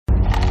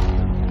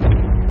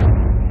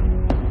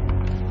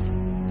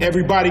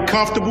Everybody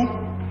comfortable?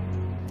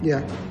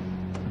 Yeah.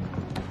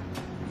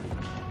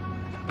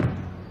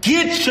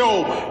 Get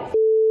your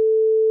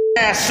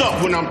ass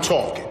up when I'm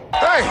talking.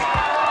 Hey,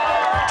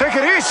 take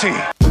it easy.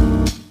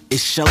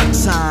 It's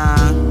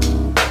showtime.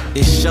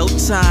 It's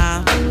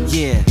showtime.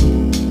 Yeah.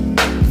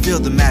 Feel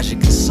the magic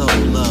and soul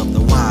of the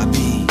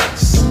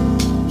YBs.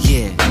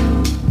 Yeah.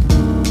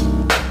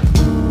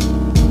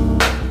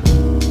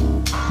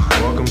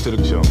 Welcome to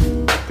the show.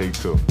 Take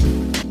two.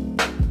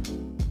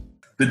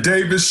 The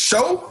Davis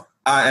Show.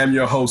 I am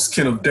your host,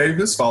 Kenneth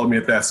Davis. Follow me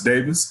at That's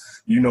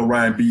Davis. You know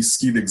Ryan B.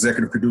 Ski, the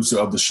executive producer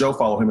of the show.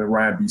 Follow him at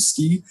Ryan B.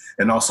 Ski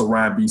and also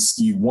Ryan B.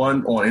 Ski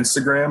 1 on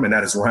Instagram. And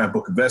that is Ryan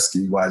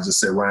Bukoveski, why I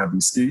just said Ryan B.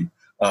 Ski.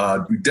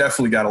 We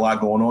definitely got a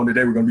lot going on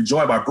today. We're going to be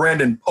joined by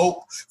Brandon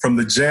Pope from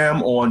The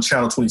Jam on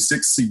Channel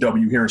 26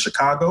 CW here in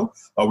Chicago.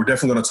 We're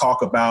definitely going to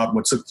talk about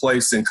what took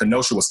place in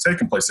Kenosha, what's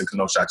taking place in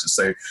Kenosha, I should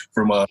say,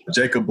 from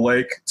Jacob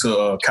Blake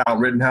to Kyle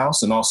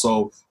Rittenhouse and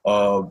also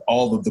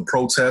all of the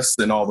protests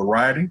and all the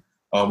rioting.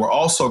 We're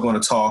also going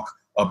to talk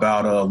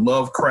about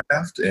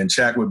Lovecraft and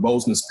Chadwick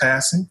Boseman's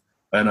passing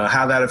and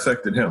how that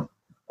affected him.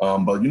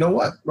 But you know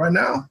what? Right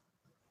now,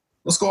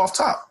 let's go off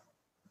top.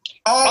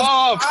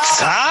 Off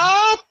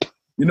top?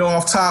 You know,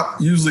 off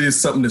top usually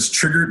is something that's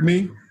triggered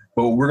me,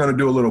 but we're going to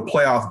do a little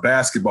playoff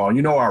basketball.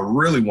 You know, I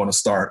really want to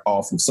start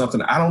off with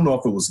something. I don't know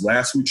if it was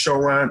last week's show,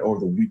 Ryan, or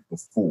the week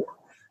before,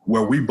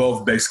 where we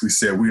both basically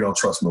said we don't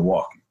trust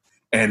Milwaukee.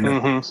 And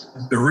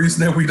the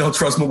reason that we don't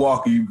trust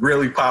Milwaukee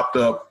really popped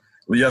up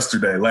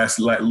yesterday,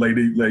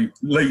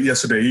 late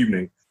yesterday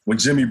evening, when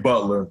Jimmy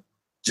Butler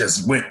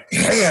just went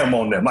ham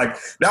on them. Like,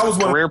 that was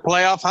career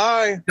playoff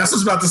high. That's what I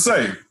was about to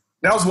say.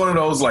 That was one of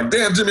those, like,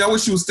 damn, Jimmy, I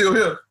wish you was still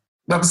here.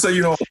 Not to say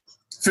you don't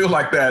feel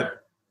like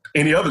that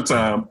any other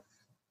time,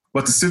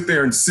 but to sit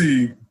there and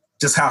see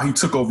just how he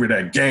took over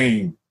that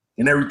game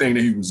and everything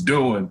that he was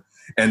doing,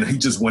 and he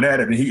just went at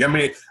it.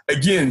 And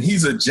again,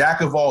 he's a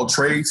jack of all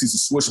trades. He's a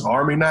Swiss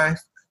Army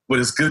knife, but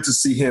it's good to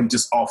see him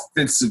just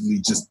offensively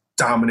just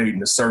dominate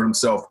and assert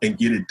himself and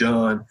get it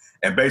done.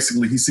 And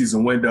basically he sees a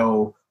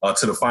window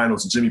to the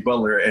finals. Jimmy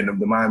Butler and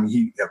the Miami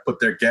Heat have put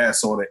their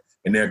gas on it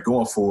and they're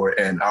going for it.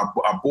 And our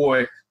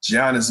boy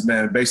Giannis,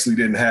 man, basically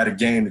didn't have a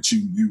game that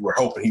you were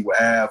hoping he would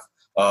have.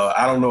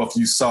 I don't know if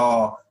you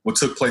saw what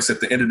took place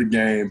at the end of the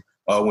game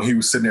when he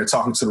was sitting there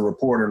talking to the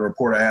reporter, and the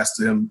reporter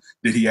asked him,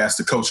 did he ask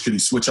the coach, could he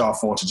switch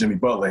off onto Jimmy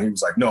Butler? And he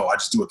was like, no, I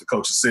just do what the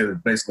coach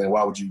said. Basically,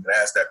 why would you even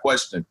ask that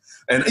question?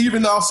 And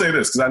even though I'll say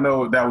this, because I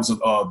know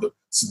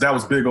that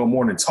was big on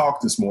Morning Talk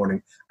this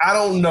morning. I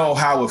don't know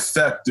how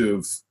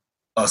effective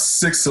a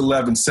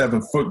 6'11",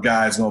 7-foot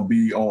guy is going to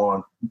be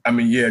on. I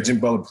mean, yeah,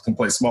 Jimmy Butler can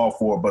play small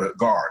forward, but a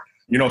guard.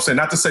 You know what I'm saying?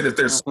 Not to say that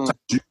there's sometimes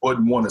you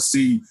wouldn't want to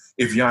see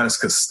if Giannis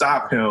could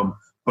stop him.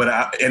 But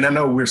I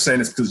know we're saying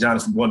this because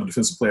Giannis won the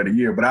Defensive Player of the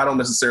Year, but I don't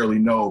necessarily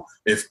know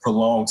if for a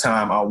long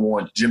time I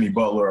want Jimmy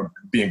Butler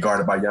being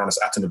guarded by Giannis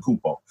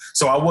Antetokounmpo.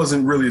 So I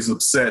wasn't really as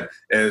upset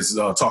as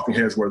talking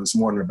heads were this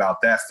morning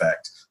about that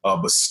fact.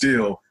 But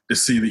still, to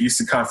see the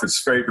Eastern Conference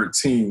favorite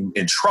team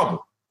in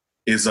trouble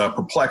is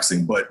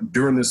perplexing. But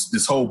during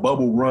this whole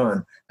bubble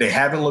run, they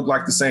haven't looked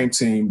like the same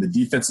team. The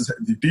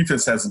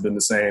defense hasn't been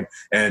the same,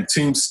 and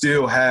teams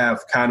still have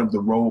kind of the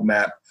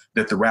roadmap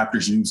that the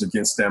Raptors used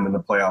against them in the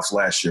playoffs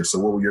last year. So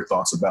what were your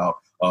thoughts about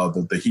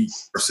the Heat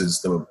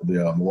versus the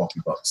Milwaukee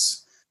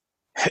Bucks?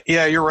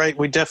 Yeah, you're right.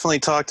 We definitely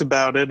talked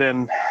about it.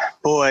 And,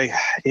 boy,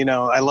 you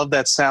know, I love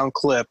that sound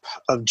clip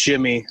of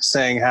Jimmy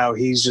saying how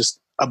he's just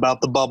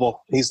about the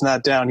bubble. He's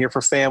not down here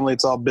for family.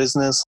 It's all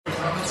business.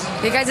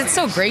 Hey, guys, it's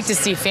so great to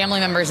see family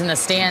members in the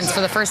stands.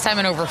 For the first time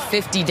in over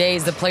 50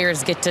 days, the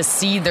players get to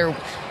see their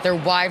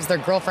wives, their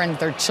girlfriends,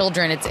 their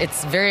children.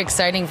 It's very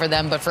exciting for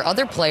them. But for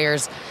other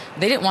players,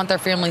 they didn't want their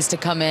families to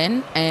come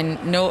in.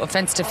 And no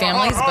offense to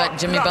families, but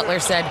Jimmy Butler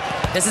said,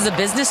 this is a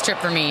business trip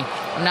for me.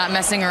 I'm not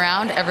messing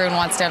around. Everyone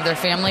wants to have their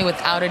family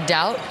without a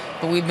doubt.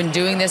 But we've been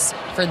doing this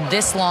for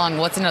this long.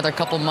 What's another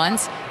couple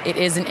months? It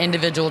is an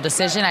individual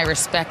decision. I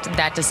respect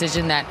that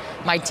decision that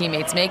my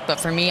teammates make.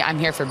 But for me, I'm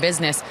here for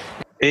business.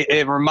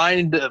 It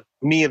reminded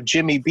me of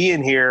Jimmy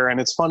being here,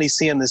 and it's funny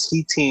seeing this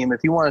Heat team.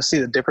 If you want to see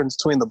the difference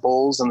between the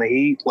Bulls and the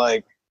Heat,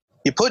 like,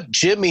 you put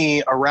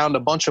Jimmy around a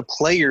bunch of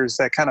players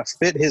that kind of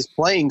fit his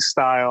playing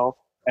style,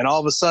 and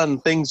all of a sudden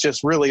things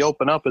just really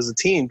open up as a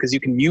team because you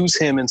can use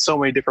him in so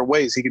many different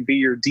ways. He can be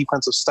your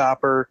defensive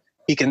stopper.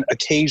 He can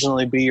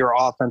occasionally be your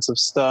offensive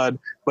stud,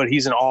 but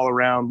he's an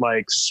all-around,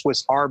 like,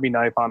 Swiss Army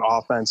knife on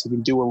offense. He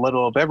can do a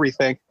little of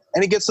everything.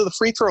 And he gets to the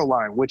free throw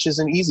line, which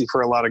isn't easy for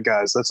a lot of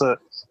guys.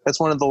 That's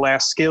one of the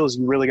last skills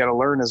you really got to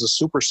learn as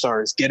a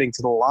superstar is getting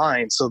to the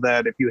line so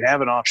that if you have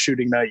an off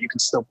shooting night, you can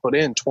still put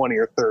in 20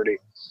 or 30.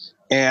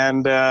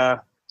 And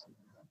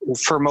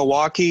for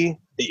Milwaukee,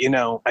 you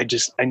know,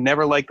 I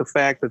never liked the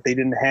fact that they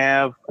didn't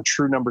have a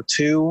true number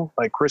two.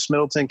 Like, Chris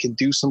Middleton can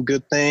do some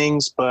good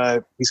things,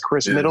 but he's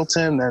Chris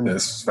Middleton. And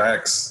that's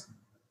facts.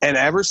 And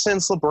ever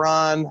since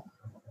LeBron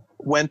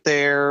went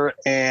there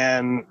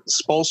and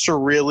Spoelstra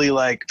really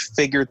like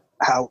figured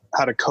how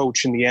to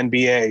coach in the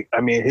NBA.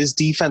 I mean, his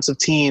defensive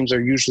teams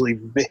are usually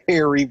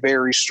very,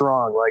 very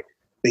strong. Like,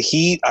 The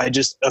Heat, I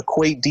just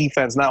equate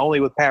defense not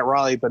only with Pat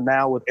Riley, but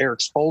now with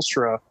Eric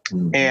Spoelstra.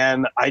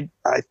 And I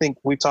think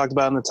we talked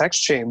about in the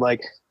text chain,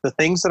 like the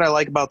things that I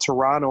like about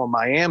Toronto and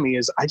Miami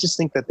is I just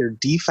think that their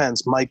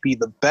defense might be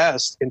the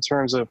best in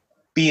terms of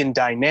being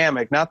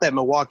dynamic. Not that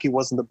Milwaukee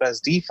wasn't the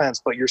best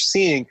defense, but you're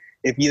seeing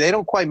they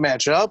don't quite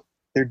match up,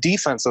 their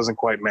defense doesn't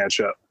quite match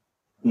up.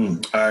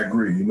 I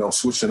agree.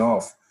 Switching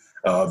off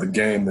the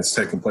game that's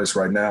taking place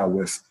right now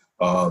with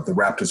the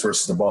Raptors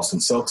versus the Boston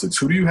Celtics,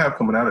 who do you have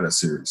coming out of that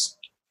series?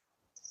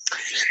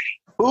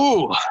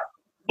 Ooh.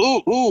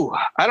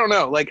 I don't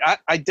know. Like,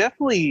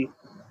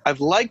 I've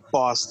liked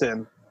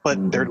Boston,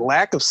 but their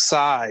lack of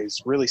size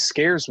really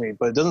scares me.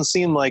 But it doesn't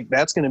seem like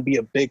that's going to be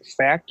a big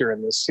factor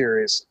in this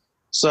series.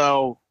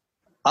 So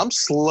I'm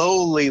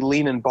slowly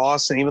leaning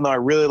Boston, even though I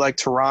really like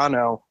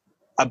Toronto.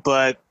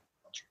 But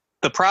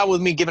the problem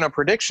with me giving a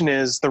prediction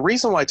is the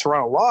reason why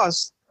Toronto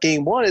lost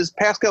game one is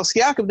Pascal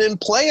Siakam didn't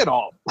play at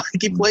all.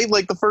 Like, he played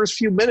like the first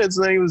few minutes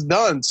and then he was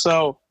done.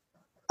 So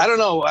I don't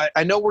know.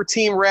 I know we're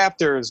Team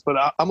Raptors, but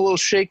I'm a little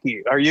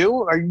shaky. Are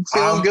you? Are you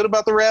feeling good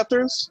about the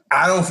Raptors?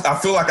 I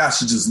feel like I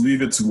should just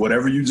leave it to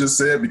whatever you just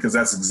said because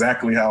that's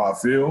exactly how I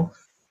feel.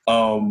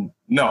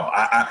 No,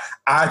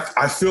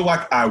 I feel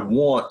like I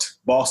want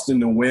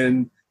Boston to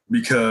win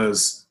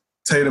because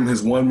Tatum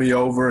has won me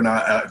over, and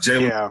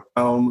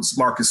Jalen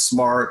Marcus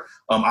Smart.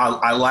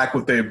 I like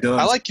what they've done.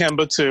 I like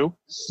Kemba too.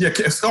 Yeah,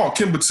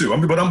 Kemba too.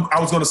 I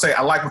was going to say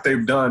I like what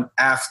they've done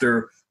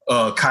after.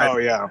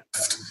 Kyrie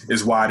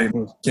is why I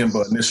didn't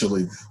Kemba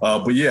initially.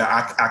 But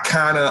yeah,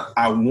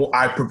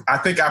 I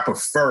think I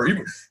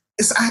prefer.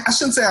 I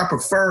shouldn't say I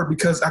prefer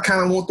because I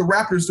kind of want the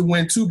Raptors to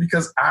win too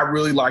because I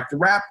really like the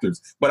Raptors.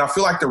 But I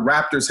feel like the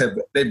Raptors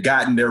they've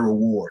gotten their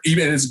reward.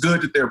 Even it's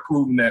good that they're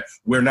proving that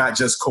we're not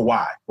just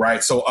Kawhi,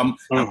 right? So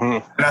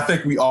and I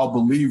think we all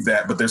believe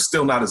that, but they're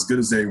still not as good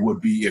as they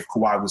would be if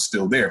Kawhi was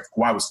still there. If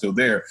Kawhi was still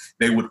there,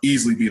 they would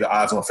easily be the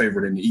odds-on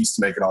favorite in the East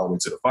to make it all the way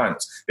to the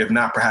finals, if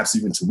not perhaps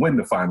even to win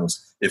the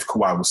finals if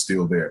Kawhi was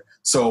still there.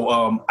 So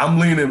I'm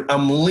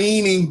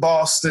leaning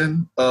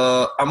Boston.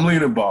 I'm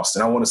leaning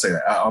Boston. I want to say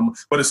that.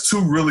 But it's two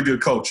really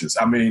good coaches.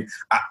 I mean,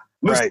 I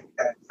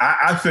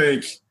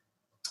think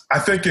I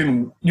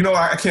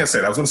can't say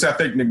that. I was going to say I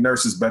think Nick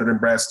Nurse is better than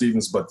Brad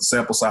Stevens, but the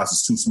sample size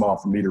is too small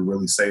for me to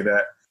really say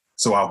that.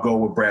 So I'll go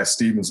with Brad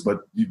Stevens.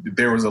 But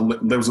there was a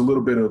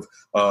little bit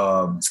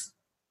of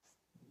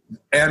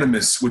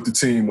animus with the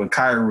team when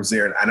Kyrie was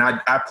there, and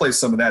I placed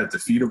some of that at the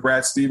feet of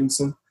Brad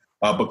Stevenson.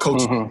 But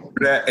coach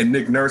that, and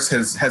Nick Nurse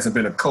hasn't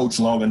been a coach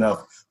long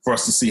enough for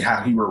us to see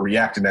how he would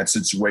react in that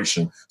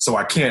situation. So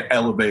I can't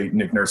elevate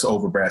Nick Nurse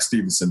over Brad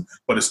Stevenson.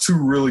 But it's two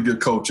really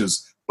good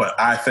coaches. But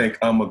I think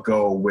I'm going to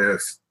go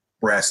with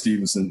Brad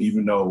Stevenson,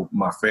 even though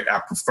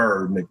I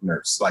prefer Nick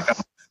Nurse. Like,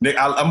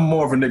 I'm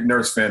more of a Nick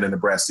Nurse fan than a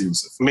Brad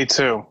Stevenson fan. Me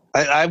too.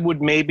 I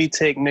would maybe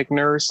take Nick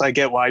Nurse. I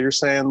get why you're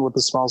saying with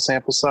the small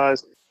sample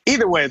size.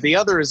 Either way, the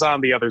other is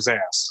on the other's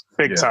ass.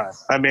 Big time.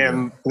 I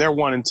mean, they're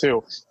 1 and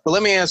 2. But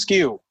let me ask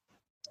you.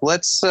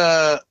 Let's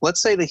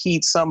say the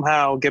Heat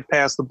somehow get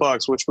past the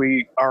Bucks, which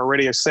we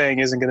already are saying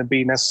isn't going to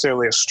be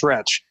necessarily a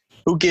stretch.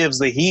 Who gives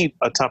the Heat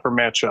a tougher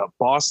matchup,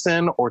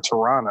 Boston or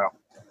Toronto?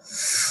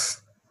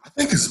 I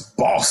think it's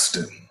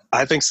Boston.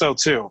 I think so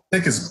too. I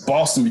think it's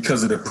Boston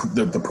because of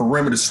the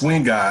perimeter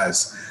swing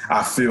guys.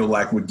 I feel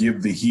like would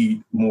give the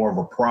Heat more of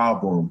a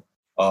problem.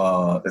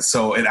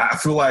 And I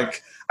feel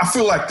like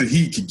the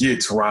Heat could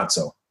get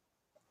Toronto.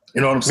 You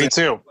know what I'm saying?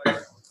 Me too. I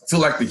feel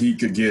like the Heat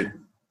could get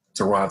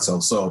Toronto.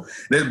 So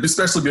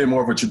especially being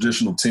more of a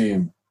traditional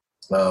team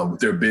with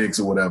their bigs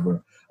or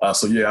whatever.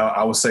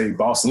 I would say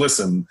Boston.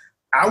 Listen,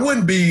 I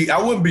wouldn't be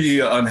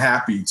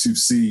unhappy to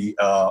see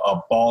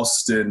a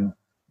Boston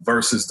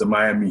versus the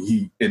Miami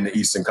Heat in the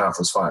Eastern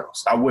Conference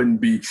Finals. I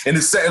wouldn't be, and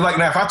it's like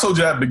now if I told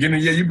you at the beginning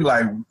of the year, you'd be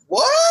like,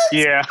 what?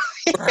 Yeah.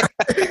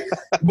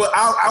 But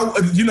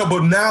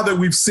but now that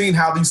we've seen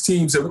how these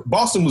teams,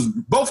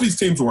 both these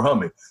teams were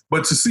humming,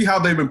 but to see how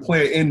they've been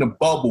playing in the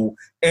bubble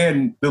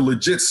and the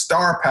legit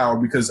star power,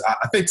 because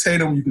I think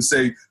Tatum, you can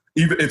say,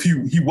 even if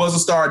he was a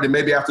star, then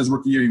maybe after his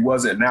rookie year he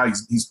wasn't, and now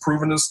he's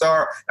proven a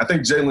star. I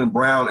think Jaylen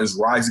Brown is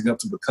rising up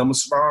to become a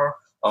star.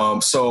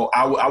 So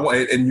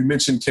I and you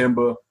mentioned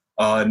Kemba,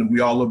 and we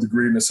all love the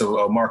greenness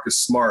of Marcus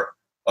Smart.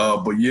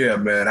 But yeah,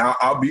 man,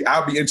 I'll be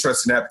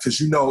interested in that because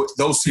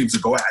those teams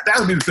will go at it.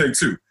 That'll be the thing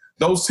too.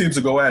 Those teams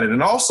will go at it,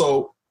 and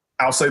also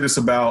I'll say this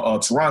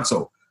about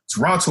Toronto.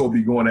 Toronto will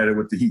be going at it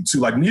with the Heat too.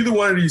 Like neither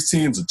one of these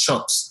teams are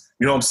chumps.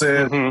 You know what I'm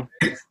saying?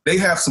 Mm-hmm. They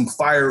have some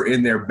fire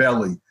in their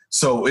belly.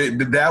 So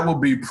that'll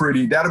be a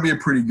pretty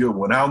good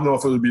one. I don't know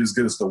if it'll be as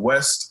good as the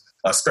West,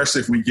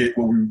 especially if we get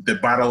the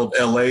Battle of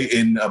LA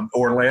in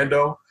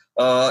Orlando.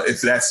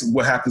 If that's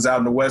what happens out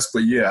in the West,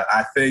 but yeah,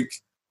 I think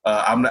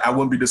I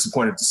wouldn't be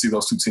disappointed to see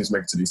those two teams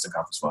make it to the Eastern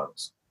Conference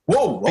Finals.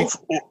 Whoa!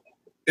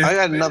 I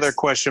got another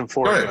question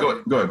for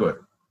you. Go ahead.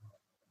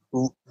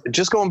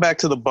 Just going back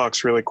to the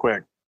Bucks really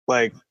quick.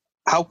 Like,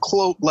 how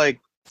close? Like,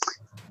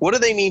 what do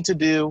they need to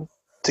do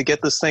to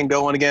get this thing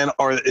going again?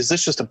 Or is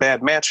this just a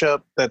bad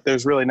matchup that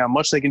there's really not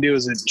much they can do?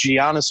 Is it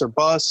Giannis or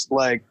bust?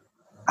 Like,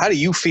 How do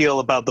you feel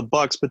about the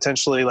Bucks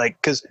potentially, like,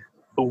 because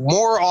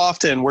more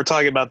often we're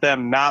talking about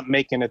them not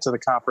making it to the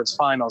conference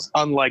finals,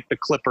 unlike the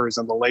Clippers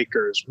and the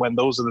Lakers, when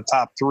those are the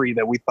top three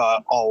that we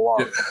thought all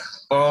along.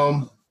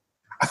 Yeah.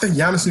 I think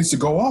Giannis needs to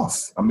go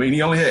off. I mean,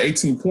 he only had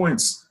 18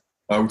 points.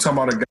 We're talking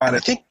about a guy that I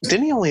think,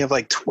 didn't he only have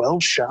like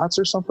 12 shots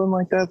or something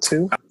like that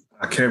too?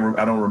 I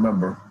don't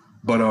remember.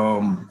 But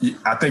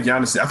I think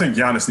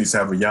Giannis needs to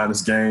have a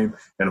Giannis game.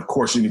 And of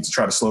course you need to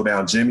try to slow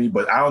down Jimmy,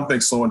 but I don't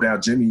think slowing down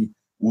Jimmy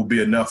will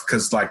be enough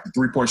because like the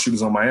 3-point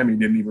shooters on Miami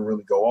didn't even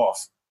really go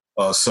off.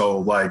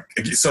 So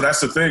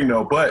that's the thing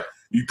though, but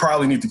you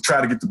probably need to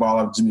try to get the ball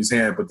out of Jimmy's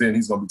hand, but then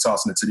he's going to be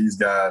tossing it to these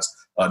guys,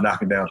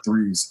 knocking down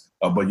threes.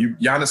 But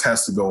Giannis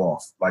has to go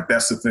off. Like,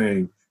 that's the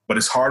thing. But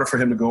it's harder for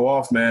him to go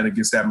off, man,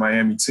 against that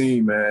Miami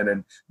team, man.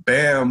 And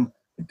Bam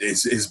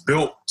is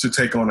built to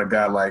take on a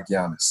guy like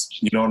Giannis.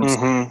 You know what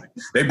I'm saying?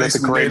 They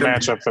basically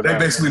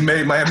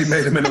Miami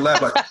made him in the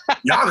lab like,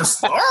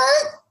 Giannis, all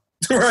right.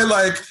 Right,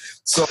 like,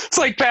 so it's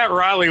like Pat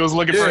Riley was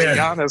looking for a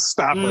Giannis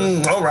stopper.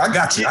 All right, I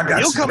got you.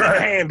 You'll come in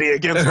handy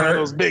against one of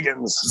those big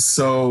ones.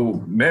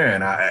 So, man,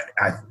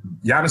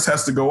 Giannis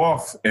has to go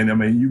off. And, I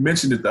mean, you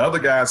mentioned that the other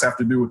guys have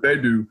to do what they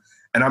do.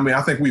 And, I mean,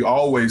 I think we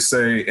always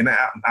say, and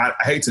I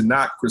hate to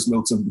knock Chris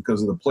Middleton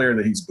because of the player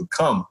that he's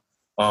become,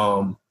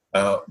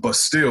 but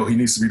still he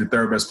needs to be the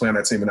third best player on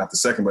that team and not the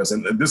second best.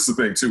 And this is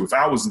the thing, too. If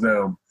I was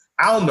them,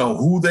 I don't know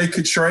who they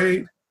could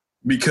trade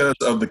because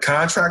of the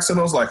contracts in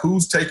those. Like,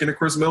 who's taking a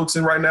Chris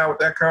Middleton right now with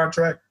that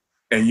contract?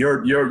 And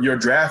your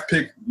draft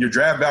pick, your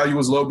draft value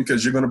is low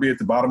because you're going to be at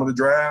the bottom of the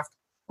draft.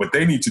 But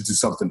they need to do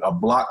something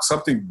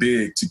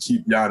big to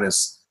keep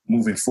Giannis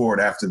moving forward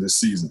after this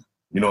season.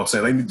 You know what I'm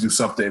saying? They need to do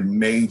something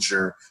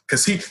major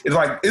because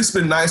it's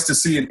been nice to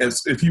see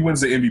if he wins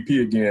the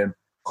MVP again.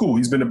 Cool,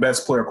 he's been the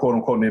best player, quote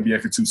unquote, in the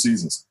NBA for 2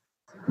 seasons.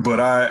 But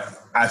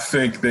I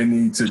think they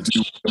need to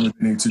do what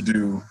they need to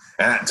do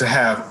and to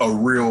have a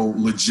real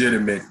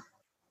legitimate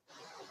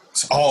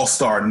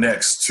all-star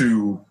next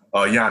to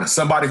Giannis,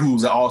 somebody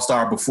who's an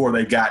all-star before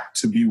they got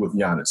to be with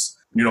Giannis.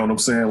 You know what I'm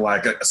saying?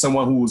 Like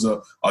someone who was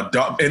a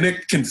and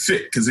it can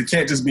fit because it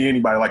can't just be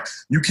anybody. Like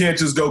you can't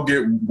just go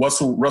get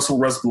Russell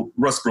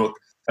Westbrook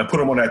and put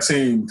him on that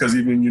team because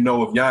even with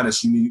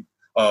Giannis, you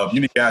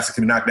need guys that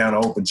can knock down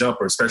an open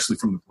jumper, especially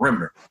from the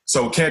perimeter.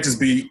 So it can't just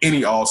be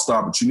any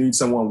all-star, but you need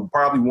someone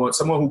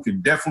who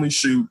can definitely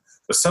shoot,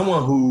 but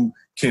someone who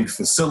can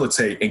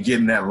facilitate and get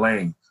in that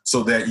lane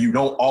so that you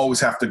don't always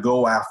have to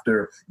go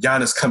after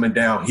Giannis coming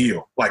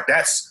downhill. Like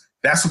that's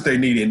what they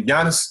need. And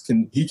Giannis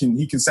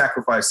can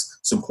sacrifice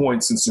some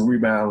points and some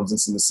rebounds and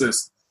some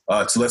assists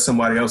to let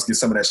somebody else get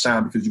some of that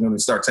shine because you're going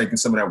to start taking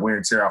some of that wear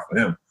and tear off of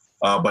him.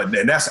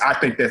 I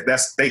think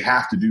they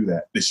have to do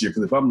that this year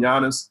because if I'm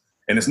Giannis,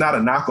 and it's not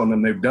a knock on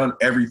them, they've done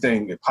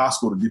everything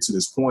possible to get to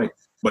this point.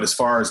 But as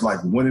far as like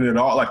winning it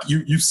all, like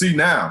you see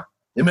now,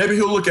 and maybe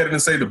he'll look at it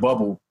and say the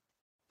bubble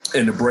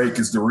and the break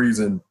is the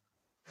reason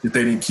that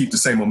they didn't keep the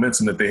same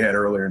momentum that they had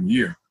earlier in the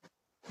year,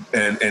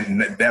 and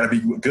that'll be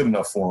good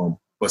enough for him.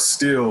 But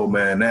still,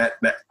 man,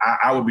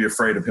 I would be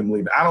afraid of him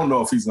leaving. I don't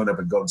know if he's going to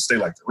ever go and stay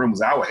like the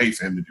rumors. I would hate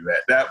for him to do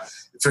that. That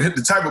for him,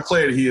 the type of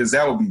player that he is,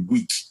 that would be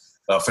weak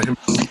for him.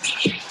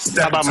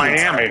 How about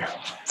Miami?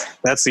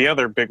 That's the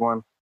other big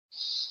one.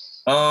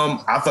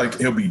 I think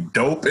he'll be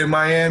dope in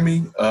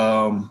Miami.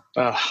 Don't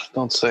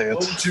say it.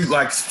 What would you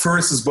like? For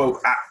instance,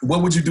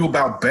 what would you do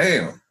about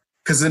Bam?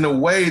 Because in a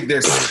way,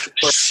 there's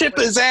ship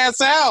his ass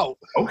out.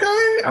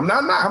 Okay, I'm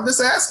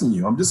just asking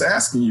you. I'm just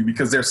asking you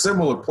because they're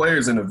similar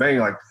players in the vein.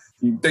 Like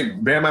you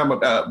think Bam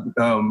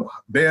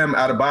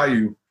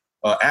Adebayo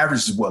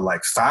averages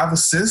like 5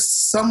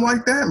 assists, something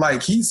like that.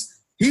 Like he's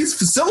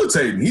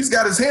facilitating. He's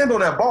got his hand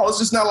on that ball. It's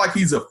just not like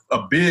he's a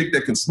big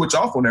that can switch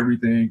off on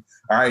everything.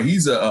 All right,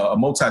 he's a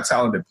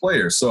multi-talented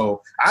player.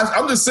 So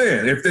I'm just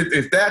saying,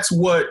 if that's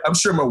what – I'm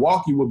sure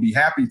Milwaukee would be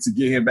happy to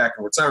get him back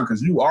in return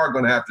because you are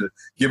going to have to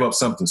give up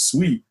something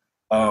sweet.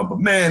 But,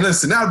 man,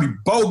 listen, that would be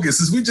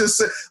bogus. As we just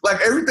said, like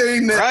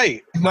everything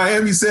that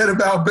Miami said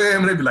about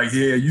Bam, they'd be like,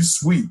 yeah, you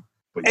sweet.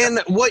 And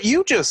what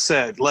you just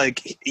said,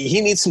 like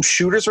he needs some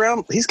shooters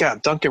around. He's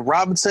got Duncan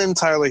Robinson,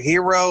 Tyler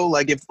Hero.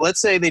 Like if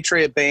let's say they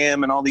trade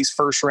Bam and all these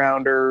first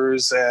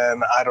rounders,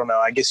 and I don't know,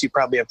 I guess you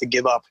probably have to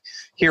give up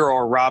Hero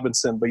or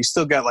Robinson, but you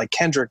still got like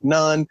Kendrick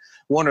Nunn,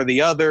 one or the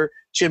other,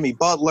 Jimmy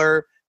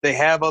Butler. They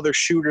have other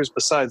shooters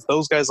besides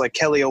those guys like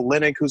Kelly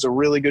Olynyk, who's a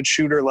really good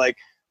shooter. Like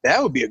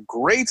that would be a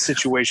great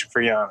situation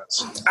for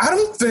Giannis. I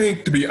don't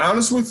think, to be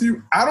honest with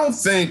you,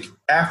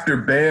 after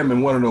Bam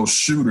and one of those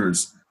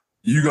shooters,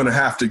 you're going to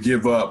have to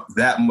give up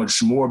that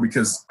much more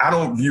because I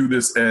don't view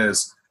this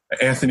as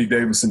Anthony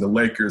Davis and the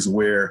Lakers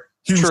where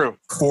he was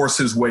force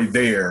his way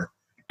there.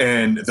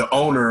 And the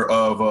owner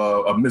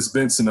of Miss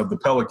Benson of the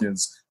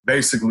Pelicans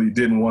basically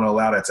didn't want to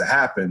allow that to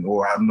happen.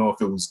 Or I don't know if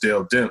it was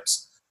Dale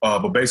Demps,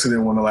 but basically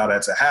didn't want to allow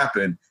that to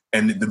happen.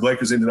 And the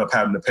Lakers ended up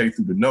having to pay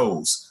through the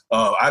nose.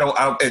 I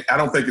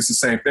don't think it's the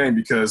same thing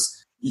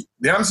because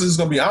Giannis is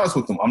going to be honest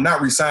with them. I'm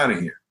not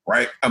resigning here,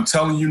 right? I'm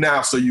telling you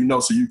now so you know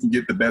so you can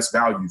get the best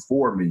value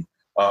for me.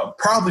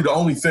 Probably the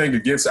only thing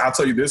against – I'll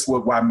tell you this,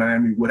 why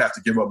Miami would have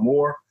to give up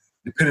more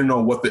depending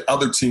on what the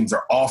other teams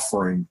are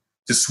offering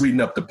to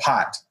sweeten up the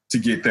pot to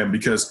get them.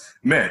 Because,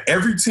 man,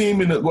 every team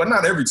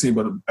not every team,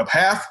 but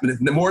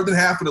more than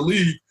half of the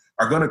league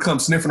are going to come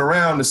sniffing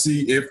around to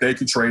see if they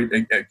can trade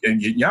and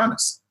get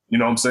Giannis. You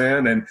know what I'm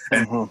saying? And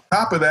on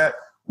top of that,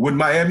 would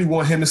Miami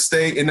want him to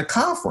stay in the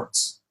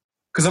conference?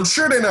 Because I'm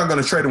sure they're not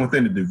going to trade him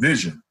within the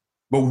division.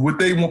 But would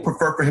they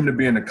prefer for him to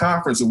be in the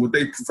conference, or would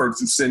they prefer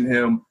to send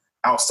him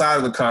outside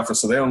of the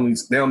conference so they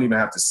don't even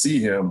have to see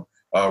him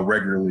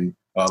regularly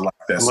like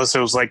that? Unless it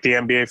was like the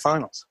NBA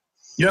Finals.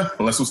 Yeah,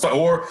 unless it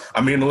was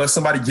unless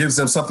somebody gives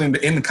them something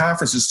in the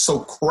conference is so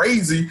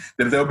crazy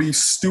that they'll be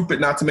stupid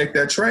not to make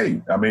that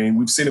trade. I mean,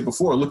 we've seen it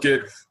before. Look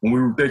at when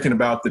we were thinking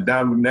about the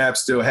Donovan McNabb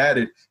still had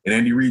it, and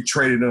Andy Reid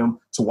traded him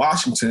to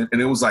Washington,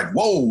 and it was like,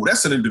 whoa,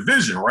 that's in a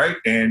division, right?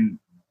 And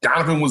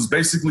Donovan was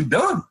basically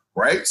done,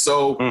 right?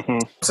 So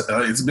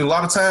it's been a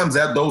lot of times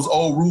that those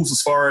old rules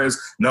as far as,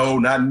 no,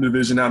 not in the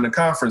division, not in the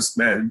conference,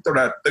 man, you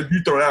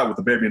throw it out with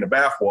the baby in the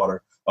bathwater,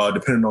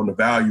 depending on the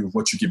value of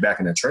what you get back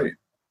in that trade.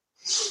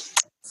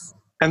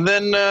 And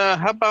then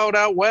how about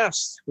out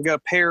west? We got a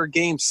pair of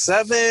Game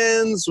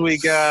 7s. We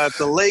got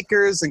the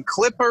Lakers and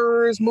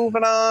Clippers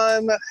moving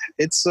on.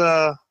 It's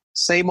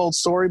same old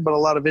story, but a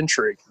lot of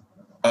intrigue.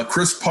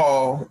 Chris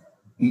Paul,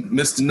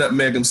 Mr.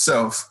 Nutmeg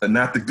himself, and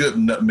not the good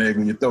nutmeg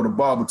when you throw the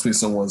ball between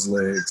someone's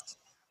legs.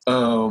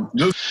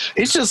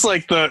 He's just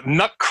like the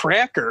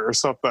Nutcracker or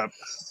something.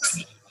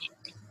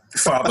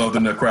 Father of the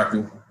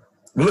Nutcracker.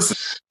 But listen,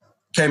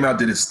 came out,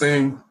 did his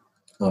thing,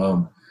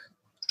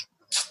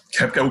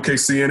 kept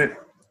OKC in it.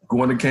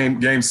 Going to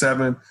game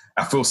 7,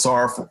 I feel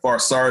sorry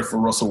for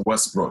Russell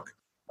Westbrook.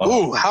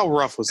 Ooh, how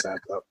rough was that,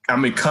 though? I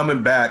mean,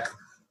 coming back,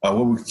 what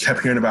we kept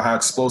hearing about how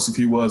explosive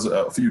he was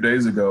a few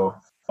days ago,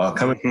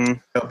 coming to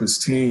help his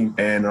team,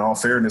 and in all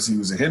fairness, he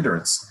was a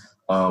hindrance.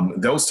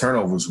 Those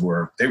turnovers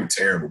were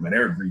terrible, man. They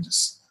were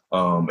egregious.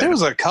 There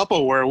was a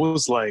couple where it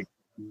was like,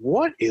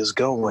 what is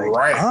going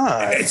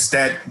on? It's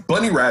that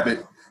bunny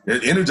rabbit.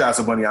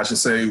 Energizer bunny, I should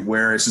say,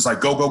 where it's just like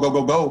go, go, go,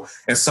 go, go.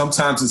 And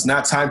sometimes it's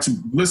not time to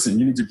listen.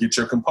 You need to get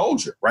your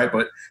composure, right?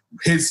 But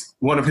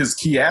one of his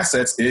key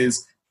assets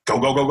is go,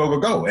 go, go, go, go,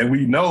 go. And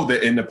we know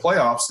that in the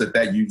playoffs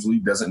that usually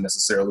doesn't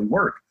necessarily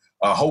work.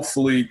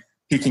 Hopefully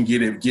he can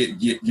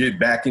get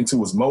back into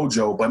his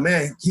mojo. But,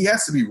 man, he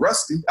has to be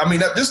rusty. I mean,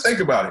 just think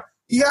about it.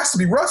 He has to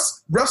be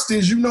rusty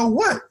as you know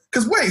what.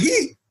 Because, wait,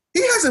 he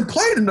hasn't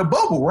played in the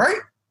bubble, right?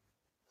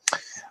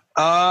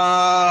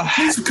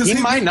 He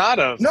might not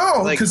have.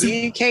 No, because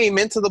he came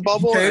into the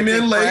bubble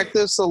and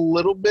practiced a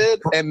little bit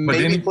and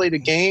maybe played a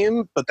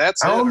game, but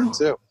that's it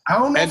too. I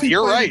don't know. And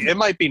you're right; it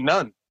might be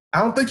none.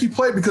 I don't think he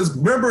played because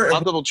remember,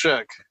 I'll double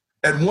check.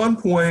 At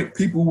one point,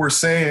 people were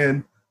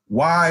saying,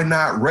 "Why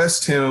not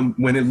rest him?"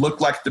 When it looked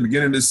like at the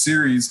beginning of the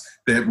series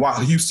that while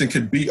Houston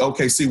could beat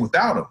OKC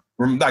without him.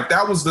 Like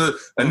that was the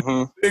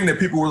thing that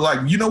people were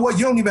like, you know what?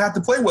 You don't even have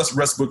to play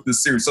Westbrook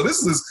this series. So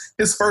this is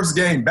his first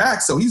game back.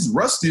 So he's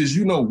rusty as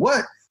you know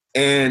what.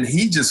 And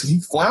he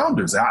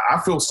flounders. I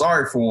feel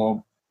sorry for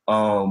him.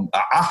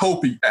 I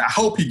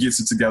hope he gets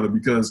it together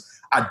because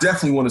I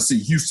definitely want to see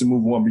Houston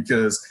move on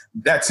because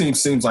that team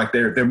seems like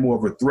they're more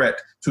of a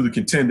threat to the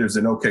contenders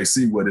than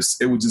OKC would.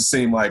 It would just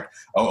seem like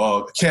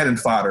cannon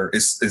fodder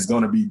is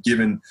going to be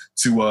given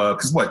to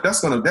because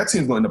that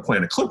team's going to end up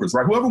playing the Clippers,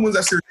 right? Whoever wins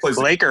that series plays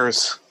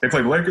Lakers. They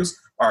play the Lakers.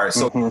 All right,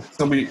 so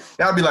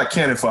that'll be like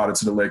cannon fodder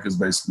to the Lakers,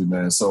 basically,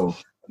 man. So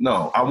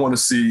no, I'd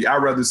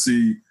rather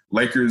see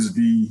Lakers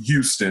v.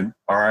 Houston.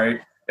 All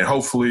right, and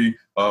hopefully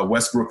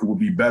Westbrook will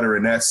be better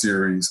in that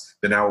series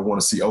than I would want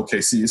to see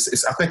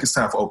OKC. I think it's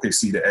time for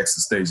OKC to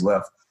exit stage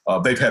left.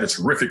 They've had a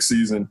terrific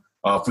season.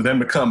 For them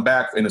to come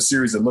back in a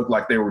series that looked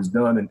like they were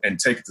done and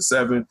take it to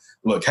 7.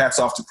 Look, hats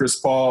off to Chris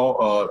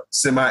Paul,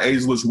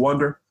 semi-ageless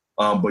wonder.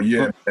 But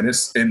yeah, and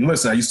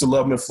listen, I used to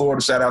love him in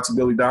Florida. Shout out to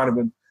Billy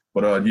Donovan.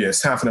 But yeah,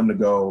 it's time for them to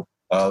go.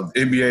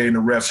 NBA and the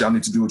refs, y'all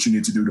need to do what you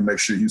need to do to make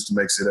sure Houston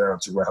makes it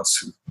out to round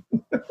 2.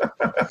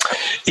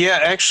 Yeah,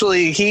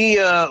 actually, he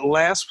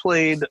last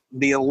played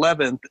the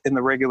 11th in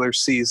the regular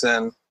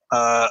season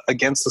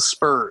against the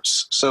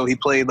Spurs. So he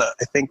played,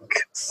 I think,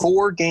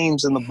 4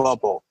 games in the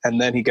bubble, and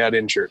then he got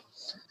injured.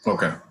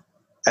 Okay.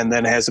 And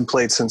then hasn't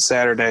played since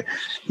Saturday.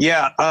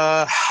 Yeah.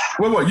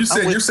 Wait,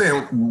 you're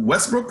saying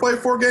Westbrook played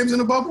 4 games in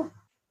the bubble?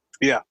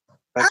 Yeah,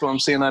 that's what I'm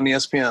seeing on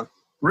ESPN.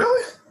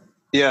 Really?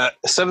 Yeah,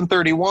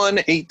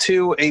 7:31,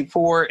 8:2,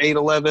 8:4,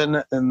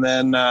 8:11, and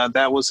then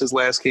that was his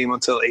last game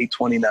until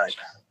 8:29.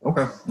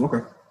 Okay.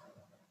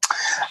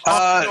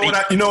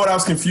 You know what? I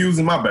was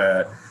confusing. My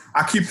bad.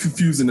 I keep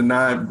confusing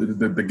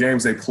the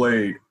games they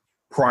played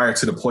prior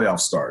to the playoff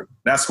start.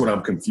 That's what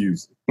I'm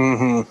confused.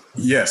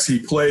 Yes, he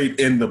played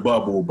in the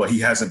bubble, but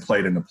he hasn't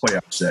played in the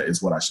playoffs yet,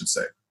 is what I should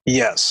say.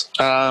 Yes.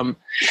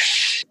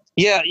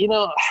 Yeah,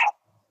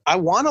 I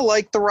want to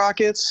like the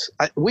Rockets.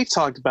 We've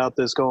talked about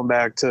this going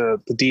back to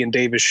the D and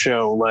Davis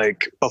show,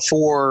 like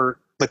before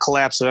the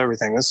collapse of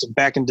everything. This is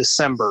back in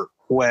December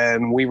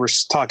when we were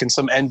talking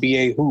some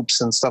NBA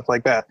hoops and stuff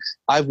like that.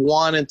 I've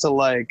wanted to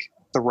like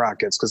the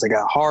Rockets because they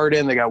got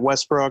Harden, they got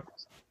Westbrook,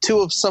 2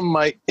 of some of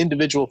my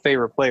individual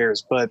favorite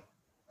players. But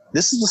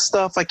this is the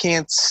stuff I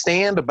can't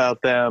stand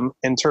about them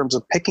in terms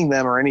of picking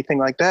them or anything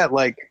like that.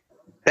 Like,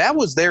 that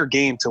was their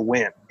game to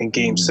win in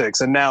Game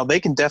 6. And now they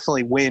can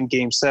definitely win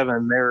Game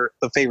 7. They're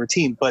the favorite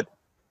team. But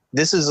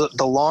this is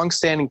the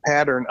long-standing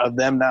pattern of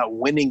them not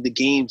winning the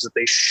games that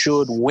they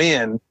should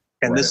win.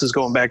 And This is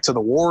going back to the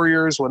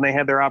Warriors when they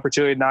had their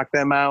opportunity to knock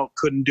them out,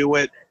 couldn't do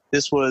it.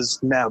 This was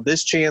now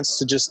this chance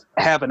to just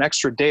have an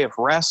extra day of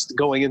rest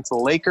going into the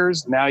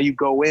Lakers. Now you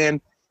go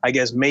in, I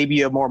guess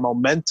maybe a more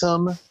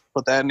momentum,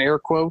 put that in air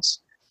quotes,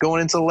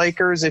 going into the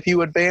Lakers if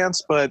you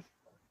advance. But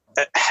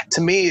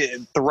to me,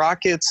 the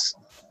Rockets,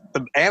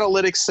 the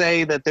analytics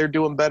say that they're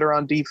doing better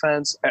on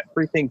defense.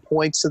 Everything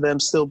points to them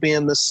still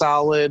being the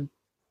solid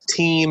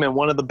team and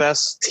one of the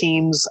best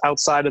teams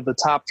outside of the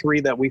top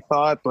 3 that we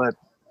thought. But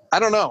I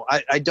don't know.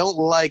 I don't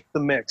like the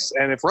mix.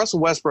 And if Russell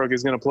Westbrook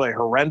is going to play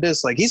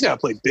horrendous, like, he's got to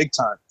play big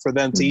time for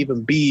them to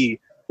even be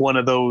one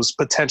of those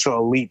potential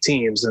elite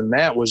teams. And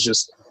that was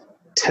just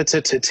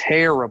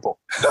terrible.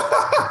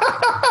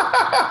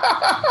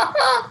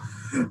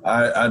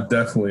 I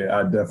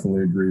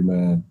definitely agree,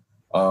 man.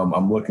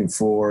 I'm looking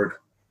forward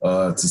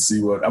to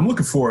see what – I'm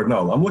looking forward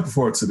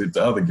to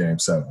the other Game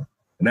 7,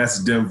 and that's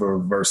Denver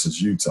versus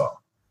Utah.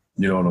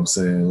 You know what I'm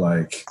saying?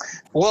 Like,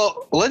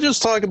 well, let's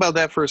just talk about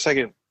that for a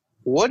second.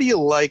 What do you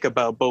like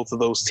about both of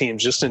those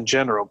teams just in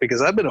general?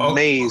 Because I've been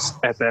amazed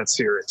at that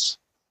series.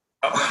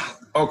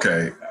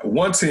 Okay.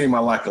 One team I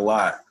like a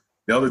lot.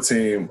 The other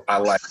team I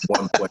like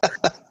one player.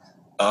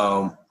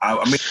 I'm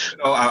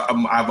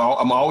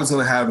always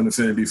going to have an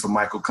affinity for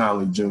Michael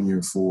Conley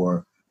Jr.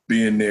 for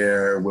being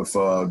there with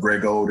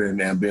Greg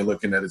Oden and being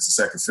looking at it as a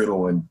second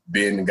fiddle and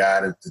being the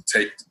guy to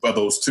take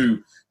those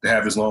two to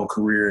have his long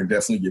career and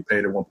definitely get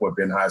paid at one point,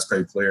 being the highest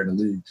paid player in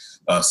the league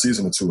a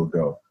season or two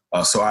ago.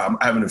 So I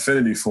have an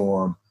affinity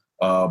for him.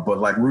 But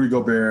like Rudy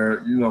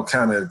Gobert,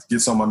 kind of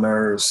gets on my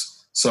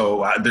nerves.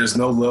 So there's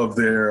no love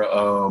there.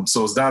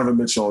 So it's Donovan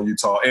Mitchell on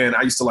Utah. And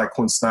I used to like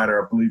Quinn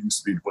Snyder, I believe he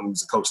used to be when he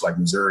was a coach like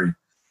Missouri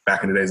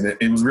back in the days. And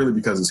it was really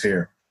because of his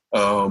hair.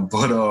 It's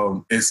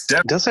definitely –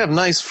 it does have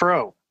nice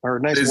fro or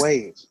nice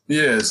waves.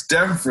 Yeah, it's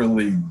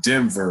definitely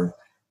Denver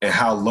and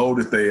how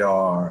loaded they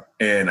are.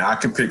 And I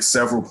can pick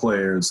several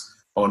players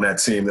on that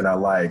team that I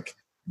like.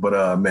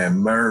 But, man,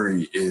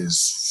 Murray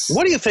is –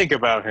 what do you think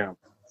about him?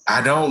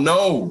 I don't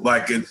know.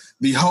 Like,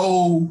 the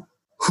whole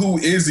who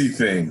is he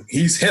thing,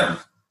 he's him.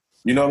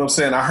 You know what I'm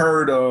saying? I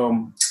heard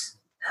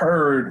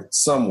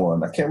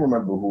someone, I can't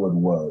remember who it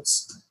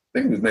was. I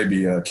think it was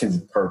maybe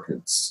Kendrick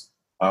Perkins.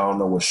 I don't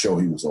know what show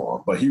he was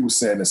on. But he was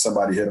saying that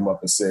somebody hit him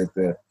up and said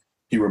that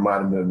he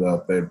reminded them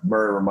that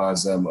Murray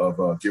reminds them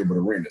of Gilbert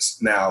Arenas.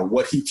 Now,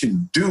 what he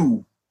can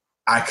do,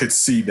 I could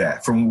see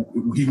that.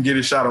 He can get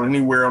his shot on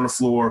anywhere on the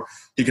floor.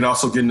 He can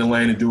also get in the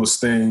lane and do his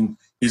thing.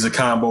 He's a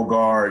combo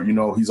guard.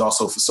 He's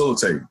also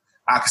facilitating.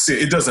 I can see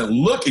it. It doesn't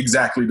look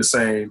exactly the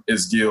same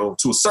as Gil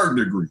to a certain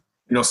degree.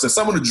 So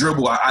some of the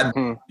dribble, I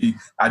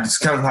just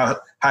kind of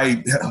how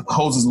he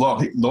holds his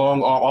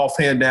long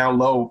offhand down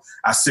low.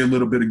 I see a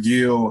little bit of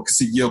Gil. I can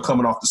see Gil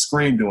coming off the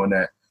screen doing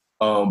that.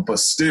 But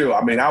still,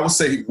 I mean, I would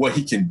say what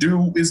he can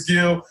do is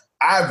Gil.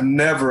 I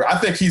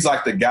think he's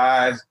like the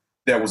guy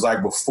that was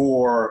like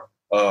before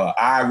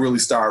I really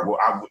started. Well,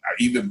 I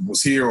even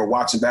was here or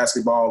watching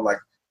basketball, like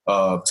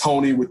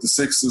Tony with the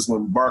Sixers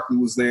when Barkley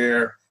was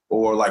there,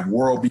 or like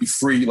World Be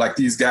Free, like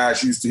these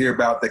guys used to hear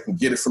about that can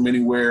get it from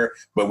anywhere,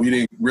 but we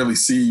didn't really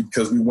see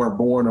because we weren't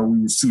born or we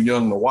was too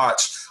young to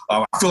watch.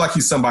 I feel like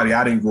he's somebody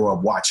I didn't grow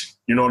up watching.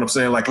 You know what I'm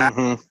saying? Like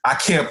I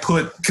can't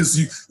put, because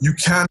you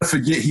kind of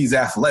forget he's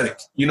athletic,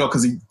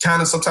 because he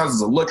kind of sometimes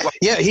doesn't look like.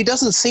 Yeah, he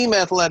doesn't seem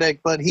athletic,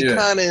 but he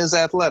kind of is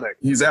athletic.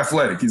 He's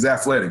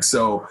athletic.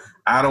 So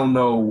I don't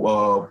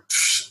know.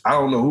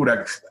 Who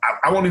that.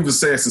 I won't even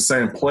say it's the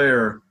same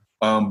player.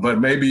 But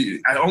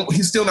maybe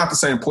he's still not the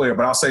same player,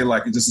 but I'll say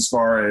like just as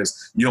far as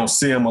you don't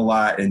see him a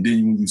lot. And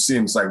then when you see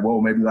him, it's like, whoa,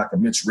 maybe like a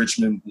Mitch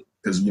Richmond,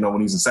 because, when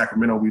he's in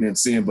Sacramento, we didn't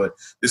see him, but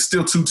it's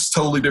still two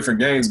totally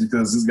different games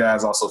because this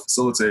guy's also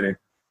facilitating.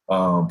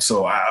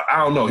 So I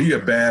don't know. He a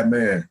bad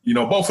man.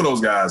 Both of those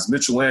guys,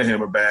 Mitchell and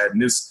him, are bad.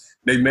 And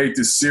they made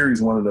this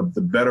series one of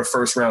the better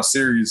first round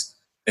series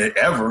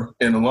ever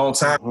in a long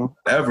time,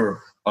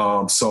 ever.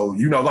 So,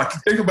 like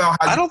think about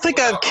how I don't think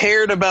I've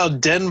cared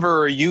about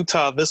Denver or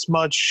Utah this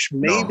much,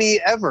 maybe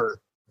ever.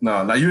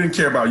 No, you didn't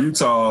care about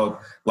Utah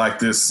like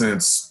this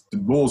since the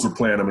Bulls were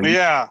playing them. And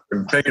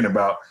you thinking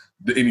about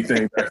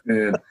anything back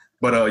then.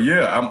 But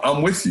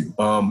I'm with you.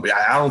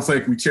 I don't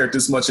think we cared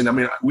this much. And I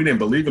mean, we didn't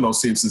believe in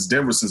those teams since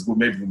Denver, since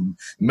maybe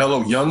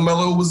young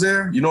Melo was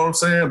there. You know what I'm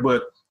saying?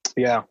 But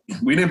yeah,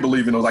 we didn't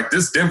believe in those. Like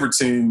this Denver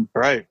team,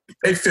 right? If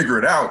they figure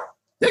it out,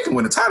 they can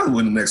win a title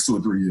in the next 2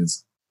 or 3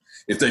 years.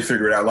 If they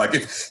figure it out. Like,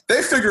 if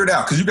they figure it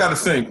out, because you got to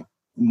think,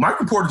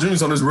 Michael Porter Jr.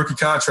 is on his rookie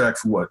contract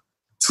for what,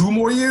 2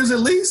 more years at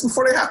least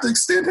before they have to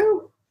extend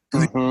him?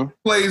 He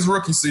plays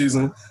rookie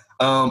season.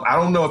 I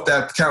don't know if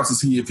that counts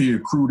as if he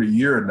accrued a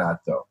year or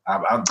not, though.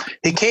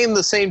 He came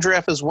the same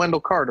draft as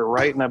Wendell Carter,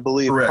 right? And I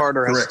believe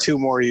Carter has 2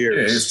 more years.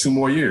 Yeah, it's 2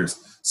 more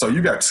years. So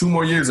you got 2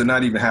 more years of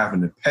not even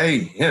having to pay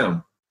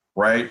him,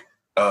 right?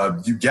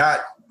 You got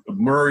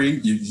Murray,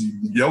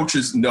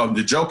 Jokic, no,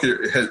 the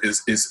Joker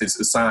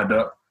is signed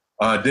up.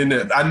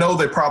 Then I know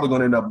they're probably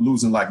going to end up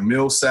losing like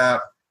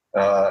Millsap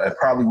and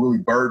probably Willie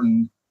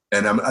Burton.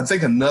 And I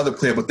think another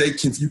player, but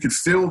you could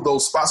fill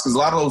those spots because a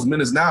lot of those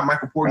minutes now,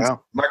 Michael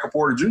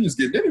Porter Jr. is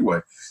getting anyway.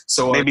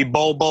 So maybe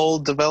Bol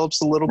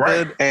develops a little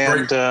bit,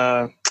 and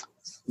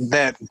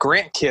that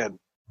Grant kid,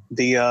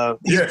 his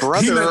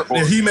brother.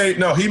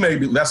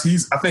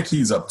 I think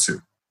he's up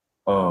too.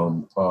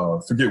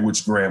 Forget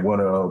which Grant, one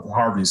of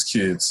Harvey's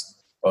kids.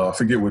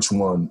 Forget which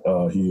one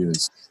he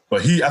is,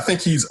 but I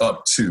think he's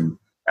up too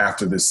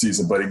after this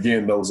season. But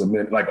again, those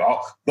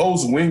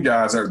wing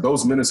guys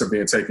those minutes are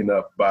being taken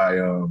up by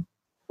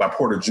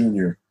Porter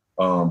Jr.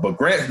 But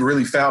Grant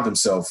really found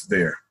himself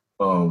there.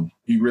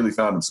 He really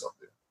found himself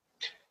there.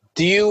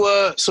 Do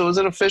you? So is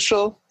it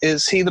official?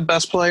 Is he the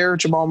best player,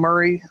 Jamal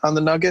Murray, on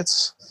the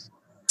Nuggets?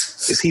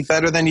 Is he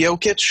better than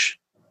Jokic?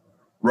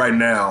 Right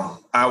now,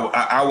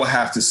 I will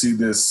have to see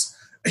this.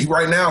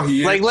 Right now, he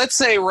is. Like, let's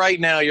say right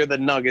now you're the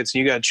Nuggets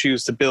and you got to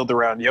choose to build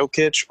around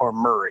Jokic or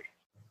Murray.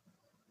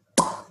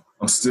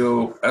 That's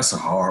a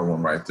hard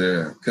one right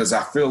there because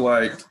I feel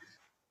like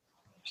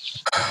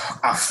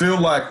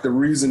the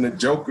reason that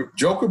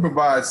Joker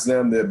provides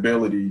them the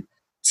ability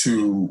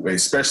to,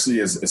 especially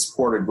as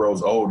Porter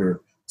grows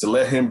older, to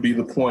let him be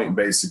the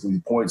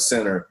point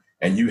center,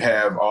 and you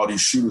have all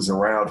these shooters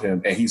around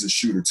him, and he's a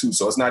shooter too.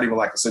 So it's not even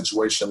like a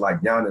situation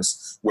like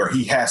Giannis where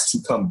he has to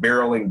come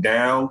barreling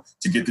down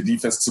to get the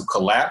defense to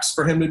collapse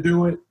for him to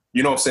do it.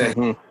 You know what I'm saying?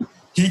 Mm-hmm.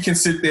 He can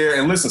sit there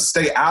and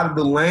stay out of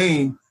the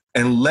lane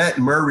and let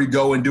Murray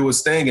go and do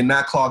his thing and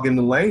not clog in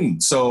the lane.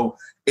 So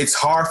it's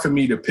hard for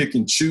me to pick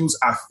and choose.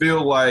 I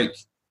feel like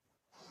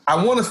I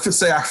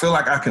feel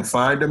like I can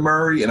find a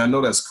Murray, and I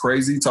know that's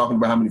crazy talking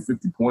about how many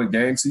 50-point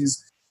games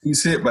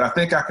he's hit, but I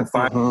think I can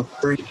find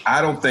Murray.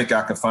 I don't think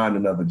I can find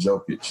another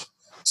Jokic.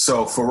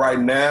 So for right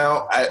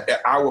now,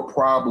 I would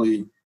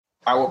probably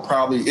I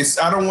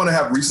don't want to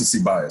have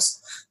recency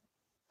bias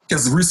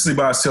because the recency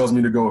bias tells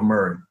me to go with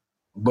Murray,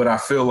 but I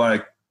feel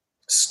like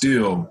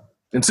still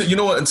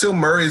until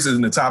Murray is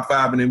in the top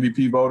 5 in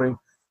MVP voting,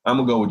 I'm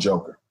gonna go with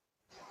Joker.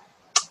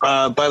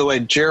 By the way,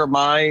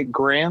 Jeremiah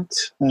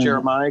Grant,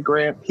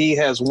 he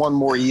has one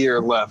more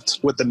year left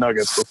with the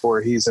Nuggets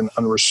before he's an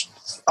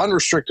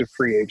unrestricted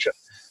free agent.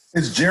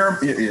 It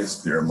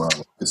is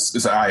Jeremiah.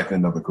 It's an I at the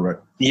end of it,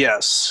 correct?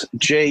 Yes,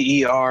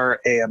 Jerami.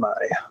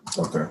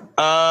 Okay.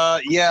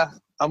 Yeah,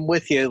 I'm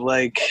with you.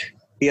 Like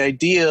the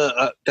idea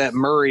that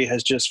Murray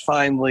has just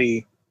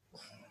finally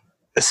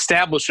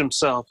established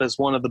himself as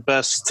one of the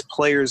best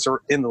players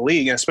in the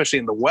league, and especially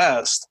in the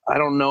West. I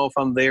don't know if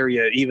I'm there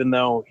yet, even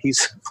though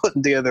he's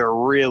putting together a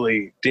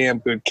really damn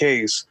good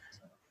case.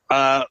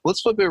 Let's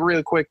flip it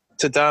really quick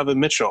to Donovan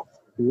Mitchell.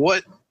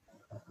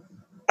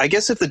 I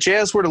guess if the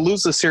Jazz were to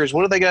lose this series,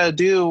 what do they got to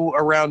do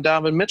around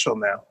Donovan Mitchell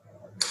now?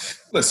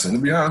 Listen, to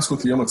be honest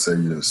with you, I'm going to tell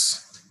you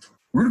this.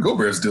 Rudy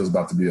Gobert's deal is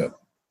about to be up.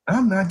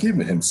 I'm not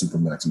giving him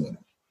supermax money.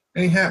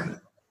 It ain't happening,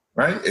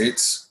 right?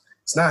 It's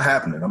not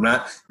happening.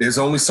 There's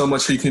only so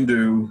much he can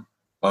do.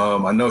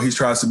 I know he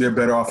tries to be a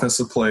better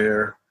offensive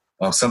player.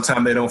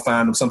 Sometimes they don't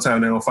find him.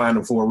 Sometimes they don't find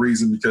him for a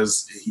reason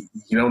because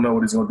he don't know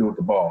what he's going to do with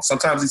the ball.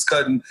 Sometimes he's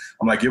cutting.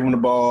 I'm like, give him the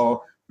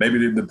ball.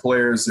 Maybe the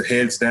players'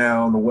 heads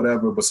down or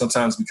whatever, but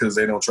sometimes because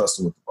they don't trust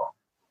him with the ball.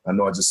 I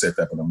know I just said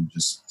that, but I'm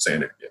just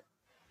saying it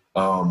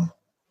again.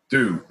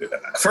 Dude,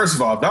 first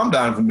of all, if I'm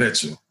Donovan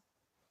Mitchell,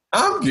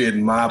 I'm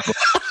getting my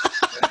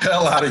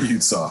hell out of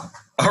Utah.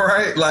 All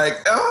right? Like,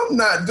 I'm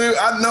not, dude,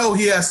 I know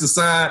he has to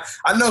sign.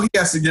 I know he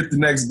has to get the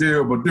next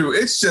deal, but, dude,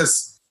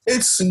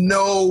 it's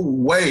no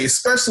way,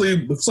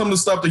 especially with some of the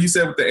stuff that he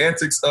said with the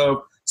antics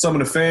of some of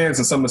the fans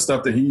and some of the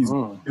stuff that he's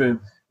doing,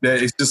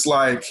 that it's just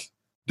like,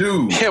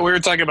 dude. Yeah, we were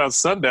talking about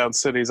sundown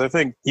cities. I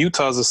think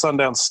Utah's a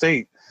sundown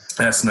state.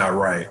 That's not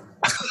right.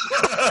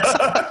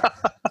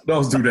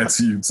 Don't do that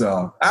to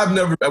Utah.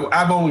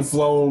 I've only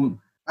flown.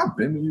 I've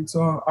been to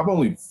Utah. I've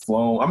only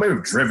flown. I may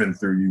have driven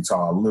through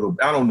Utah a little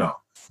bit. I don't know.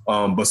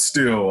 But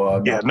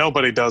still. Yeah,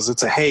 nobody does.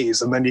 It's a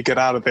haze, and then you get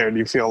out of there and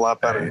you feel a lot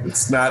better.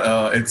 It's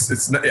not.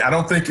 It's not. I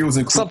don't think it was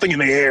something in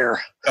the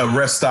air. A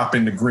rest stop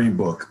in the Green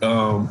Book.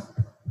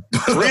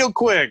 Real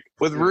quick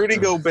with Rudy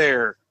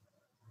Gobert.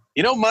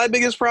 You know my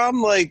biggest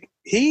problem? Like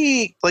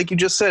you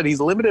just said,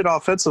 he's limited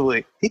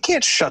offensively. He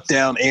can't shut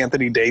down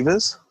Anthony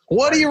Davis.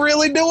 What are you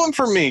really doing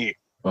for me?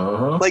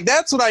 Uh-huh. Like,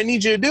 that's what I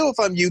need you to do if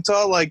I'm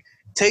Utah. Like,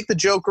 take the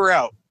Joker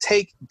out.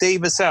 Take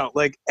Davis out.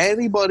 Like,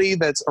 anybody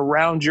that's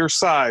around your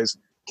size,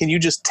 can you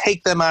just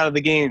take them out of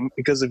the game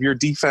because of your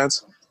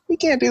defense? You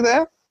can't do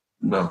that.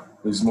 No.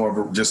 He's more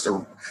of just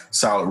a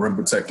solid rim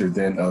protector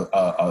than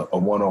a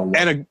one-on-one.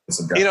 And,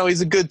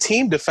 he's a good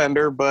team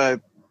defender,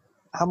 but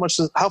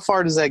how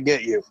far does that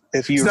get you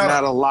if you're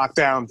not a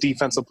lockdown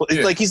defensive player?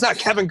 Yeah. Like, he's not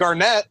Kevin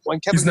Garnett when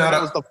Kevin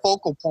Garnett was the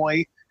focal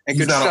point and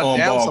could shut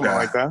down someone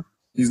like that.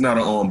 He's not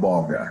an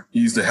on-ball guy.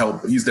 He's the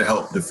help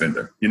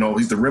defender.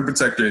 He's the rim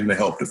protector and the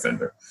help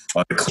defender.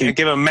 Can't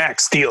give a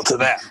max deal to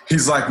that.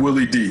 He's like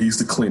Willie D. He's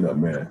the cleanup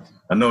man.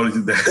 I know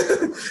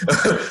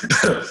that.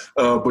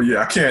 But yeah,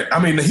 I can't. I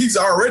mean, he's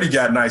already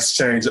got nice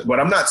change, but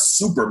I'm not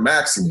super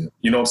maxing it.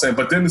 You know what I'm saying?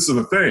 But then this is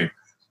the thing.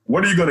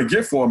 What are you going to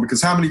get for him?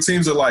 Because how many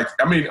teams are like,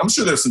 I mean, I'm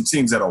sure there's some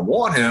teams that'll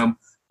want him,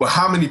 but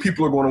how many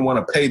people are going to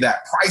want to pay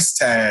that price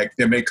tag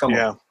that may come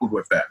up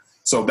with that?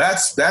 So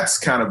that's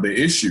kind of the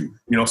issue. You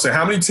know what I'm saying?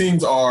 How many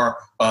teams are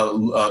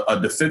a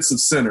defensive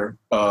center,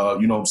 you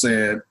know what I'm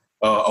saying,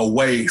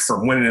 away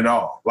from winning it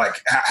all?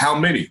 Like, how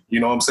many? You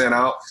know what I'm saying?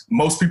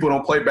 Most people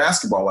don't play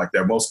basketball like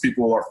that. Most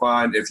people are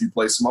fine if you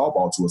play small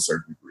ball to a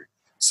certain degree.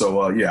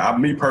 So,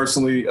 me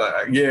personally,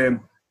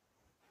 again,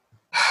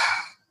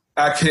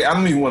 I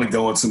don't even want to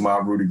go into my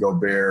Rudy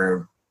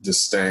Gobert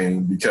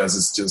disdain because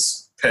it's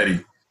just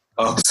petty.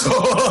 So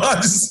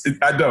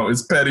I know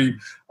it's petty.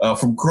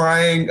 From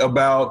crying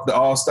about the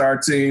All-Star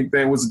team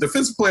thing, was it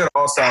defensive player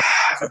or All-Star?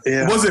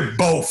 Yeah. Was it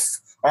both?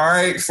 All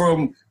right,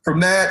 from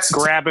that to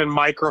grabbing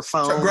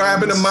microphones,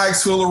 grabbing the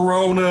mics full of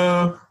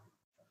Rona,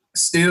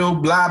 still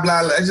blah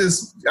blah.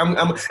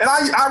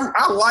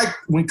 I like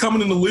when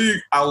coming in the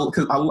league. I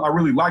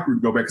really like Rudy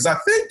Gobert because I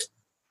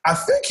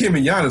think him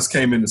and Giannis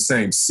came in the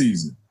same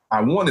season. I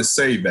want to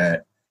say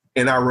that,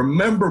 and I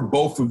remember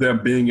both of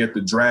them being at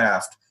the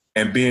draft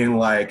and being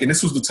like, and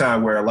this was the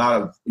time where a lot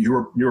of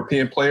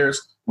European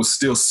players would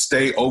still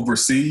stay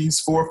overseas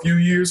for a few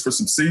years for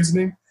some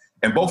seasoning.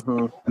 And both,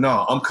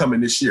 no, I'm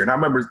coming this year. And I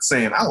remember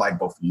saying, I like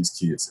both of these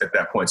kids at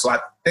that point. So I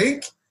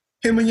think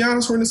him and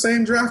Giannis were in the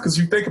same draft because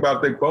you think about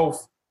it, they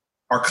both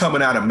are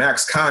coming out of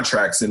max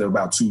contracts in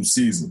about 2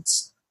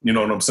 seasons. You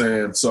know what I'm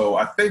saying? So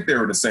I think they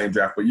were in the same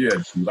draft. But yeah.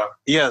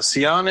 Yes,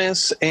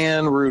 Giannis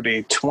and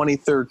Rudy,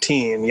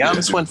 2013.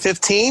 Giannis went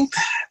 15th.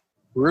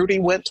 Rudy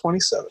went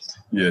 27th.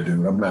 Yeah,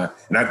 dude, I'm not.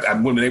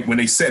 And when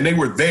they said, and they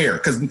were there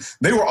because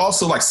they were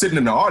also like sitting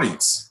in the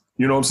audience.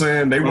 You know what I'm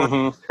saying? They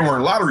weren't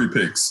lottery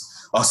picks.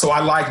 So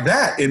I like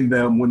that in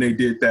them when they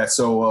did that.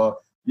 So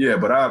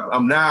but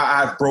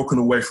I've broken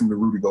away from the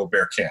Rudy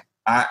Gobert camp.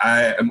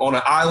 I am on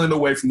an island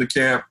away from the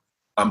camp.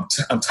 I'm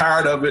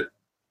tired of it.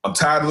 I'm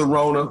tired of the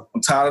Rona.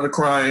 I'm tired of the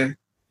crying.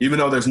 Even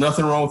though there's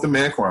nothing wrong with the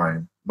man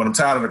crying, but I'm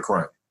tired of the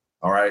crying.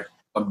 All right,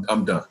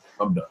 I'm done.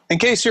 In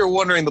case you're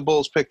wondering, the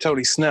Bulls picked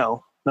Tony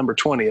Snell, number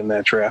 20 in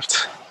that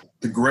draft.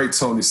 The great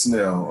Tony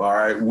Snell. All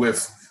right,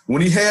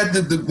 when he had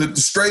the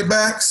straight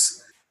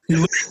backs, he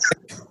looked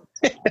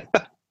like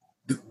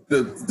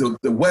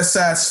the West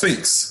Side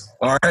Sphinx.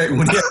 All right,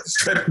 when he had the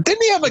straight.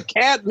 Didn't he have a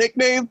cat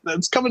nickname?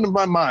 That's coming to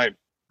my mind.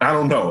 I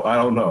don't know.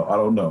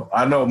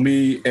 I know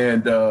me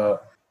and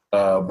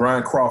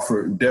Brian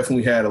Crawford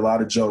definitely had a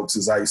lot of jokes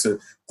as I used to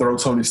throw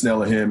Tony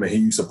Snell at him, and he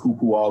used to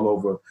poo-poo all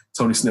over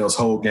Tony Snell's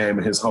whole game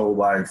and his whole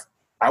life.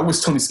 I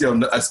wish Tony Snell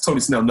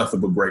nothing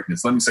but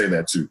greatness. Let me say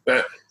that too.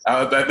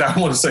 I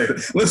want to say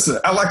that. Listen,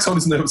 I like Tony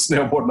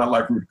Snell more than I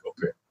like Rudy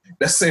Gobert.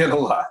 That's saying a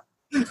lot.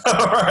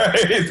 All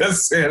right,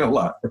 that's saying a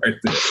lot right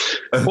there.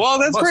 Well,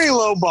 that's pretty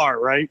low bar,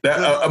 right?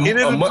 You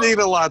didn't need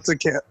a lot to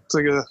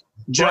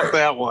jump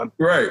that one.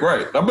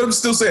 Right. I'm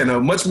still saying a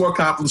much more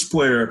accomplished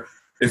player.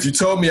 If you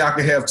told me I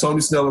could have Tony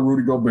Snell and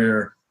Rudy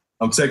Gobert,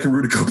 I'm taking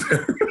Rudy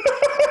Gobert.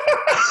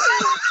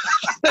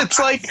 It's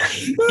like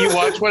you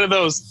watch one of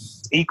those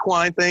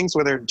equine things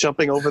where they're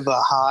jumping over the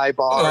high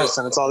bars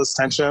and it's all this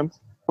tension.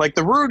 Like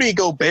the Rudy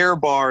Gobert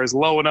bar is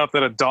low enough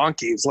that a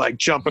donkey's like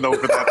jumping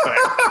over that thing.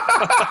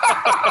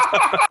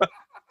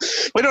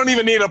 We don't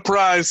even need a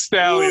prize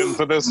stallion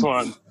for this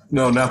one.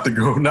 No, not the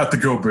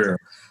Gobert.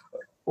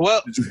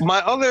 Well, my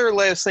other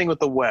last thing with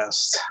the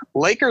West,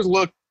 Lakers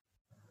look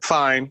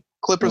fine.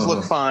 Clippers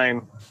look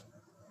fine.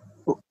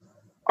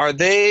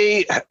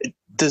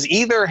 Does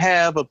either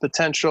have a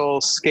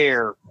potential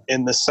scare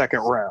in the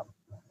second round?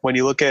 When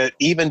you look at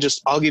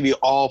I'll give you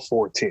all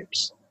 4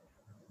 teams.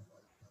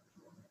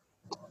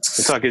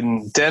 We're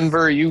talking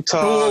Denver,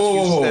 Utah,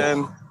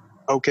 Houston,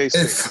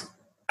 OKC.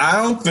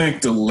 I don't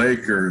think the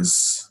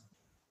Lakers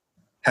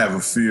have a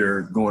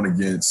fear going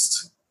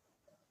against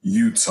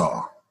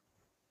Utah.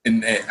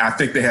 And I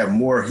think they have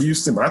more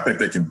Houston, but I think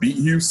they can beat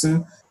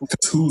Houston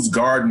because who's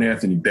guarding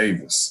Anthony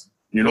Davis?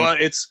 You know, well,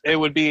 it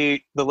would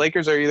be the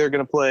Lakers are either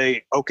going to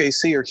play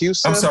OKC or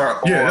Houston. I'm sorry.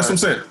 Yeah, that's what I'm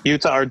saying.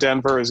 Utah or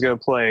Denver is going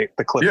to play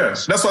the Clippers. Yeah,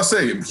 that's what I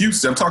say.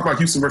 Houston. I'm talking about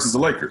Houston versus the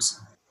Lakers.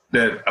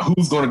 That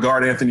who's going to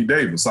guard Anthony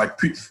Davis? Like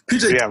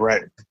PJ. Yeah,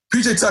 right.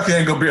 PJ Tucker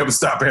ain't going to be able to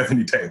stop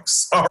Anthony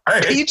Davis. All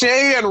right. PJ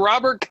and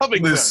Robert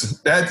Covington. Listen,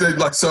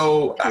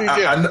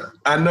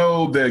 I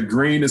know that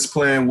Green is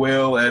playing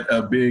well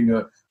at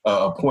being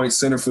a point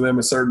center for them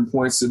at certain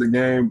points of the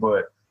game,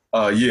 but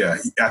I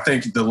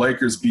think the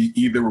Lakers beat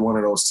either one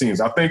of those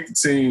teams. I think the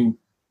team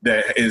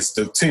that is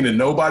the team that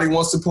nobody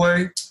wants to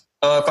play,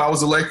 if I was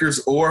the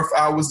Lakers or if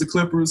I was the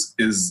Clippers,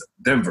 is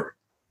Denver.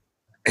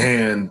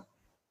 And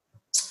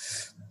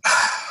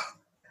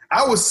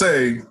I would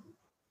say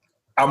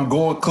I'm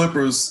going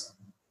Clippers,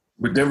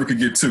 but Denver could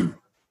get 2.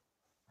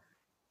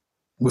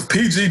 With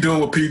PG doing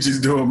what PG's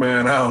doing,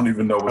 man, I don't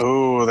even know.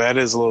 Oh, that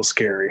is a little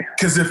scary.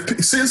 Because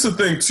here's the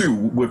thing, too,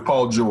 with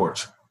Paul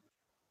George.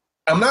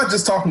 I'm not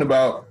just talking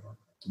about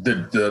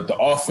the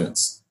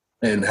offense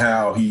and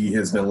how he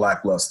has been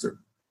lackluster.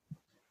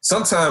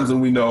 sometimes when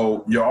we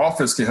know your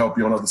offense can help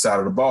you on the other side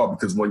of the ball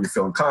because when you're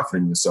feeling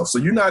confident in yourself. So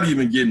you're not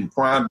even getting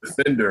prime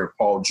defender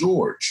Paul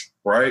George,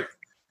 right?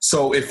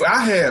 So if I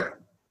had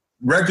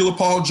regular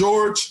Paul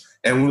George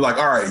and we're like,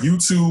 all right, you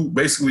two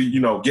basically,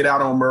 get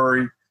out on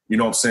Murray, you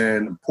know what I'm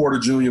saying? Porter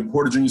Jr.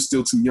 is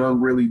still too young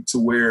really to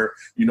where,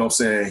 you know what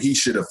I'm saying, he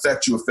should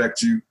affect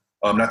you.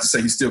 Not to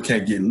say he still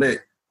can't get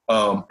lit.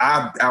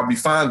 I'll be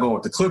fine going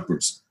with the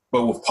Clippers.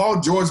 But with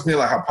Paul George being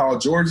like how Paul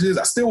George is,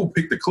 I still will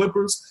pick the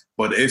Clippers,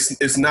 but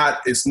it's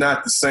not the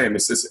same.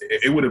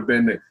 It would have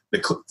been the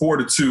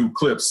 4-2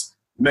 Clips.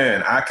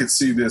 Man, I could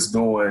see this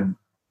going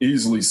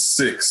easily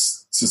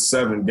 6 to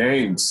 7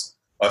 games,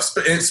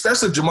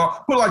 especially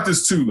Jamal. Put it like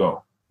this too,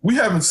 though. We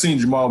haven't seen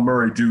Jamal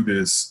Murray do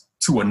this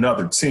to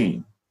another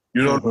team.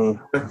 You know what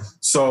I mean?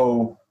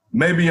 So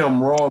maybe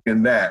I'm wrong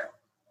in that.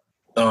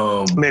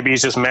 Maybe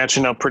he's just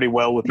matching up pretty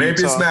well with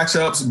maybe Utah. It's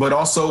matchups, but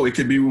also it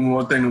could be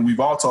one thing that we've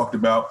all talked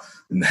about,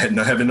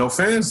 having no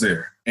fans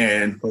there.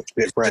 And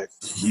right.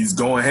 He's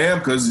going ham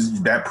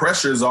because that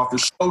pressure is off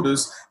his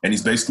shoulders, and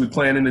he's basically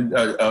playing in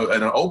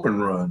an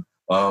open run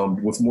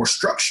with more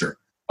structure.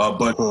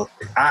 But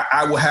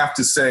I will have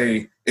to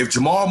say, if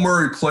Jamal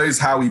Murray plays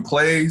how he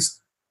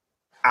plays,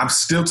 I'm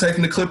still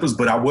taking the Clippers,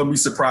 but I wouldn't be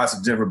surprised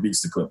if Denver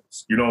beats the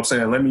Clippers. You know what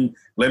I'm saying?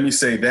 Let me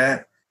say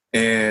that.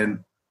 And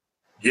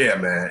yeah,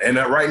 man. And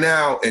right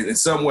now, in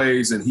some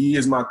ways, and he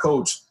is my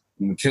coach,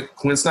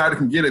 Quinn Snyder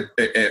can get it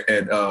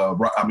at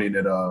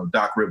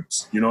Doc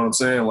Rivers. You know what I'm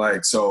saying?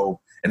 Like, so,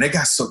 and they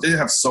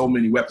have so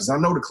many weapons. I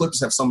know the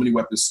Clippers have so many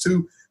weapons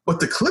too, but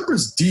the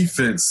Clippers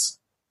defense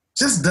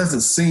just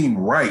doesn't seem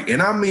right.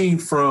 And I mean,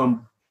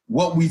 from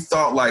what we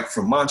thought, like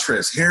from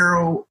Montrezl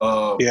Harrell,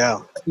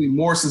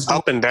 Morrison's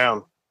up and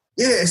down.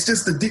 Yeah, it's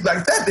just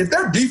like that. If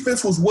their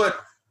defense was what,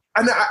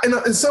 and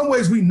in some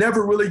ways we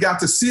never really got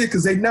to see it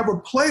because they never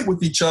played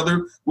with each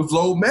other with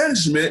load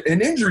management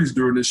and injuries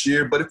during this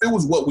year. But if it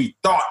was what we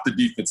thought the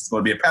defense was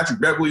going to be, and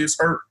Patrick Beverly is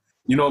hurt,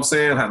 you know what I'm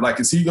saying? Like,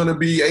 is he going to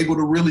be able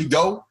to really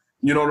go?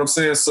 You know what I'm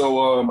saying?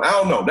 So I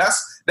don't know.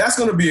 That's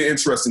going to be an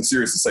interesting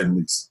series to say the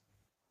least.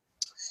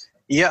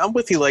 Yeah, I'm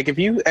with you. Like, if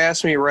you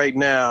ask me right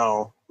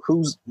now,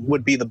 who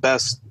would be the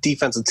best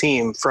defensive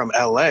team from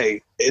LA,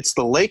 it's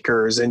the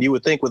Lakers. And you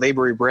would think with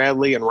Avery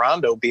Bradley and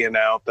Rondo being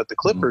out that the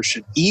Clippers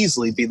should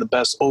easily be the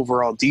best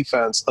overall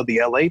defense of the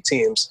LA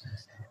teams.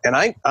 And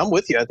I'm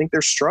with you. I think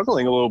they're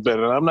struggling a little bit,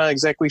 and I'm not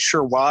exactly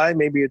sure why.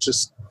 Maybe it's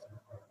just,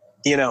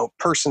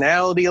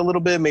 personality a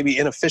little bit, maybe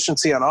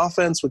inefficiency on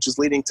offense, which is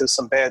leading to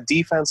some bad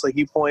defense, like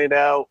you pointed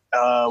out.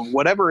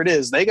 Whatever it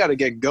is, they got to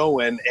get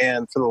going.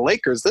 And for the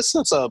Lakers, this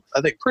is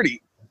I think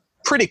pretty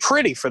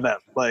for them.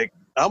 Like,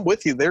 I'm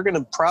with you. They're going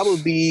to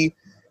probably be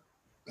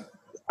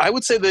 – I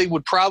would say they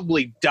would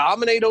probably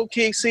dominate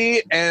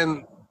OKC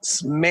and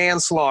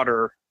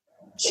manslaughter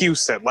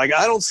Houston. Like,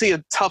 I don't see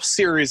a tough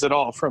series at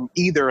all from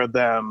either of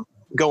them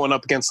going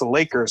up against the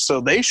Lakers.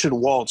 So they should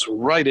waltz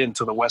right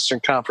into the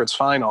Western Conference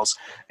Finals.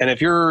 And if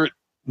you're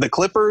the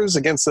Clippers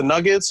against the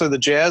Nuggets or the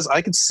Jazz,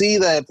 I could see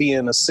that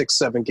being a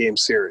 6-7 game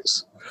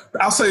series.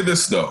 I'll say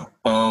this, though.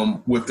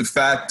 With the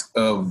fact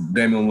of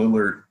Damian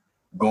Lillard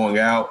going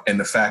out and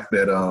the fact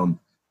that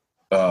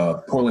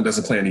Portland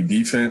doesn't play any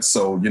defense,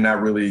 so you're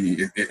not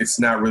really – it's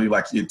not really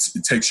like it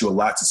takes you a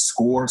lot to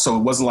score. So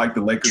it wasn't like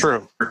the Lakers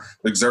were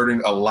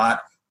exerting a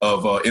lot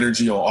of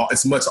energy on –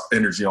 as much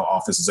energy on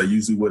offense as they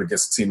usually would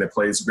against a team that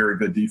plays very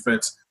good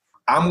defense.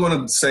 I'm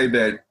going to say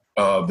that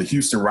the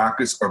Houston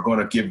Rockets are going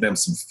to give them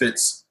some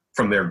fits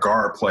from their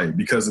guard play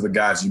because of the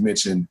guys you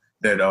mentioned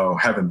that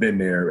haven't been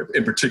there,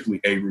 and particularly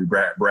Avery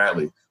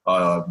Bradley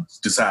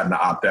deciding to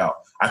opt out.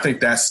 I think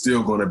that's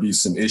still going to be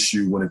some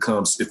issue when it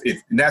comes – and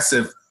that's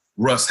if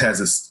Russ has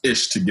his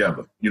ish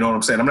together. You know what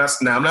I'm saying? I'm not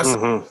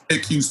saying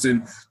pick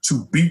Houston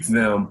to beat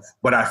them,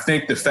 but I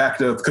think the fact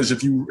of – because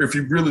if you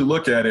really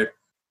look at it,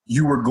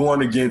 you were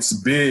going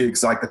against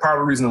bigs. Like, the part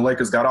of the reason the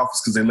Lakers got off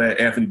is because they let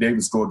Anthony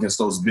Davis go against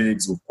those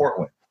bigs with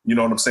Portland. You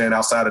know what I'm saying?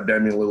 Outside of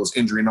Damian Lillard's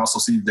injury, and also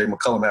C.J.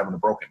 McCollum having a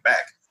broken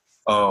back,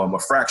 a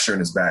fracture in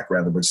his back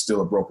rather, but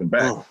still a broken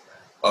back.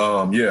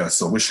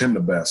 So wish him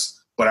the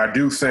best. But I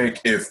do think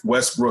if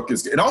Westbrook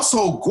is – and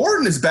also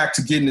Gordon is back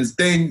to getting his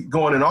thing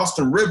going in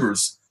Austin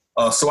Rivers.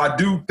 So I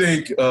do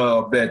think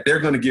that they're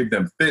going to give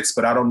them fits,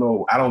 but I don't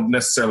know. I don't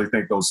necessarily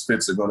think those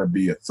fits are going to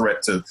be a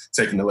threat to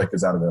taking the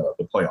Lakers out of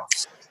the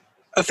playoffs.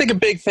 I think a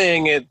big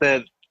thing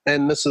that,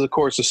 and this is, of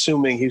course,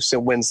 assuming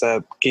Houston wins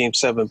that Game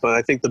 7, but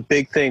I think the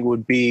big thing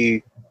would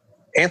be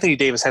Anthony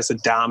Davis has to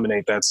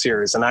dominate that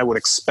series, and I would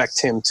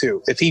expect him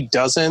to. If he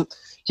doesn't,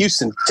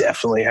 Houston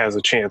definitely has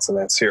a chance in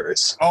that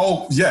series.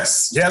 Oh,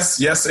 yes,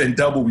 and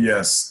double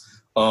yes.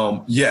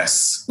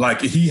 Yes.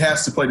 Like, he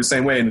has to play the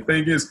same way, and the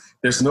thing is,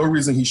 there's no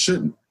reason he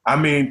shouldn't. I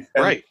mean,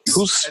 right.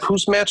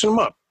 Who's matching him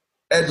up?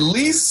 At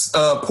least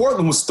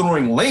Portland was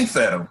throwing length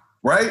at him,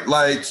 right?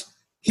 Like,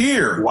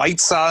 here.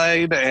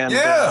 Whiteside and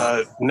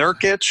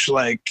Nurkic,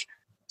 like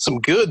some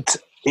good,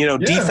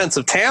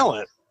 defensive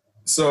talent.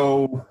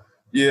 So,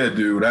 yeah,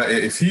 dude,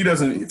 if he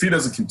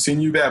doesn't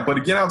continue that, but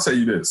again, I'll tell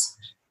you this.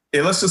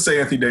 let's just say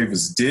Anthony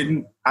Davis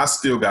didn't, I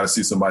still got to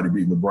see somebody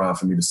beat LeBron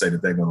for me to say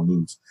that they're going to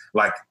lose.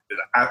 Like,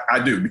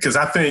 I do, because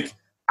I think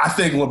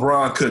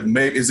LeBron could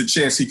make, is a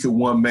chance he could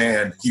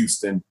one-man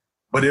Houston,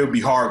 but it would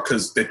be hard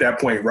because at that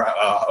point,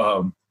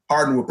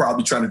 Harden would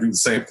probably try to do the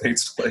same thing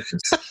to the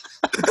Lakers.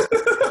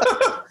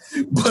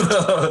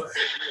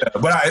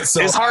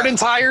 Is Harden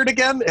tired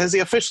again? Has he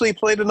officially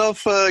played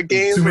enough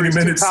games? Too many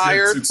minutes.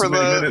 Tired for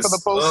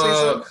the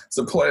postseason. It's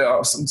the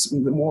playoffs.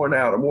 I'm worn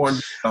out.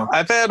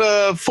 I've had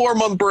a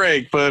 4-month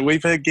break, but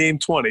we've had game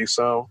 20,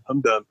 so I'm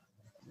done.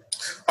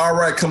 All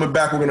right, coming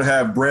back, we're going to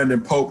have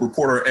Brandon Pope,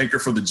 reporter and anchor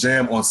for the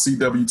Jam on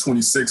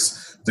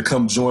CW26, to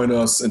come join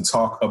us and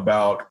talk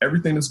about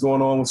everything that's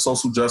going on with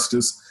social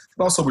justice.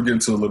 And also, we'll get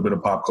into a little bit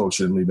of pop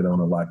culture and leave it on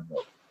a lighter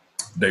note.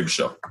 Davis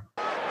Show.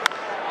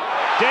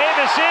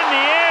 Davis in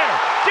the air,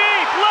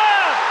 deep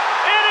left,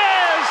 it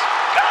is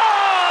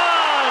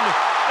gone!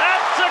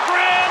 That's a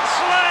grand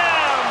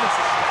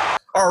slam!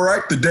 All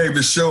right, the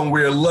Davis Show, and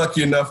we're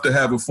lucky enough to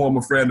have a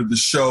former friend of the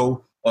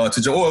show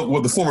to join,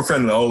 well, the former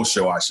friend of the old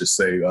show, I should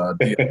say,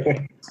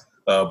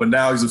 but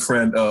now he's a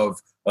friend of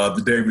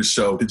the Davis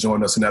Show to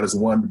join us, and that is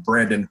one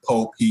Brandon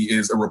Pope. He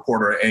is a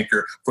reporter and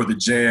anchor for the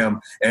Jam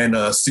and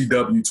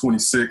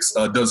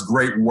CW26, does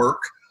great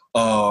work.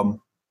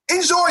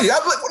 Enjoy you.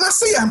 When I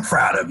say I'm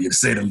proud of you, to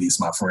say the least,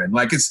 my friend.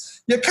 Like,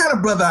 it's your kind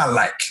of brother I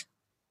like.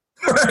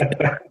 Real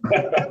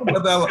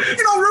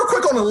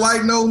quick on a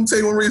light note, let me tell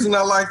you one reason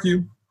I like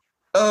you.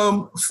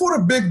 For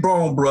the Big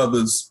Bone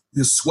brothers,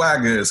 your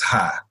swagger is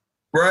high,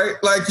 right?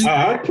 Like,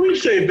 I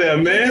appreciate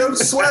that, man. You know,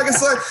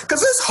 swagger's like,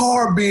 because it's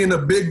hard being a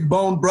big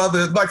bone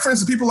brother. Like, for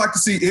instance, people like to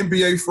see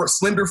NBA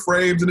slender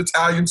frames and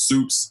Italian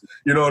suits.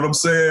 You know what I'm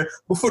saying?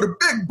 But for the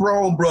Big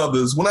Bone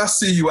brothers, when I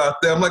see you out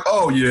there, I'm like,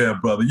 oh yeah,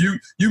 brother, you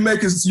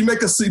make us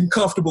seem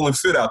comfortable and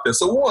fit out there.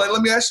 So one,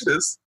 let me ask you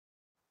this: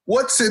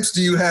 what tips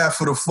do you have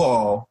for the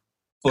fall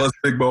for us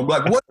Big Bone?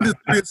 Like, what are the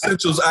 3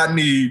 essentials I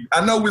need?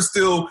 I know we're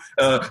still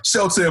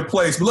shelter in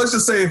place, but let's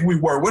just say if we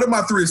were, what are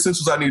my 3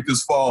 essentials I need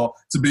this fall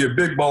to be a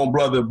Big Bone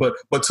brother, but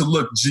to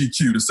look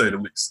GQ, to say the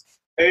least?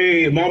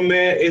 Hey, my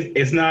man,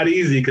 it's not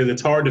easy because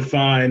it's hard to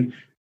find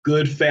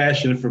good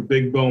fashion for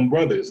Big Bone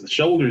brothers. The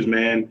shoulders,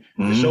 man,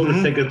 the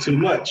shoulders take up too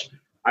much.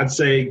 I'd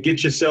say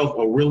get yourself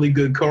a really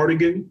good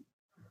cardigan.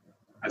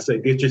 I'd say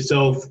get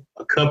yourself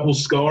a couple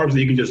scarves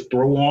that you can just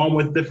throw on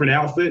with different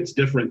outfits,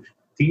 different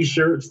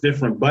T-shirts,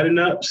 different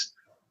button-ups,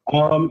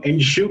 and your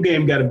shoe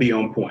game got to be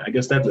on point. I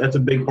guess that's a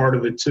big part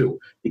of it too.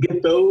 You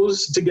get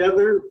those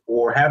together,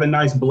 or have a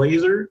nice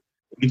blazer.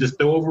 You just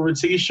throw over a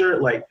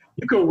T-shirt. Like,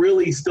 you can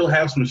really still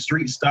have some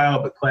street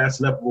style, but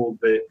class it up a little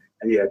bit.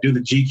 And yeah, do the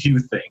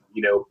GQ thing.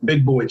 You know,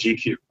 big boy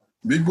GQ.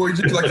 Big boy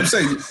GQ, like you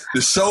say,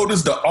 the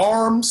shoulders, the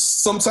arms.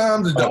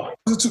 Sometimes the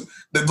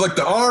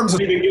arms.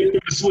 Won't even get through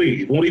the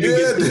sleeve. Won't even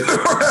get through.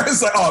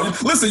 It's like, oh,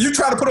 listen, you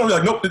try to put on, you're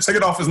like, nope, take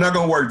it off. It's not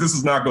going to work. This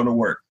is not going to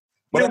work.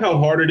 You know how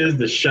hard it is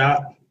to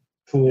shop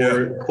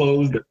for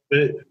clothes that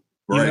fit?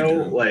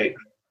 Like,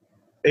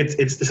 it's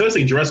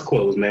especially dress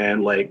clothes,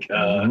 man. Like,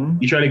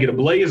 you try to get a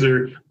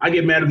blazer. I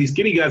get mad at these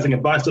skinny guys that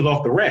can buy stuff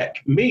off the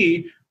rack.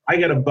 Me, I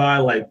got to buy,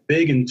 like,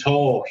 big and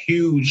tall,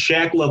 huge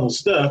Shaq-level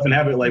stuff and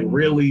have it, like,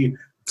 really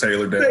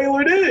tailored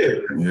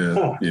in.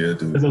 Yeah,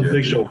 dude. That's a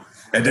big show.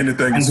 And then the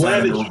thing I'm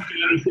glad that you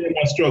understand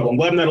my struggle. I'm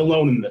glad I'm not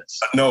alone in this.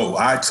 No,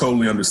 I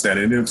totally understand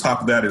it. And then on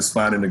top of that is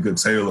finding a good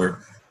tailor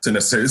to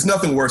necessarily. It's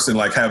nothing worse than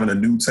like having a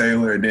new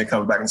tailor and then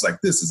coming back and it's like,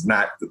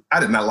 I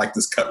did not like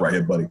this cut right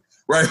here, buddy.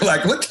 Right?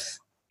 Like, look,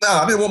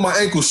 I didn't want my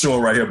ankle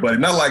showing right here, buddy.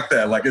 Not like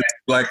that.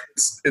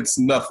 It's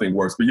nothing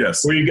worse. But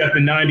yes. Where you got the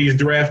 90s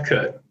draft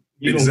cut.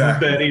 You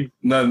exactly.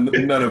 Don't want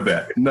None that of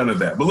that. None of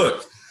that. But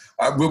look,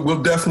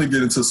 we'll definitely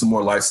get into some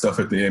more light stuff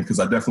at the end because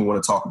I definitely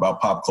want to talk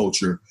about pop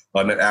culture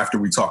after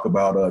we talk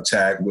about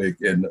Chadwick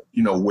and,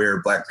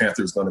 where Black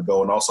Panther is going to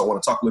go. And also I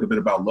want to talk a little bit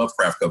about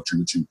Lovecraft Country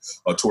with you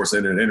towards the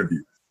end of the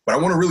interview. But I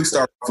want to really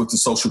start off with the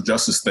social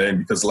justice thing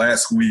because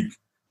last week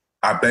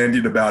I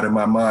bandied about in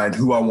my mind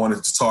who I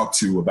wanted to talk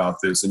to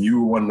about this. And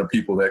you were one of the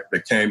people that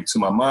came to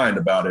my mind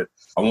about it.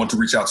 I want to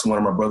reach out to one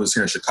of my brothers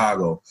here in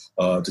Chicago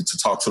to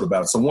talk to it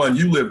about it. So one,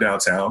 you live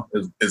downtown.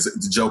 Is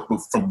the joke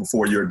from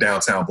before you're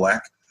downtown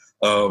Black.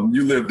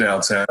 You live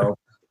downtown.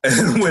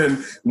 And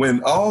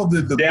when all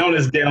the down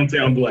is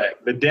downtown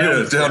Black. The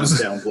down is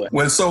downtown Black.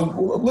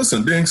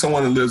 Listen, being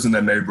someone who lives in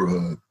that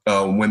neighborhood,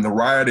 when the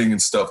rioting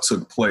and stuff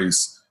took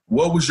place,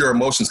 what was your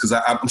emotions? Because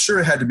I'm sure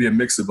it had to be a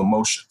mix of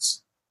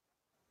emotions.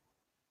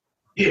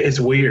 Yeah,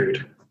 it's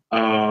weird.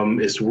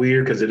 It's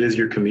weird because it is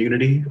your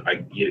community. I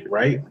get it,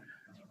 right?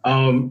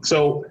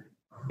 So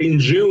in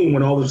June,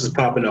 when all this was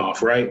popping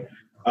off, right?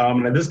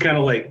 And this kind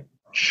of like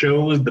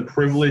shows the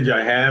privilege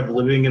I have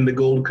living in the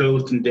Gold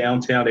Coast and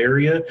downtown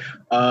area.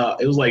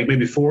 It was like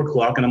maybe 4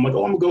 o'clock, and I'm like,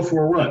 oh, I'm gonna go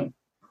for a run.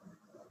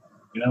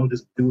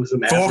 Just do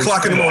some 4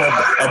 o'clock in the morning.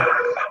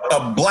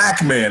 A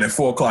Black man at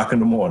 4 o'clock in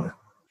the morning.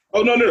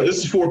 Oh no, this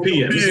is 4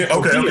 p.m. Yeah,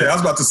 okay. I was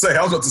about to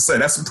say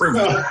that's a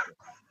privilege.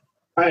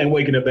 I ain't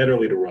waking up that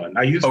early to run.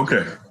 I used to.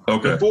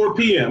 Okay. At 4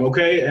 p.m.,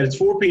 okay? And it's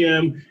 4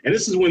 p.m., and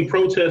this is when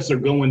protests are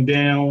going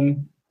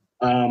down.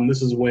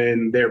 This is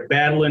when they're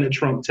battling at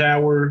Trump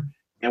Tower,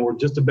 and we're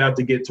just about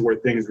to get to where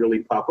things really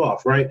pop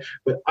off, right?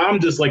 But I'm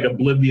just like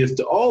oblivious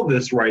to all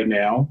this right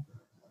now.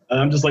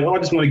 I'm just like, I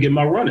just want to get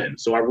my run in.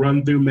 So I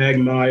run through Mag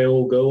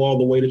Mile, go all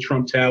the way to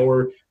Trump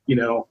Tower,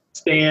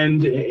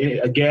 stand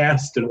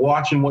aghast and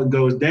watching what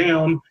goes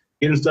down,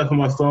 getting stuff on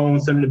my phone,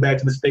 sending it back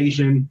to the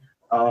station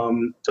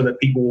so that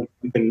people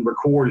can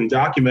record and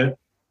document.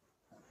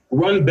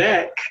 Run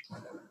back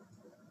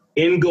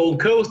in Gold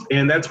Coast,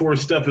 and that's where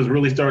stuff is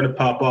really starting to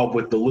pop up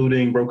with the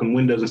looting, broken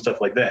windows, and stuff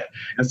like that.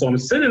 And so I'm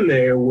sitting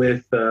there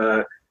with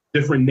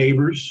different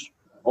neighbors,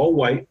 all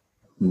white,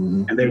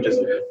 and they're just,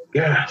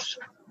 gosh,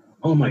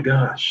 oh my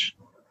gosh,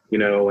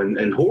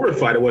 and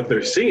horrified at what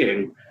they're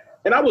seeing.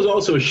 And I was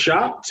also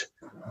shocked,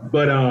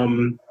 but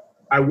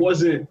I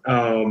wasn't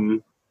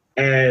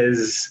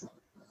as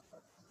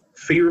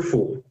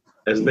fearful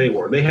as they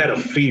were. They had a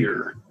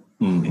fear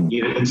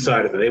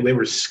inside of it. They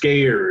were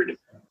scared.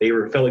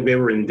 Felt like they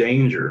were in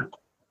danger.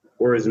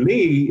 Whereas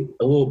me,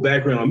 a little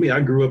background on me, I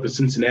grew up in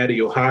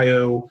Cincinnati,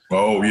 Ohio.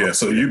 Oh, yeah.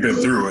 So you've been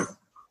through it.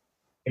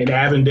 In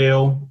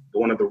Avondale,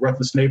 one of the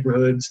roughest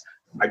neighborhoods.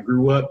 I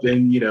grew up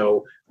in,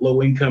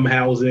 low-income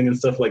housing and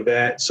stuff like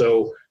that.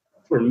 So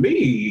for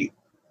me,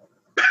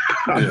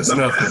 there's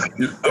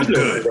nothing. I'm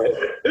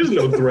good. There's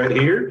no threat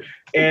here.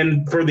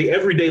 And for the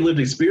everyday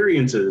lived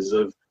experiences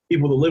of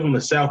people that live on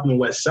the South and the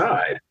West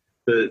Side,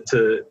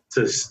 to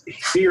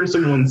hear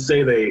someone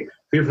say they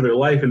fear for their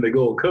life in the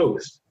Gold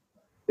Coast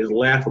is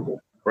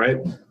laughable, right?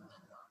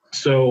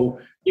 So,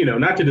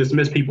 not to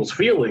dismiss people's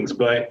feelings,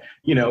 but,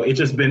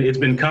 it's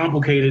been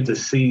complicated to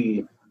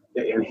see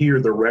and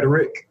hear the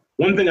rhetoric.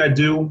 One thing I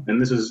do,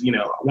 and this is,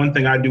 one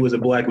thing I do as a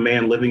Black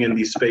man living in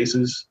these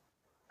spaces,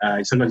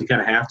 sometimes you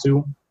kind of have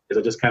to, is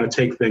I just kind of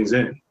take things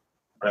in.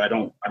 Right? I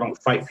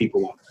don't fight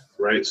people on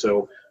it, right?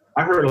 So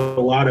I heard a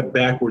lot of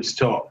backwards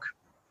talk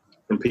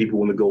from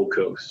people in the Gold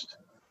Coast,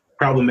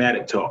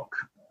 problematic talk.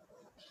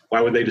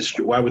 Why would they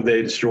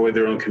destroy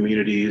their own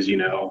communities?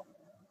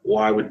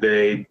 Why would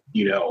they,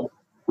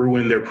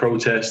 ruin their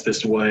protests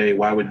this way?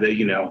 Why would they,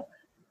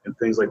 and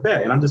things like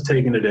that. And I'm just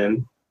taking it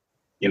in,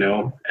 and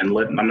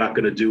I'm not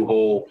going to do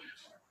whole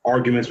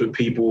arguments with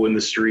people in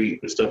the street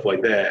and stuff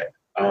like that,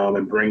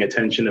 and bring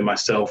attention to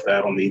myself that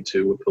I don't need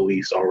to, with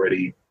police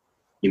already,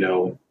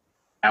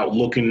 out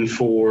looking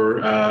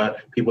for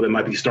people that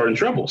might be starting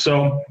trouble.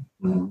 So,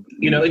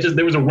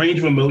 there was a range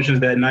of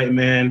emotions that night,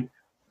 man.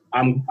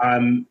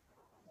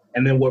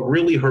 And then what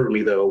really hurt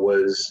me, though,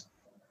 was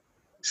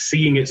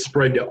seeing it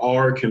spread to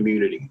our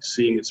community,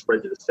 seeing it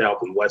spread to the South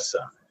and West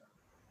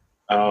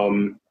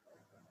Side.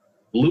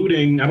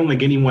 Looting, I don't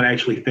think anyone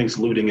actually thinks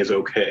looting is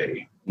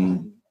okay,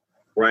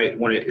 right?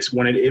 When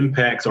it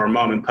impacts our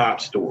mom and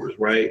pop stores,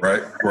 right?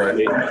 Right.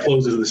 It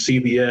closes the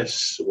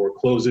CVS or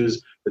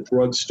closes the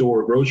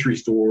drugstore, grocery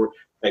store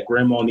that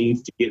grandma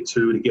needs to get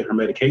her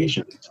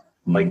medications.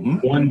 Like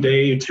 1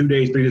 day, 2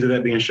 days, 3 days of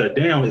that being shut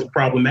down is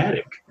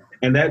problematic.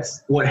 And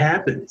that's what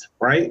happened,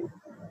 right?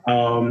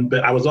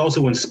 But I was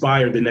also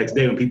inspired the next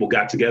day when people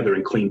got together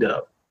and cleaned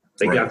up.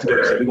 They got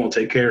together and said, we're going to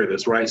take care of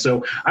this, right?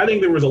 So I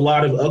think there was a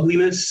lot of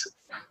ugliness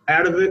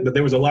out of it, but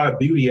there was a lot of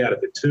beauty out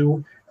of it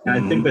too. And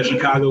I think that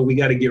Chicago, we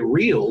got to get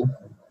real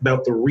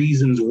about the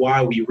reasons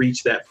why we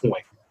reached that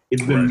point.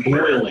 It's been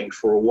boiling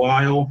for a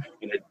while,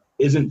 and it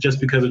isn't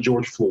just because of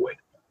George Floyd.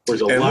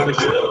 There's a lot of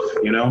stuff,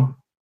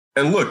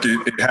 And look,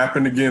 it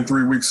happened again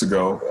 3 weeks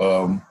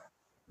ago.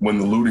 When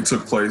the looting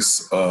took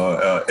place,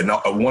 and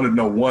I want to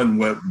know,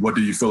 what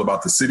do you feel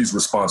about the city's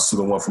response to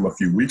the one from a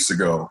few weeks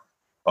ago,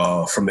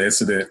 from the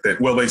incident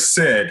they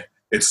said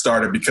it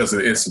started because of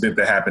the incident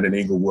that happened in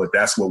Inglewood.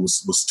 That's what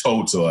was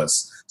told to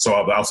us. So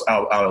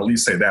I'll at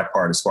least say that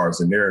part as far as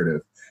the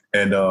narrative.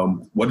 And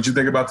what did you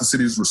think about the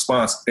city's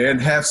response?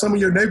 And have some of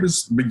your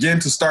neighbors begin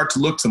to start to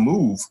look to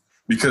move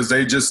because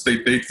they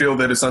feel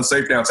that it's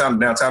unsafe downtown.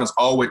 Downtown is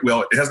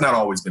it has not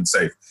always been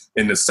safe.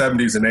 In the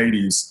 70s and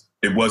 80s,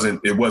 it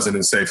wasn't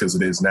as safe as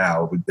it is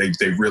now. They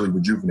really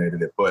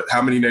rejuvenated it. But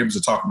how many neighbors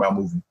are talking about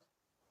moving?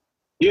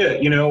 Yeah,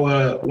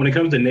 when it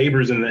comes to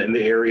neighbors in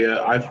the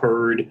area, I've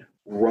heard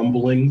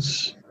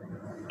rumblings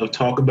of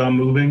talk about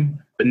moving,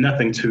 but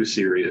nothing too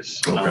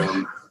serious.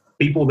 Okay.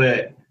 People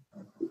that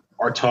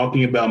are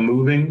talking about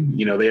moving,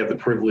 they have the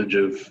privilege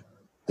of,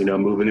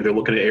 moving. They're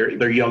looking at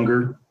they're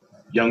younger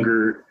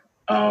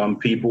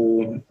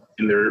people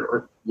in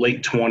their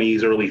late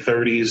 20s, early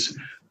 30s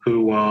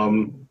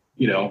who.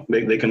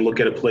 They can look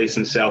at a place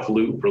in South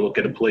Loop or look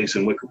at a place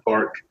in Wicker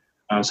Park.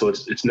 So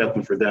it's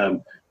nothing for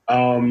them.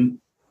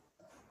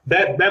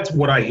 That's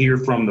what I hear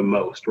from the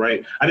most,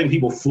 right? I think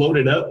people float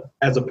it up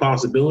as a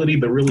possibility,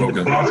 but really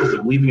the process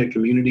of leaving a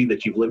community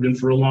that you've lived in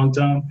for a long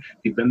time,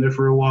 you've been there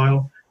for a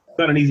while, it's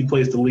not an easy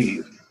place to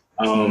leave.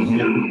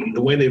 And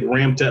the way they've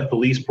ramped up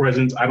police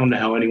presence, I don't know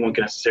how anyone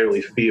can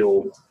necessarily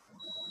feel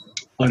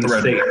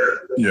unsafe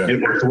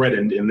or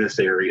threatened in this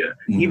area.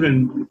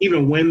 Even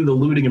when the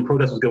looting and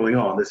protest was going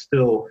on,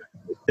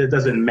 it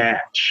doesn't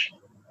match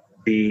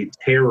the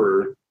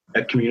terror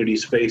that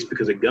communities face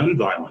because of gun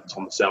violence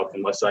on the South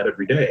and West Side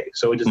every day.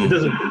 So it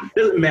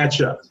doesn't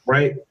match up,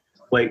 right?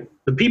 Like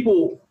the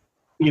people,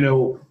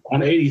 on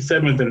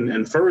 87th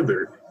and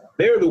further,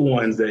 they're the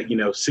ones that,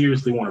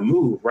 seriously want to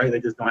move, right? They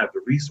just don't have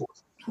the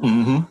resources.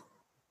 Mm-hmm.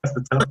 That's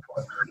the tough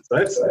part. So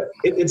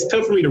it's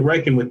tough for me to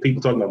reckon with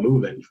people talking about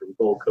moving from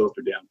Gold Coast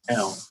or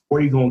downtown. Where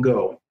are you going to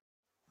go?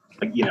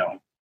 Like,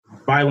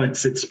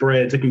 violence, it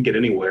spreads. It can get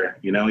anywhere,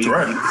 You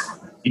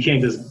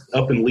can't just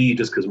up and leave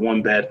just because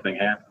one bad thing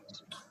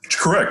happens.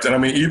 Correct. And I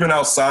mean, even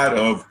outside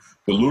of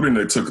the looting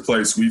that took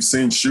place, we've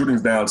seen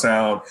shootings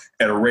downtown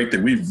at a rate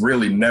that we've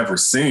really never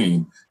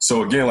seen.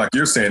 So again, like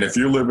you're saying, if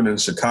you're living in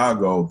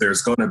Chicago,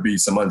 there's going to be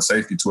some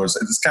unsafety to us.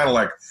 It's kind of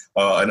like,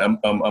 and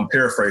I'm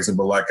paraphrasing,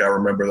 but like I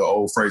remember the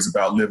old phrase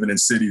about living in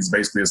cities,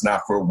 basically it's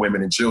not for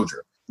women and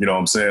children. You know what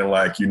I'm saying?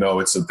 Like,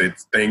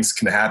 things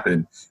can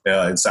happen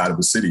inside of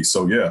a city.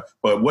 So, yeah.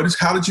 But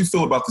how did you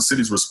feel about the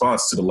city's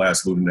response to the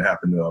last looting that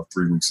happened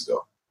 3 weeks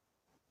ago?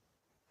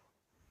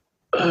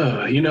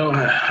 I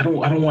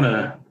don't want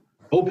to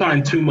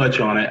opine too much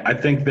on it. I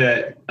think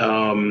that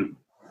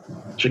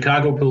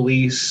Chicago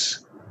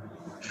police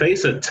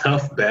face a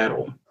tough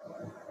battle.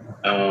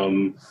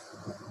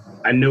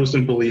 I know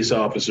some police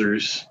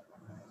officers,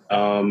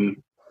 and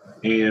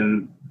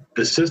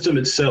the system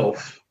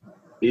itself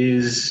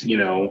is,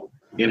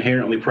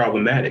 inherently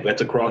problematic.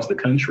 That's across the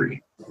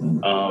country,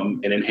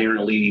 and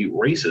inherently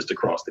racist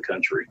across the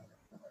country.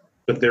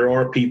 But there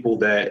are people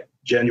that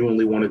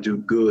genuinely want to do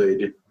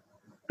good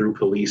through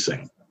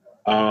policing.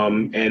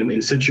 And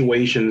in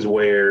situations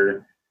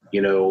where,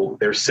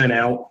 they're sent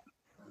out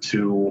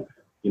to,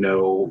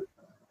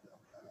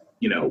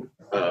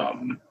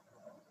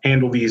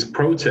 handle these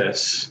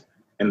protests,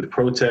 and the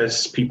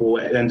protests, people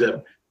end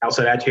up,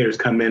 outside agitators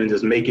come in and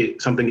just make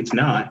it something it's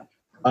not.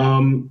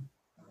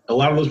 A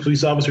lot of those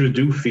police officers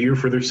do fear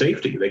for their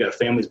safety. They got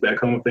families back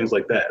home and things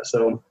like that.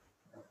 So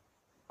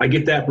I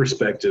get that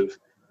perspective.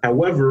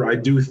 However, I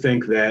do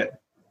think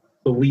that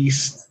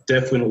police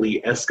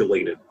definitely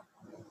escalated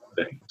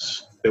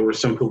things. There were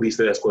some police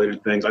that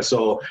escalated things. I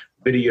saw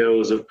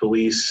videos of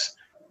police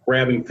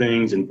grabbing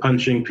things and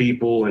punching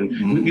people,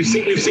 and we've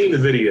seen the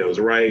videos,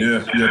 right? Yeah,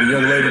 the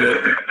young lady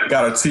that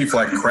got her teeth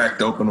like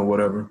cracked open or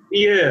whatever.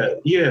 Yeah.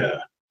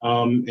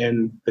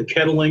 And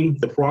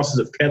the process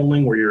of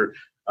kettling, where you're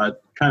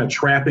kind of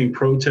trapping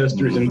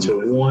protesters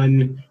into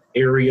one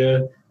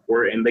area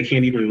and they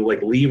can't even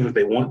leave if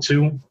they want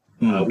to.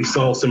 We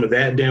saw some of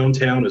that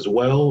downtown as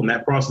well, and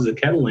that process of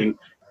kettling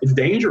is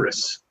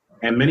dangerous.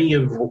 And many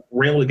have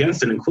railed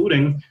against it,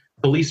 including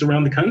police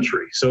around the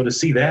country. So to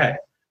see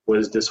that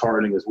was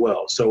disheartening as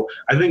well. So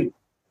I think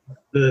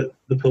the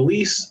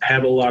police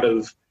have a lot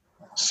of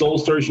soul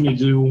searching to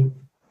do.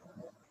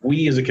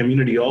 We as a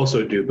community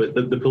also do, but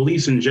the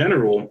police in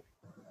general,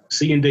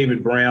 seeing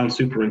David Brown,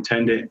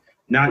 superintendent,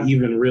 not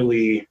even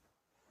really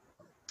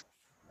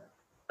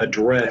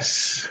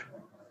address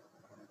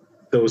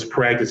those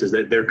practices,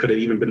 that there could have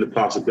even been the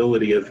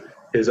possibility of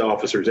his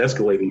officers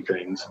escalating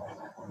things,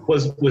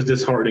 was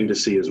disheartening to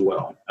see as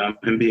well.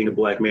 Him being a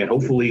black man,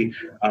 hopefully,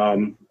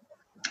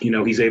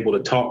 he's able to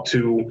talk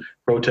to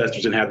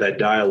protesters and have that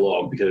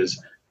dialogue, because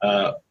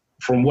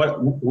from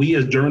what we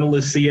as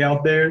journalists see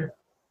out there,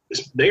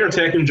 they are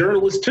attacking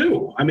journalists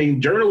too. I mean,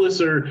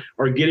 journalists are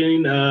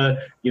getting,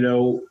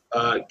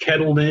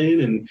 kettled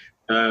in and,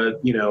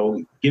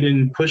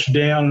 getting pushed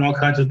down and all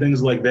kinds of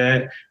things like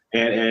that.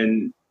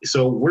 And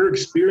so we're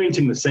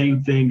experiencing the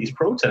same thing these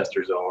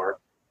protesters are,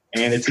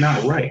 and it's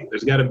not right.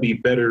 There's got to be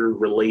better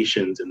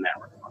relations in that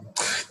regard.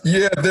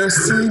 Yeah, there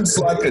seems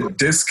like a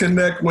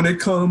disconnect when it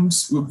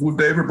comes with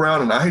David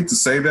Brown, and I hate to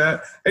say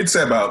that. I hate to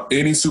say about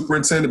any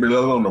superintendent, but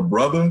let alone a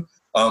brother.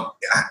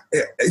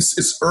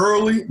 It's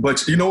early,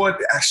 but you know what?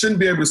 I shouldn't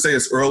be able to say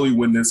it's early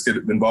when this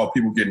could involve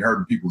people getting hurt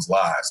in people's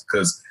lives,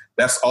 because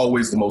that's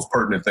always the most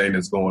pertinent thing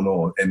that's going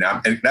on, and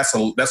that's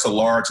a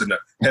large and a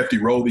hefty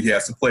role that he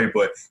has to play.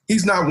 But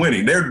he's not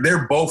winning.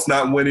 They're both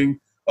not winning,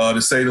 to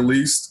say the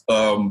least.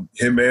 Him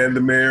and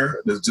the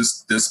mayor.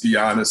 Just be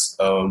honest.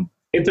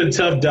 It's a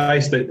tough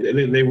dice that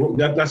they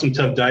got some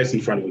tough dice in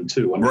front of them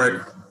too. I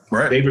mean,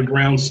 right. David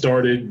Brown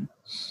started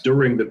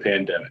during the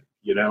pandemic,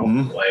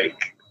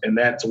 and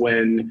that's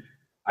when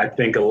I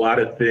think a lot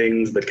of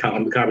things, the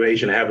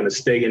combination of having to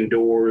stay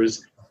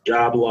indoors,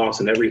 job loss,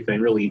 and everything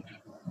really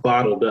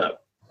bottled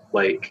up.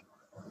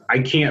 I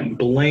can't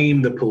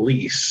blame the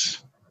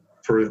police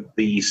for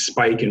the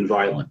spike in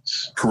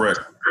violence. Correct.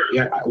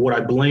 Yeah, what I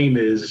blame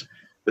is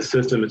the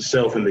system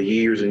itself and the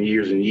years and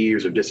years and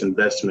years of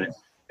disinvestment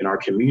in our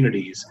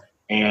communities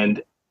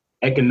and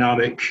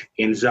economic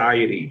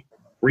anxiety,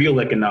 real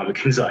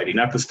economic anxiety,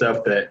 not the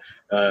stuff that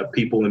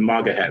people in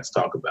MAGA hats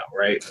talk about,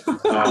 right?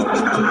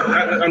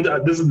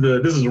 This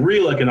is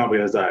real economic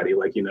anxiety.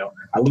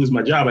 I lose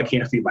my job, I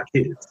can't feed my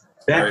kids.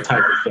 That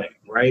type of thing,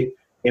 right?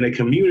 In a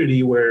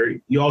community where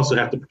you also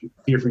have to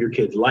fear for your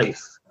kid's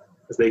life,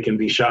 because they can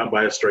be shot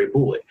by a stray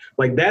bullet.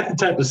 That's the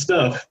type of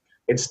stuff.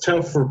 It's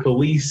tough for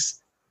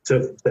police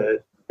to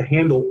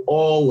handle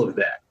all of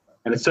that.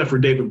 And it's tough for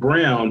David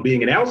Brown,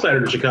 being an outsider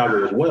to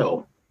Chicago as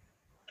well,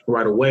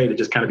 right away, to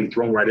just kind of be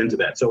thrown right into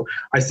that. So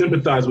I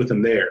sympathize with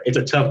him there. It's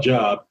a tough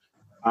job.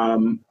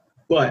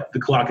 But the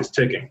clock is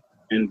ticking,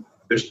 and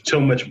there's so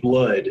much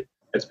blood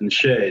that's been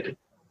shed,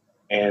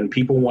 and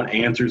people want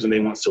answers and they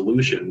want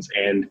solutions.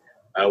 And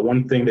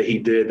one thing that he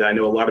did that I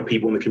know a lot of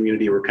people in the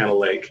community were kind of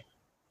like,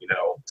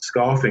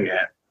 scoffing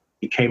at,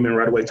 he came in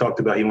right away, talked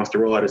about he wants to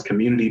roll out his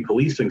community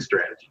policing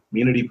strategy,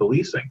 community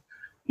policing.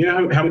 You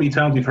know how many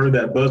times we've heard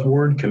that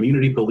buzzword,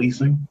 community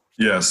policing?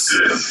 Yes.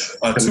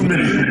 Too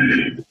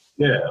many.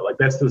 Yeah, like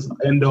that's this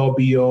end-all,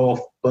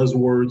 be-all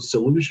buzzword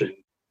solution,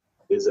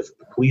 is if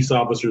police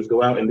officers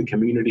go out in the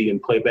community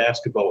and play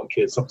basketball with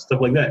kids,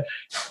 stuff like that.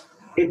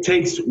 It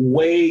takes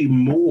way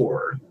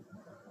more,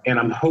 and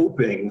I'm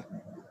hoping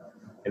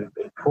and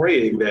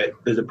praying that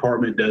the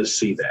department does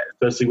see that,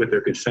 especially with their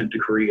consent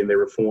decree and their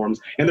reforms.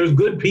 And there's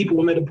good people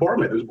in the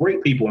department. There's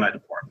great people in that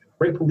department,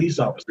 great police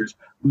officers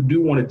who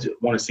do want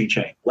to see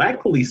change,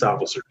 black police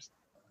officers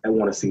that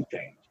want to see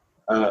change.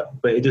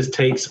 But it just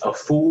takes a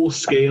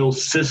full-scale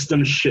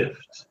system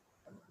shift,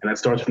 and that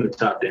starts from the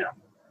top down.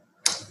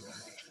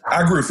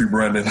 I agree with you,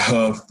 Brandon.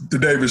 The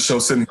Davis Show,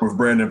 sitting here with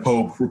Brandon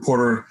Pope,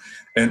 reporter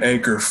and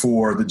anchor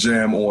for The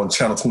Jam on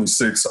Channel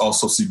 26,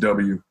 also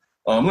CW.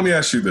 Let me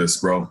ask you this,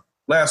 bro.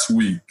 Last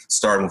week,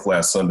 starting with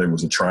last Sunday,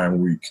 was a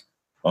trying week.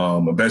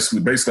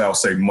 Basically, I'll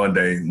say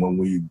Monday, when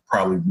we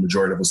probably the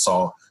majority of us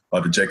saw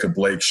the Jacob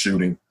Blake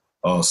shooting,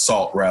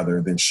 assault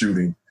rather than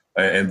shooting.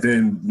 And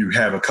then you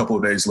have a couple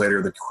of days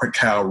later, the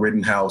Kyle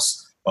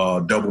Rittenhouse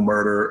double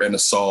murder and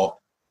assault.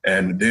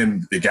 And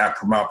then it got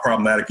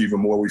problematic even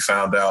more. We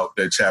found out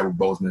that Chadwick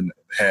Boseman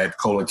had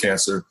colon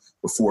cancer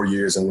for 4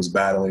 years and was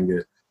battling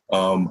it.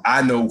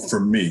 I know for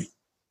me,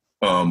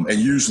 and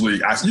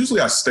usually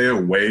I stay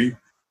away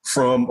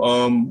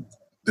from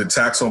the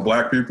attacks on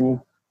black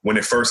people when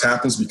it first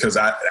happens, because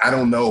I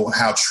don't know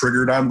how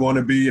triggered I'm going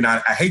to be. And I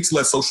hate to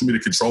let social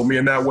media control me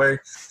in that way,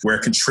 where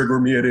it can trigger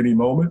me at any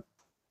moment.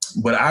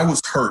 But I was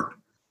hurt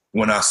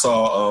when I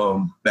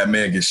saw that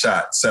man get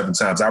shot 7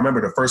 times. I remember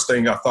the first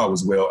thing I thought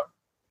was, well,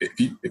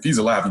 if he's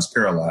alive, he's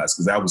paralyzed,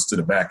 because that was to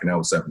the back and that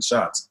was 7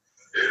 shots.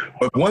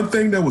 But one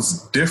thing that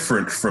was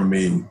different for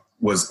me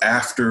was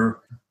after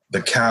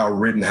the Kyle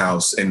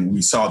Rittenhouse, and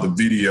we saw the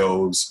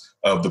videos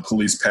of the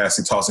police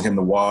tossing him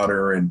the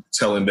water and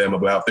telling them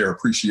about their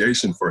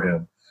appreciation for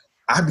him,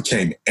 I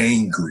became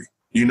angry,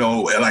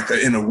 like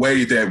in a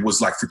way that was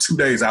like, for 2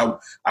 days, I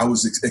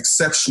was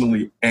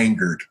exceptionally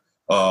angered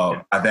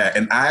by that.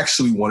 And I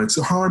actually wanted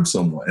to harm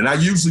someone. And I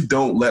usually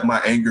don't let my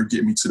anger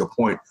get me to the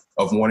point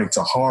of wanting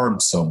to harm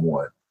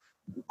someone.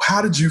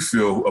 How did you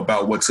feel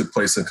about what took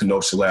place in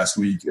Kenosha last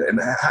week? And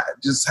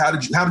how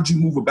did you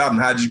move about, and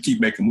how did you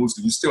keep making moves?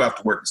 Because you still have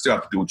to work, you still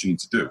have to do what you need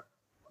to do.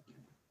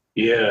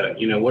 Yeah,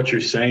 what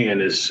you're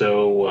saying is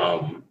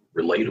so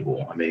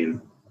relatable. I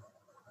mean,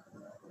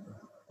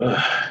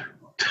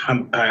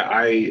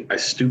 I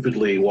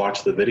stupidly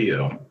watched the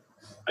video.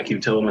 I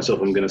keep telling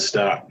myself I'm going to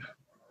stop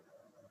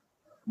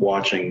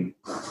watching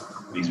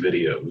these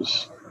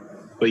videos.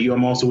 But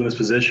I'm also in this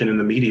position in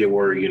the media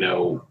where, you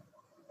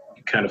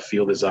kind of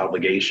feel this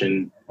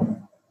obligation,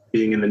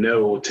 being in the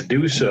know, to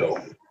do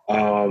so.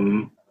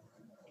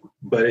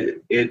 But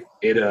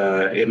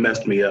it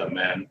messed me up,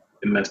 man.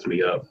 It messed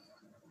me up.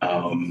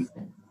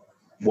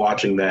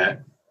 Watching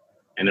that,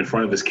 and in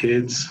front of his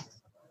kids,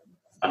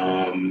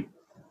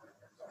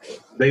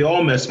 they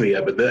all messed me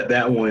up. But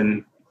that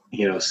one,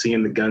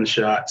 seeing the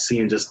gunshot,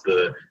 seeing just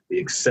the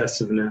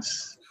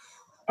excessiveness,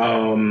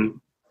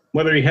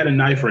 whether he had a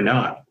knife or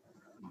not,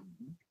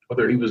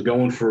 whether he was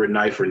going for a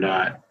knife or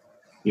not,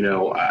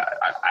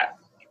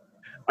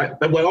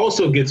 what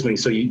also gets me,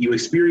 so you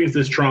experience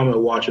this trauma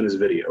watching this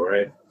video,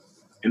 right?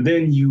 And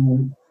then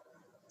you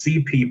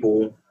see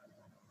people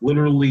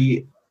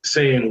literally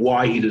saying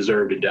why he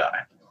deserved to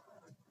die.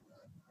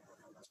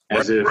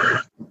 As if,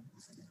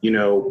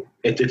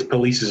 it's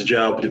police's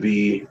job to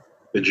be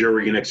the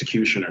jury and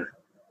executioner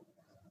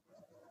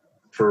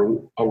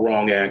for a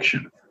wrong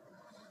action.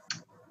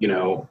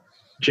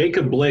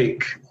 Jacob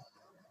Blake,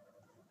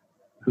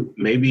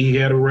 maybe he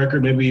had a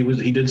record, maybe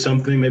he did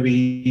something,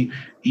 maybe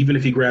even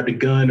if he grabbed a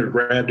gun or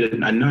grabbed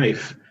a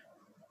knife,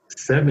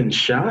 7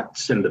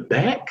 shots in the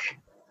back,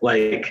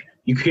 like,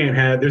 you can't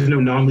have, there's no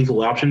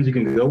non-lethal options you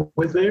can go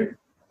with there.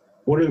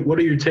 What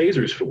are your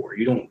tasers for?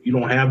 You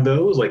don't have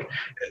those? Like,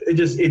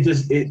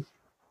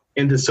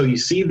 so you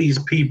see these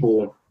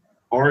people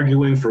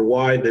arguing for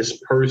why this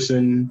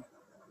person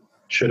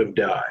should have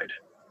died.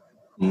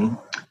 Mm-hmm.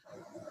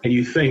 And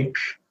you think,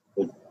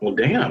 well,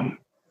 damn,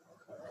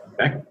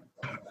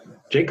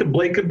 Jacob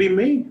Blake could be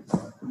me.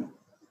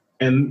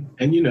 And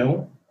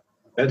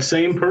that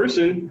same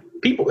person,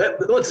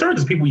 let's start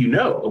as people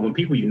and when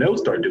people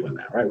start doing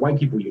that, right? White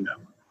people like,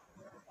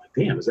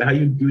 damn, is that how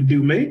you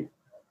do me?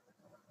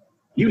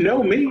 You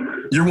know me.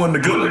 You're one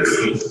of the good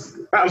ones.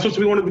 I'm supposed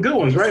to be one of the good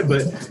ones, right?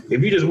 But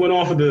if you just went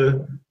off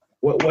of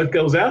what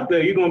goes out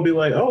there, you're gonna be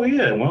like, oh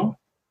yeah, well,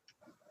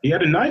 he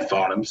had a knife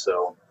on him,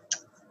 so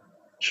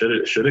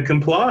should have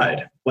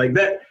complied. Like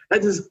that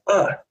just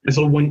And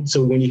so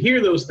when you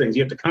hear those things,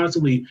 you have to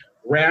constantly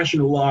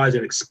rationalize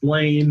and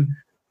explain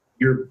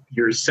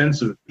your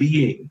sense of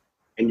being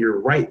and your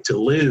right to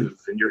live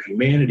and your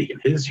humanity and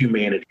his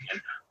humanity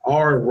and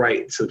our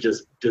right to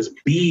just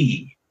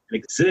be and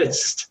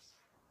exist.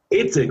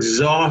 It's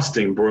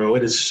exhausting, bro.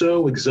 It is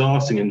so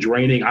exhausting and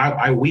draining.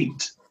 I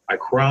wept. I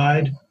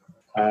cried.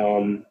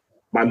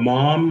 My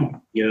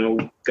mom,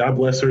 God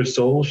bless her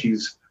soul,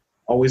 she's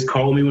always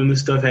calling me when this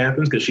stuff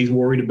happens because she's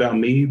worried about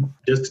me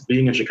just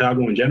being in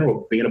Chicago in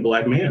general, being a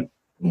black man.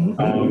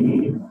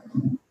 Mm-hmm.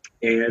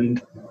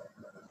 And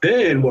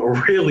then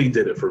what really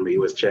did it for me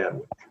was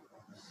Chadwick,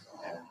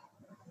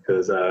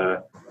 because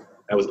that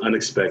was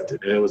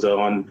unexpected. And it was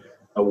on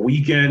a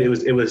weekend. It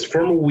was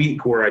from a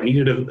week where I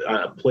needed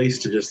a place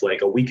to just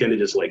like a weekend to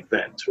just like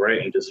vent,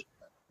 right? And just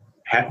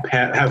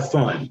have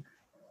fun.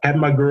 Had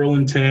my girl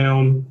in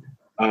town,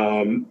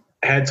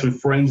 had some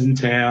friends in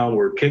town.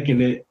 We're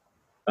kicking it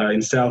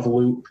in South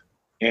Loop,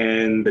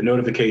 and the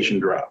notification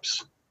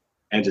drops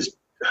and just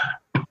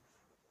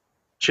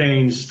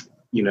changed,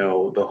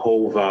 the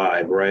whole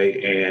vibe,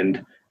 right?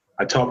 And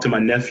I talked to my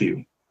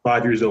nephew,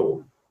 5 years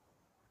old,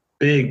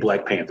 big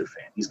Black Panther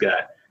fan. He's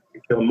got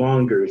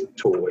Killmonger's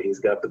toy. He's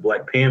got the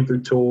Black Panther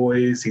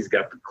toys. He's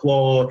got the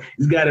claw.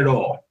 He's got it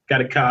all.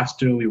 Got a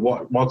costume. He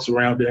walks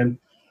around in.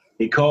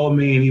 He called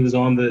me,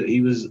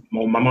 and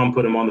my mom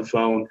put him on the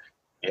phone,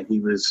 and he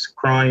was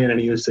crying, and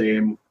he was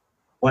saying,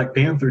 Black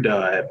Panther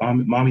died.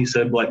 Mommy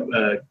said Black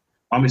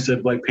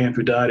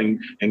Panther died,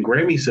 and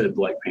Grammy said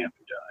Black Panther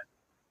died.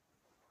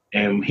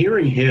 And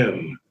hearing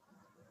him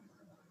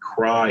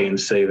cry and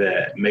say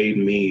that made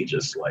me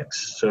just like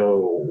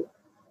so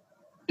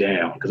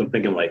down, because I'm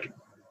thinking like,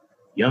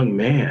 young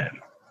man,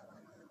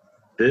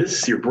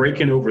 you're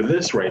breaking over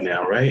this right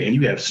now, right? And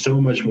you have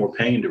so much more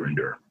pain to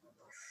endure.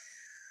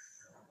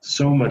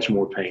 So much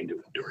more pain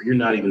to endure. You're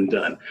not even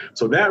done.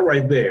 So that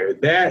right there,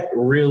 that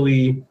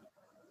really,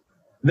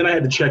 then I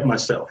had to check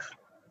myself.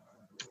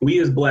 We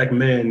as Black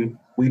men,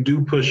 we do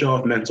push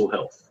off mental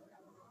health.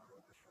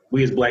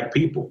 We as Black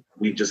people,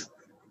 we just,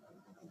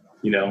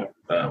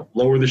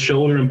 lower the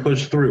shoulder and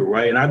push through,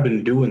 right? And I've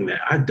been doing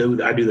that. I do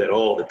that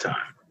all the time.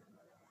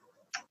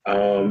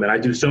 And I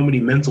do so many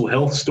mental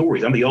health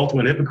stories. I'm the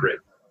ultimate hypocrite.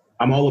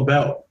 I'm all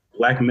about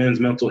Black men's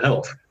mental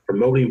health,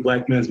 promoting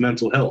Black men's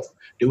mental health,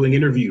 doing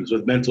interviews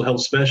with mental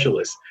health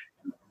specialists,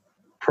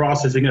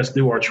 processing us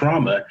through our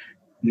trauma,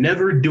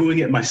 never doing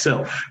it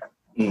myself.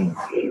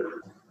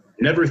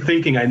 Never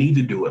thinking I need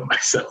to do it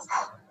myself.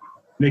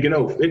 Making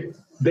oath.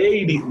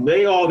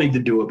 They all need to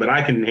do it, but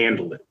I can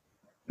handle it.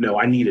 No,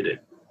 I needed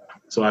it.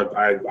 So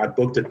I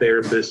booked a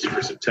therapist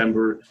for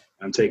September.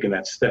 I'm taking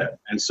that step.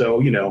 And so,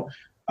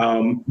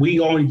 we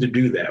all need to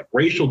do that.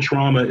 Racial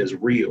trauma is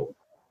real.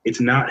 It's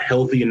not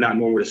healthy and not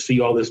normal to see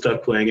all this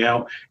stuff playing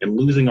out and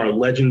losing our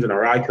legends and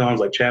our icons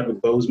like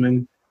Chadwick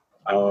Boseman,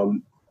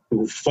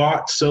 who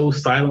fought so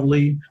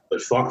silently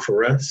but fought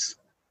for us.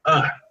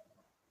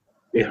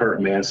 It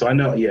hurt, man. So I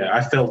know,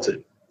 I felt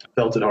it.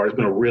 Felt it hard. It's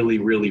been a really,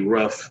 really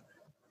rough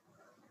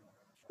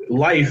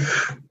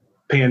life,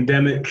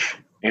 pandemic,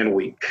 and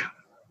week.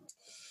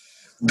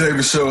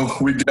 David Show,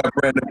 we got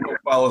Brandon.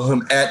 Follow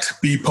him at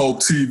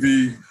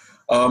BPopeTV.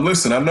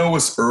 Listen, I know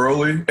it's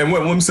early, and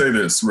let me say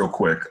this real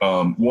quick.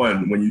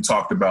 One, when you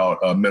talked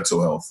about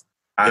mental health,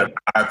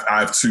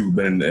 I've too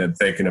been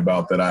thinking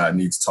about that I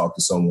need to talk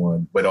to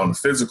someone. But on the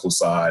physical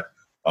side,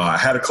 I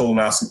had a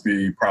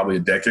colonoscopy probably a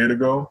decade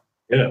ago.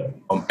 Yeah.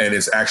 And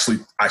it's actually,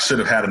 I should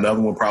have had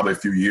another one probably a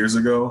few years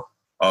ago.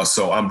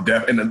 So I'm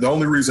and the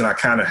only reason I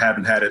kind of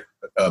haven't had it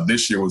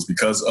this year was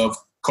because of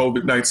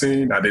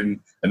COVID-19. I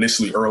didn't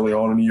initially early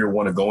on in the year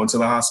want to go into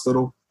the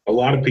hospital. A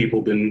lot of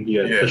people been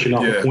pushing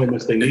off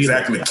appointments they need.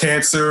 Exactly.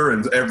 Cancer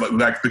and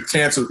like the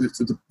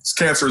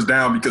cancer is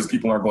down because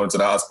people aren't going to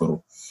the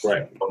hospital.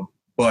 Right.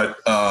 But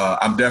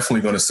I'm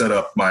definitely going to set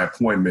up my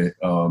appointment,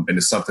 and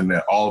it's something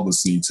that all of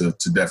us need to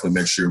definitely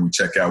make sure we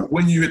check out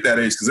when you hit that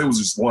age, because it was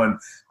just one,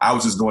 I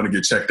was just going to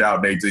get checked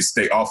out, and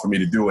they offered me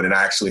to do it, and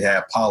I actually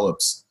had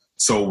polyps,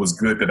 so it was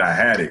good that I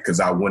had it, because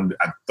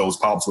those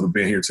polyps would have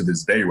been here to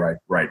this day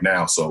right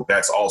now. So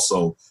that's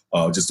also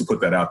just to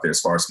put that out there, as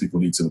far as people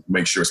need to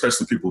make sure,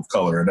 especially people of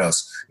color and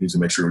us, need to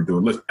make sure we're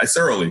doing it. It's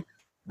early,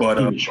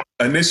 but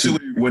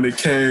initially when it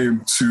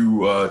came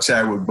to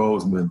Chadwick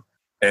Boseman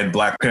and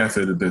Black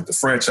Panther, the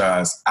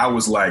franchise, I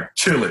was like,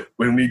 kill it.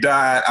 When we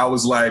died, I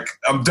was like,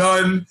 I'm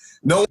done.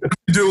 No one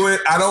can do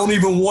it. I don't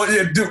even want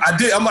you to do it. I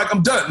did. I'm like,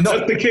 I'm done. No.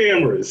 Cut the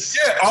cameras.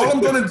 Yeah, all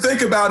I'm going to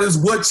think about is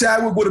what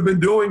Chadwick would have been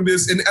doing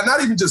this. And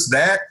not even just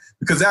that,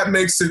 because that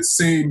makes it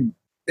seem,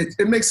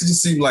 it makes it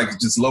just seem like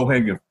just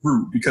low-hanging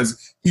fruit,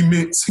 because he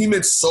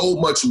meant so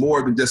much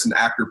more than just an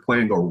actor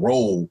playing a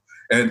role.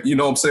 And you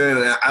know what I'm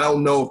saying? I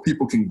don't know if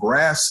people can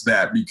grasp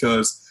that,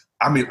 because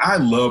I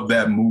love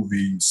that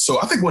movie.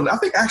 So I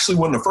think actually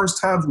one of the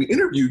first times we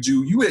interviewed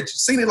you, you had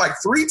seen it like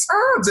 3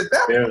 times at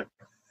that point.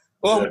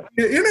 Well,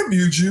 I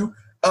interviewed you.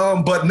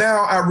 But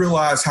now I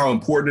realize how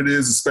important it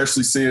is,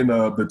 especially seeing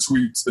the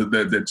tweets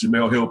that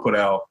Jemele Hill put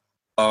out.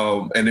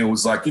 And it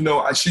was like,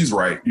 she's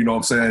right. You know what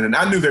I'm saying? And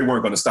I knew they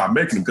weren't going to stop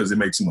making them because they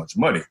make too much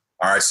money.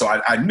 All right. So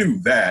I knew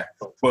that.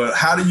 But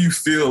how do you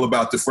feel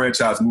about the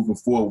franchise moving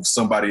forward with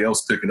somebody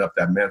else picking up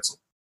that mantle?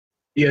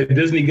 Yeah,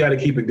 Disney got to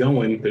keep it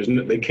going.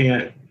 They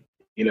can't,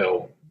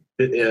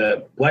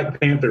 Black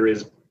Panther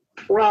is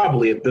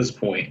probably at this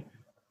point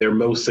their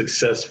most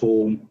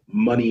successful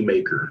money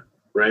maker,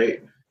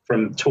 right?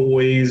 From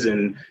toys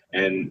and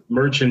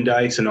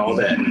merchandise and all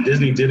that.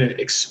 Disney didn't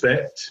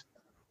expect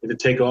it to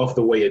take off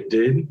the way it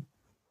did.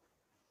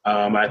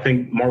 I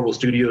think Marvel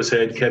Studios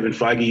head Kevin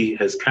Feige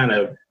has kind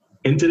of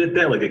hinted at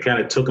that, like it kind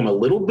of took him a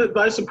little bit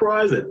by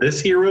surprise that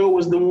this hero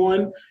was the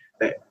one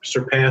that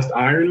surpassed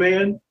Iron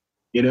Man,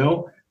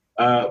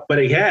 but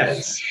he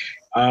has.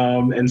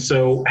 And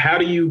so how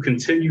do you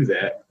continue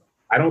that?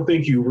 I don't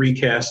think you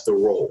recast the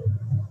role,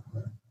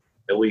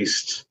 at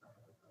least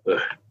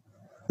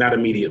not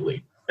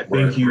immediately. I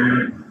think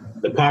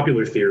the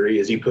popular theory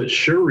is you put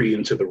Shuri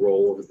into the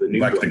role of the new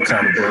like the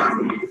comic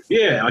book.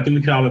 Yeah, like in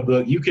the comic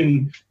book. You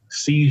can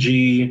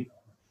CG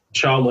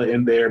T'Challa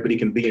in there, but he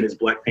can be in his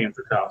Black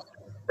Panther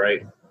costume,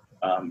 right?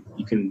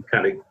 You can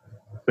kind of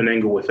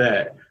finagle with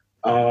that.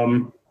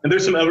 And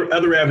there's some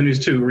other avenues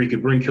too, where you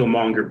could bring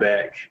Killmonger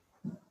back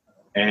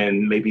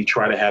and maybe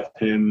try to have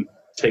him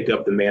take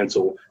up the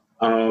mantle.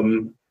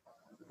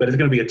 But it's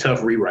going to be a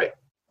tough rewrite.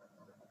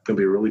 It's going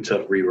to be a really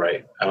tough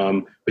rewrite.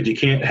 But you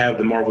can't have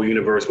the Marvel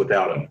Universe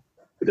without him,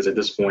 because at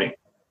this point,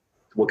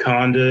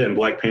 Wakanda and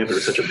Black Panther are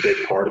such a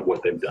big part of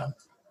what they've done.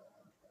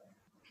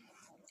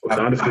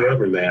 Wakanda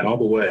forever, man, all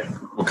the way.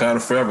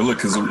 Wakanda forever. Look,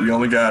 because we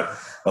only got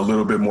a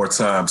little bit more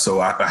time, so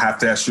I have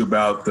to ask you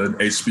about the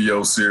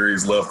HBO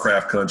series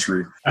Lovecraft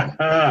Country.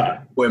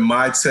 In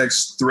my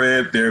text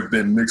thread, there have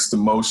been mixed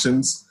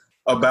emotions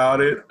about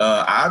it.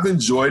 I've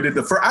enjoyed it.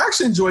 I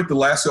actually enjoyed the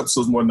last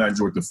episodes more than I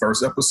enjoyed the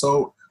first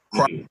episode.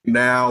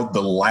 Now,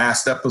 the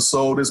last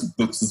episode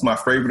is my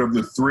favorite of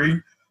the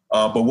three.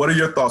 But what are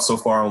your thoughts so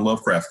far on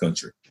Lovecraft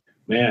Country?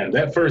 Man,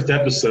 that first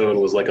episode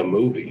was like a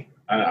movie.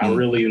 I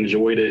really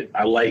enjoyed it.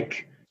 I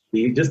like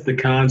just the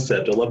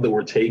concept. I love that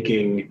we're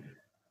taking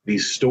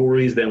these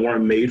stories that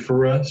weren't made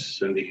for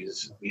us and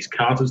these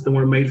concepts that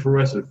weren't made for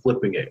us and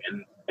flipping it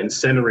and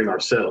centering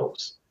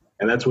ourselves.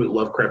 And that's what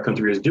Lovecraft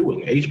Country is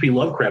doing. H.P.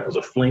 Lovecraft was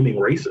a flaming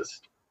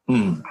racist.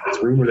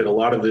 It's rumored that a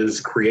lot of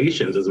his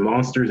creations as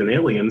monsters and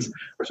aliens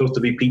are supposed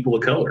to be people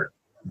of color.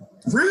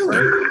 Really?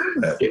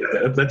 Right?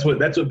 Yeah, that's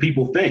what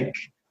people think.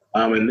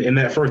 And in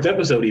that first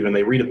episode, even,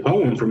 they read a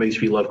poem from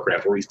H.P.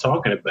 Lovecraft where he's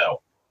talking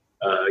about,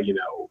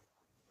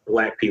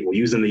 Black people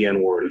using the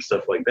N-word and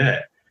stuff like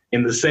that.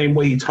 In the same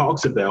way he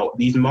talks about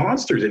these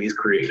monsters that he's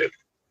created.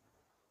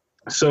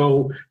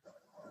 So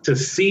to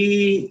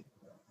see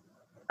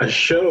a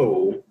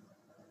show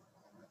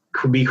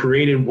be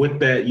created with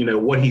that,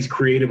 what he's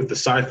created with the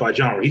sci-fi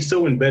genre, he's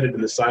so embedded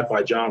in the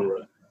sci-fi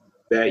genre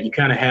that you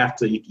kind of have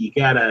to, you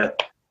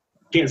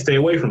can't stay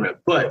away from it.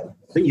 But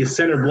then you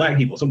center Black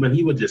people, something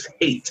he would just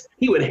hate.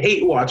 He would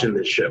hate watching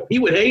this show. He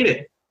would hate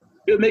it.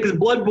 It would make his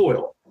blood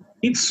boil.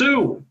 He'd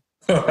sue.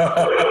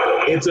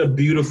 It's a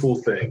beautiful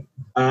thing.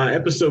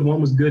 Episode 1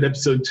 was good.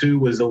 Episode 2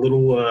 was a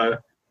little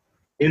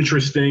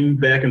interesting,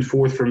 back and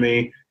forth for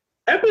me.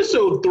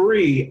 Episode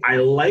 3, I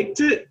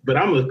liked it, but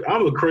I'm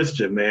a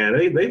Christian, man.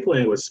 They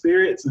playing with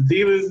spirits and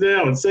demons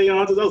now and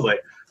seances. I was like,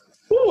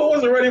 I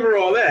wasn't ready for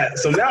all that.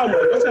 So now I'm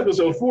like, what's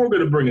episode 4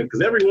 going to bring it?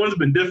 Because everyone's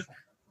been different.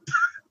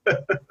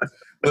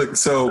 Look,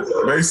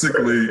 so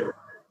basically,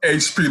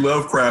 H.P.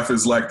 Lovecraft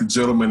is like the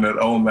gentleman that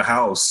owned the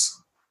house.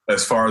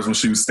 As far as when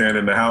she was standing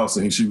in the house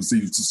and he was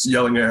just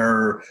yelling at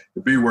her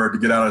the B word to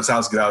get out of his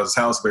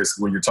house,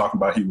 basically, when you're talking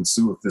about he would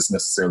sue if this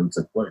necessarily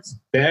took place.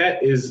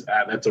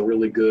 That's a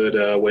really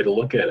good way to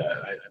look at it.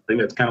 I think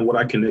that's kind of what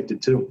I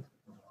connected to.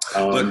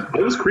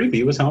 It was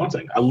creepy. It was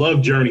haunting. I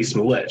love Journey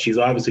Smollett. She's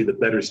obviously the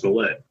better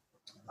Smollett,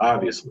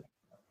 obviously.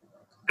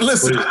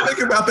 Listen, I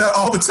think about that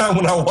all the time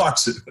when I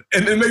watch it.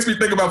 And it makes me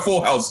think about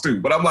Full House, too.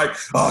 But I'm like,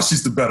 oh,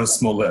 she's the better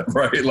Smollett,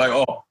 right? Like,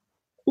 oh.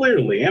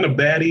 Clearly, and a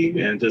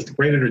baddie, and just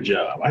great at her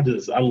job.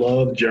 I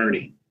love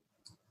Journey.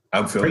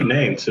 I'm feeling great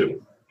name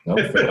too.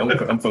 I'm feeling.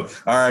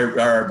 All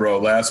right, bro.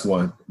 Last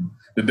one.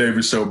 The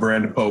David Show.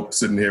 Brandon Pope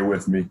sitting here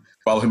with me.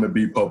 Follow him at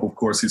B Pope. Of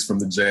course, he's from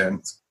the Jam,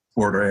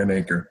 supporter and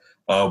anchor.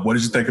 What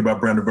did you think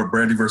about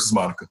Brandy versus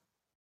Monica?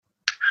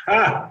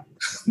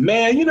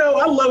 Man,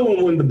 I love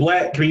when the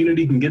Black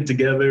community can get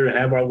together and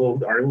have our little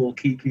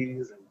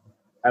kikis and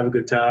have a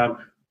good time.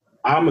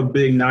 I'm a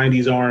big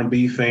 90s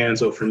R&B fan,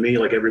 so for me,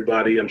 like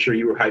everybody, I'm sure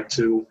you were hyped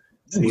too,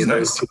 seeing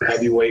those two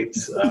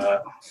heavyweights.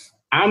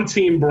 I'm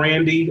Team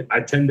Brandy. I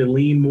tend to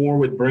lean more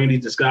with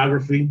Brandy's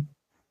discography.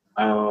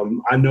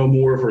 I know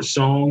more of her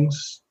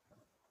songs,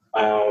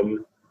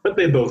 but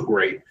they're both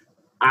great.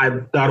 I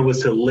thought it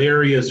was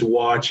hilarious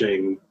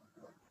watching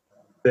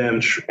them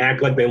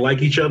act like they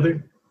like each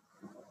other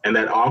and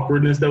that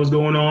awkwardness that was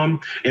going on.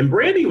 And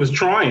Brandy was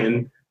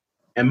trying,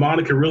 and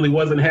Monica really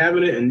wasn't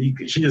having it, and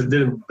she just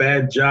did a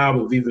bad job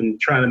of even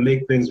trying to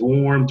make things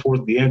warm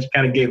towards the end. She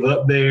kind of gave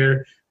up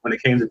there when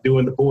it came to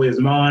doing The Boy Is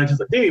Mine. She's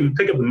like, didn't even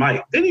pick up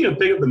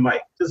the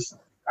mic. Just,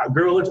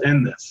 girl, let's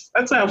end this.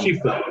 That's how she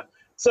felt.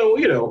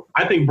 So,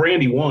 I think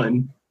Brandy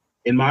won,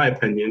 in my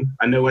opinion.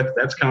 I know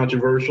that's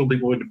controversial.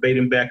 People were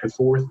debating back and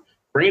forth.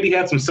 Brandy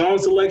had some song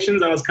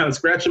selections I was kind of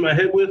scratching my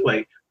head with,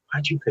 like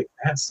why'd you pick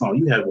that song?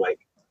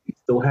 You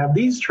still have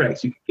these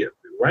tracks you could get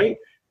through, right?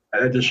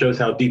 And that just shows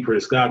how deep her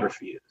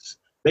discography is.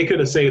 They could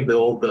have saved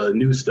the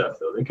new stuff,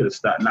 though. They could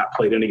have not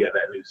played any of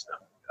that new stuff.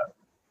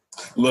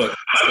 Look,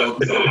 so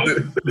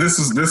this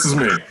is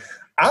me.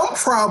 I'm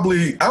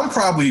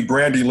probably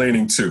Brandy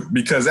leaning too,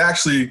 because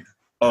actually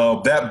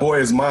that Boy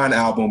Is Mine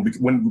album,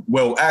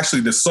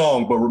 actually the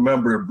song, but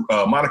remember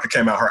Monica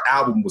came out, her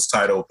album was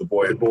titled The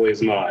Boy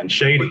Is Mine.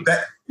 Shady.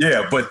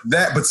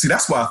 But see,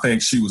 that's why I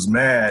think she was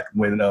mad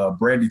when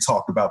Brandy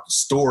talked about the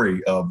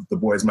story of The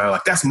Boy Is Mine.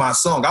 Like, that's my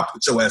song. I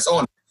put your ass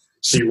on it.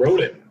 She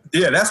wrote it.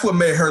 Yeah, that's what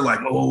made her like,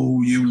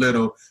 oh, you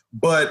little.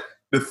 But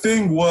the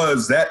thing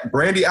was that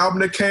Brandy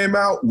album that came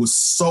out was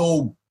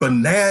so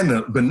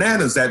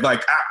bananas that,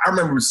 like, I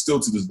remember still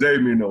to this day,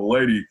 me and the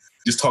lady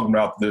just talking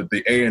about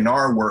the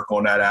A&R work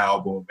on that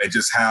album and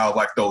just how,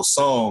 like, those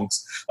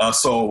songs.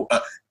 So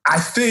I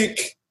think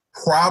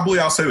probably,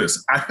 I'll say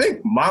this, I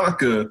think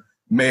Monica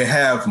may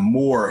have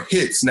more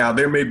hits. Now,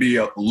 there may be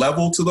a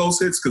level to those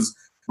hits because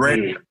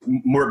Brandy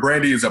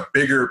is a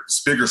bigger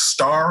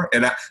star.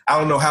 And I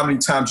don't know how many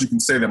times you can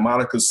say that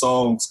Monica's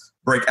songs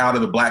break out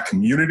of the Black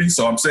community.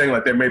 So I'm saying,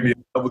 like, there may be a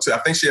level to, I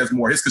think she has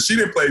more hits because she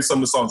didn't play some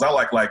of the songs I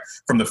like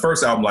from the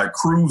first album, like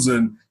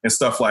Cruising and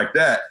stuff like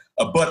that.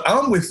 But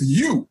I'm with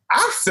you.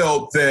 I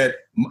felt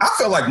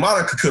like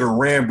Monica could have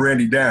ran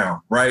Brandy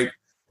down, right?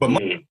 But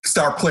Monica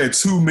started playing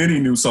too many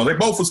new songs. They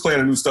both was playing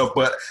the new stuff,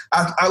 but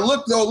I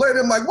looked though later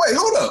and I'm like, wait,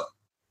 hold up.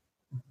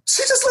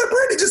 She just let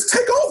Brandy just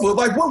take over.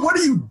 Like, what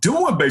are you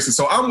doing, basically?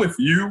 So I'm with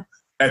you.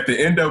 At the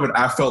end of it,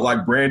 I felt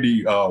like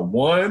Brandy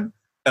won.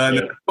 And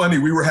it's funny,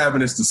 we were having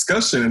this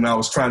discussion and I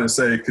was trying to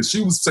say, because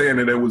she was saying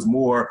that it was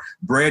more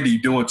Brandy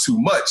doing too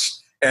much.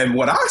 And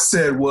what I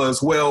said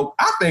was, well,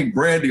 I think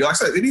Brandy, like I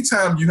said,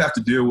 anytime you have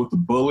to deal with a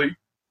bully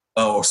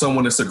or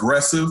someone that's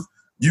aggressive,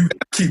 you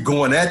keep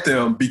going at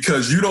them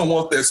because you don't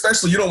want that,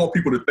 especially you don't want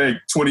people to think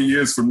 20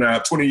 years from now,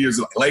 20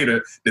 years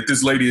later, that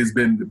this lady has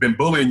been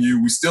bullying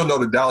you. We still know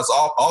the Dallas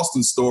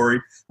Austin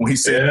story when he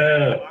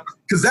said,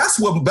 because that's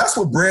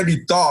what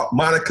Brandy thought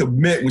Monica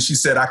meant when she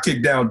said, I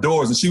kicked down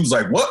doors. And she was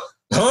like, what?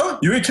 Huh?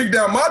 You ain't kicked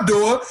down my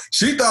door.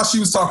 She thought she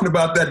was talking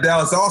about that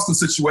Dallas Austin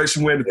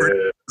situation when the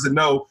person doesn't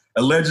know,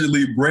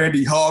 allegedly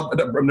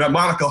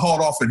Monica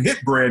hauled off and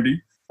hit Brandy.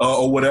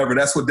 Or whatever.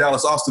 That's what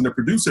Dallas Austin, the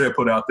producer, had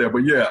put out there. But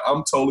yeah,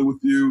 I'm totally with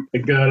you.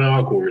 It got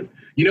awkward.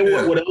 You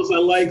know what else I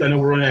liked? I know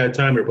we're running out of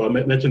time here, but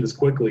I mentioned this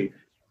quickly.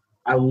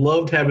 I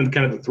loved having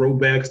kind of the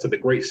throwbacks to the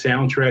great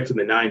soundtracks in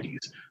the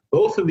 90s.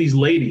 Both of these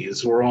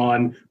ladies were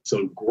on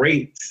some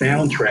great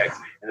soundtracks.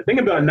 And the thing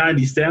about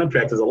 90s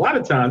soundtracks is a lot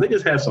of times they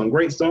just have some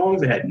great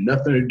songs that had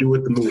nothing to do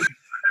with the movie.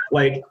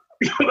 Like,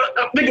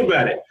 think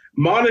about it.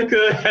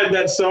 Monica had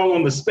that song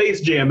on the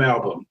Space Jam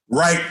album.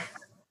 Right.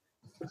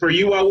 For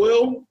You, I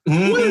Will.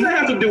 Mm-hmm. What does that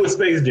have to do with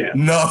Space Jam?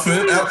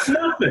 Nothing.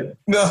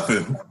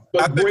 Nothing.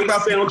 But great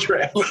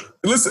soundtrack.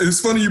 Listen, it's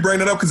funny you bring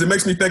that up because it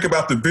makes me think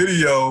about the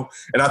video,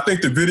 and I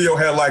think the video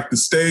had like the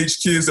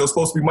stage kids that were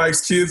supposed to be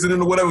Mike's kids in it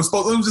or whatever. It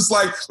was just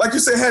like you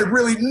said, had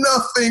really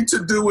nothing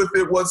to do with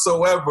it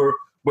whatsoever.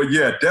 But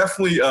yeah,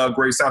 definitely a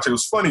great soundtrack. It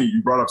was funny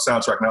you brought up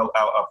soundtrack, and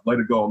I'll let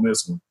it go on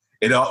this one.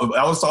 That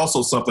was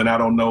also something I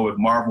don't know if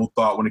Marvel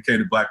thought when it came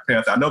to Black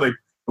Panther. I know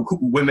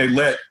when they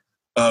let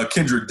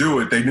Kendrick do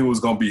it, they knew it was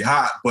going to be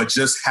hot, but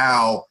just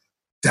how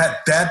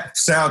that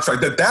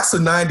soundtrack, that's a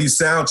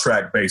 90s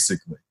soundtrack,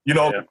 basically. You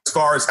know, as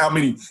far as how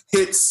many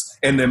hits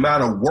and the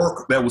amount of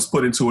work that was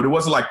put into it. It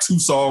wasn't like 2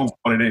 songs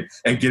on it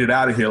and get it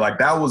out of here. Like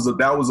that was a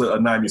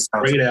 90s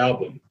soundtrack. Great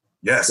album.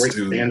 Yes, great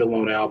dude.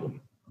 Standalone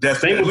album.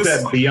 Same with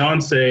that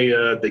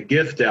Beyonce, The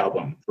Gift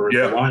album for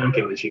The Lion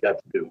King that she got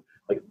to do.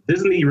 Like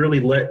Disney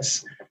really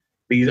lets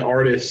these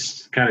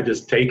artists kind of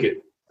just take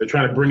it. They're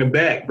trying to bring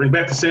back the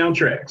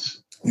soundtracks.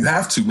 You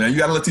have to, man. You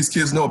got to let these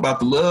kids know about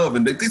the love.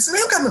 And they say they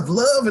don't got enough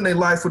love in their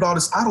life with all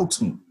this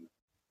auto-tune.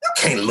 You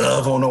can't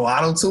love on no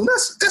auto-tune.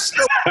 That's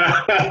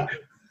no.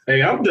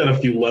 Hey, I've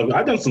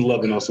done some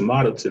loving on some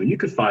auto-tune. You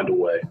could find a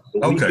way.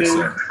 Okay,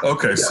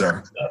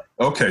 sir.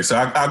 Okay, so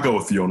I'll go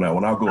with you on that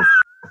one. I'll go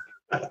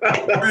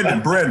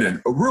with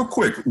Brandon, real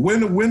quick.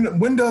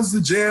 When does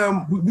the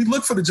jam, we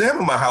look for the jam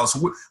in my house.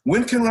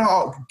 When can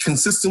I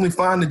consistently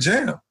find the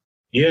jam?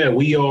 Yeah,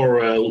 we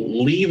are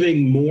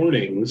leaving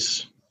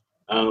mornings.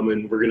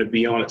 And we're going to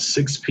be on at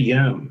 6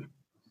 p.m.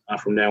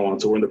 From now on.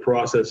 So we're in the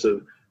process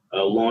of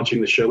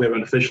launching the show. We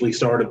haven't officially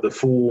started the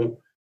full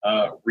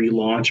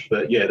relaunch,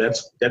 but yeah,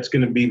 that's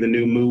going to be the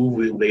new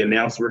move. They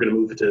announced we're going to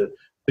move it to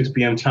 6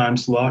 p.m. time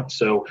slot.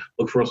 So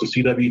look for us on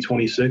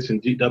CW26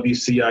 and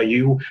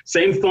WCIU.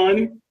 Same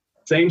fun,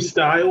 same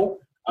style,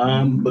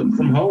 but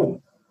from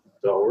home.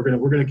 So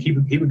we're gonna keep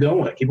it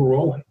going, keep it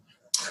rolling.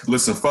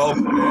 Listen, follow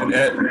me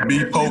at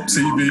BPope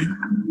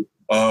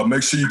TV.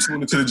 Make sure you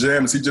tune into the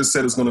jam. As he just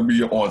said, it's going to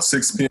be on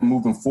 6 p.m.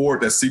 moving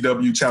forward. That's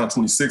CW Channel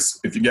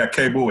 26. If you got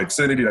cable,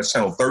 Xfinity, that's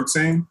Channel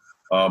 13.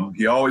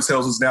 He always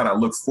tells us down. I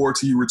look forward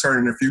to you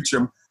returning in the future.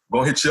 I'm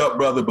going to hit you up,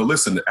 brother. But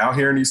listen, out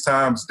here in these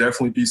times,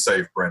 definitely be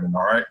safe, Brandon,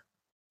 all right?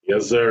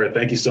 Yes, sir.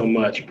 Thank you so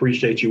much.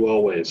 Appreciate you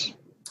always.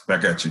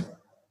 Back at you.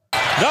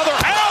 Another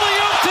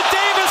alley-oop to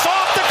Davis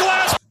off the glass.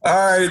 All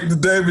right, the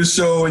Davis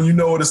Show, and you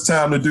know what it's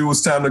time to do.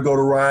 It's time to go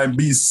to Ryan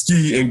B.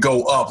 Ski and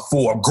go up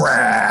for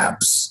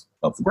grabs.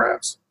 Up for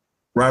grabs.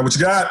 Ryan, what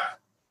you got?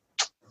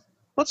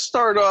 Let's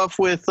start off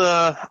with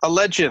a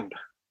legend,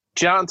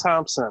 John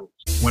Thompson.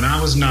 When I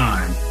was 9,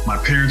 my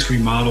parents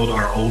remodeled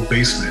our old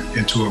basement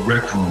into a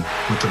rec room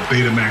with a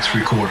Betamax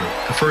recorder.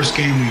 The first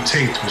game we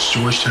taped was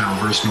Georgetown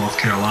versus North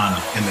Carolina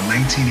in the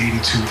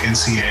 1982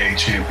 NCAA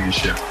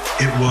championship.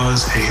 It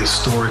was a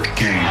historic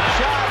game.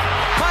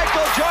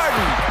 Michael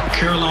Jordan.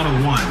 Carolina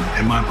won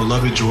and my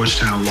beloved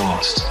Georgetown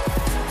lost.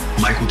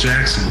 Michael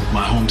Jackson,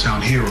 my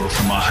hometown hero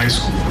from my high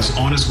school, was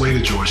on his way to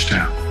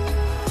Georgetown.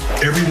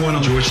 Everyone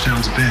on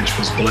Georgetown's bench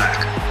was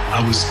black.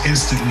 I was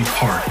instantly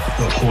part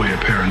of Hoya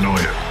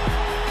paranoia.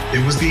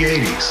 It was the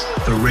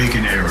 80s, the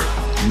Reagan era,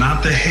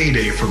 not the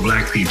heyday for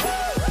black people.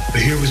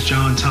 But here was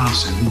John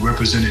Thompson, who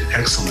represented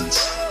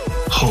excellence,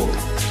 hope,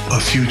 a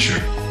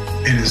future,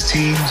 and his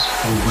teams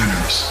were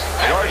winners.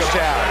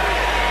 Georgetown,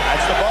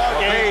 that's the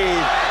ball game,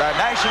 the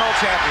national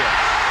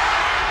champions.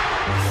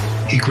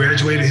 He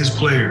graduated his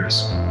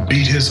players,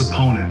 beat his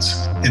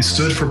opponents, and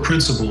stood for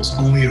principles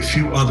only a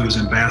few others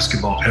in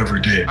basketball ever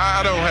did.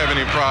 I don't have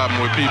any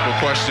problem with people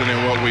questioning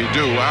what we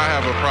do. I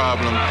have a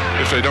problem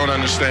if they don't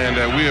understand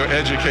that we are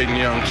educating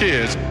young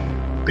kids.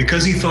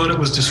 Because he thought it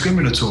was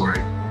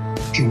discriminatory,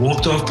 he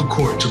walked off the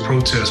court to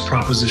protest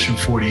Proposition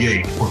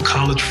 48, where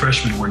college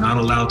freshmen were not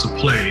allowed to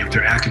play if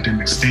their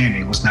academic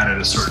standing was not at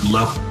a certain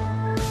level.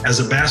 As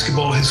a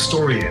basketball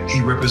historian, he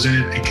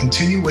represented a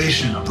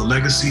continuation of the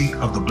legacy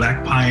of the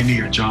black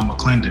pioneer John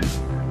McClendon,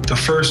 the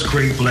first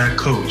great black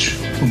coach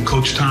whom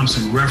Coach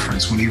Thompson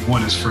referenced when he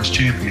won his first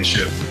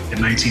championship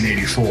in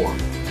 1984.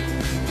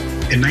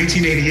 In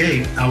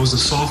 1988, I was a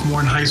sophomore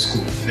in high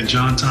school and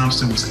John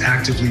Thompson was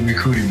actively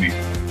recruiting me.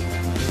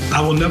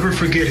 I will never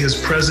forget his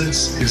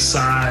presence, his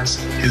size,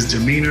 his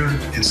demeanor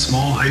in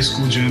small high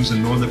school gyms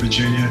in Northern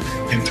Virginia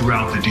and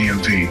throughout the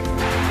DMV.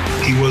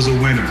 He was a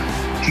winner.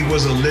 He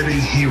was a living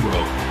hero.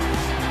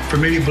 For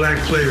many black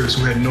players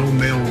who had no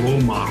male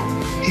role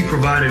model, he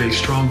provided a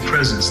strong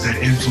presence that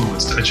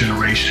influenced a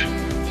generation.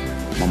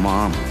 My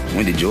mom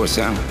went to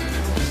Georgetown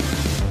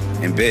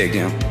and begged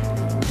him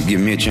to give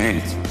me a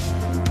chance.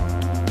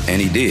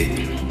 And he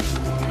did.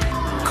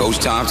 Coach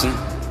Thompson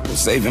was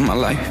saving my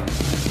life.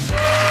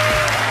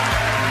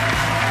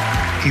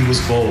 He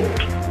was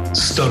bold,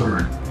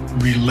 stubborn,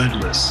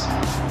 relentless,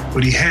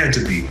 but he had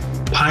to be.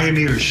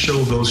 Pioneers show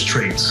those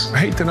traits. I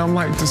hate that I'm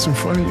like this in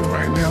front of you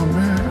right now,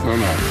 man.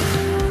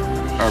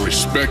 No. I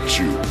respect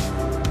you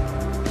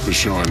for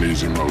showing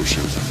these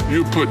emotions.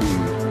 You're putting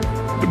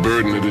the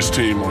burden of this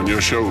team on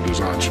your shoulders,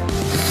 aren't you?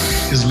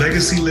 His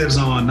legacy lives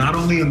on not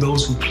only in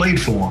those who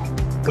played for him,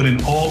 but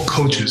in all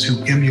coaches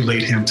who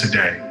emulate him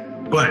today.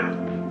 But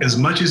as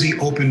much as he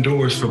opened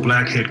doors for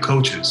black head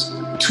coaches,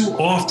 too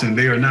often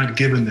they are not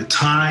given the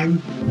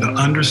time, the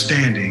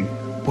understanding,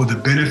 or the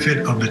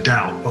benefit of the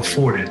doubt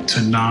afforded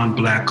to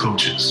non-black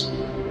coaches.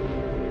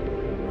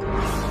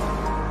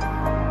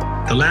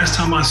 The last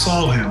time I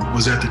saw him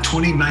was at the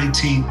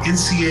 2019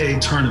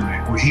 NCAA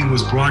tournament where he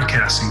was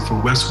broadcasting for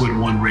Westwood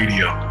One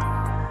Radio.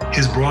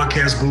 His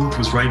broadcast booth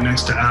was right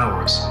next to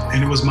ours,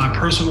 and it was my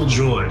personal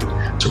joy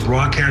to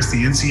broadcast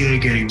the NCAA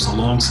games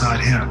alongside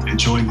him,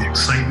 enjoying the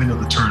excitement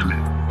of the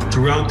tournament.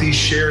 Throughout these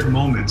shared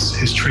moments,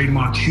 his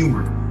trademark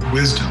humor,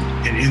 wisdom,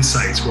 and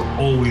insights were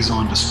always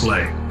on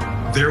display.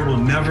 There will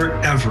never,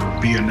 ever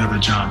be another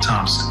John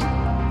Thompson.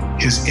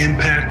 His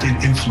impact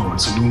and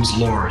influence looms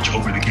large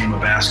over the game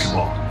of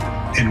basketball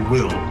and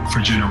will for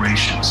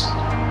generations.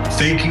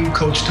 Thank you,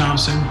 Coach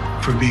Thompson,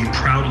 for being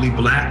proudly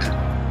black,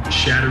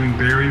 shattering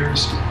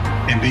barriers,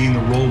 and being the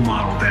role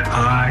model that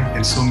I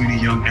and so many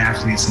young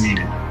athletes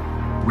needed.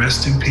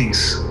 Rest in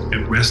peace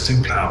and rest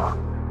in power.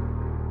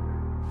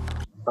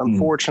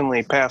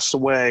 Unfortunately passed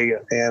away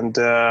and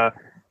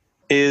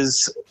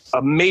is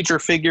a major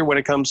figure when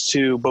it comes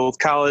to both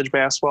college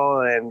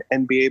basketball and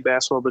NBA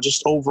basketball, but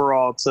just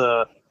overall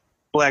to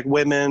black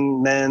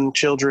women, men,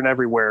 children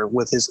everywhere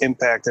with his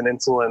impact and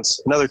influence.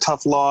 Another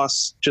tough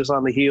loss just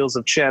on the heels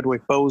of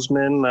Chadwick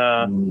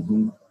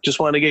Boseman. Just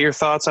wanted to get your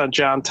thoughts on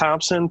John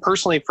Thompson.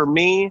 Personally, for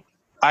me,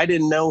 I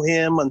didn't know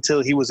him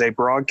until he was a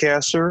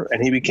broadcaster,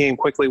 and he became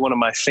quickly one of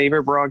my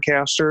favorite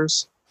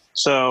broadcasters.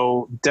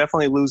 So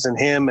definitely losing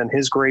him and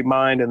his great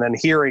mind, and then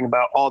hearing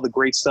about all the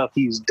great stuff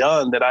he's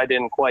done that I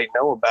didn't quite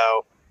know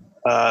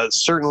about.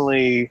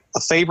 Certainly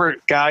a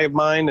favorite guy of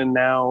mine, and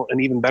now an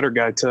even better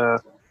guy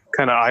to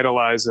kind of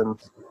idolize, and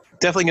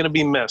definitely going to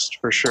be missed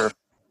for sure.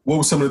 What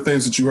were some of the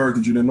things that you heard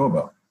that you didn't know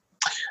about?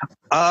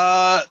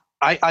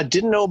 I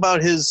didn't know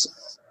about his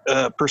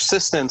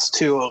persistence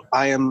to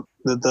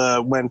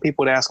when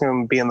people would ask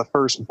him being the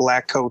first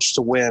black coach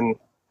to win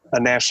a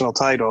national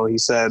title, he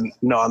said,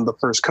 no, I'm the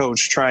first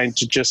coach, trying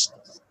to just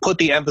put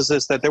the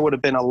emphasis that there would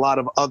have been a lot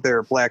of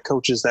other black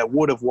coaches that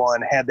would have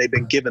won had they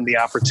been given the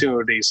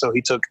opportunity. So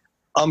he took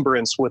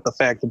umbrance with the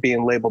fact of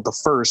being labeled the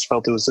first,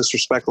 felt it was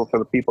disrespectful for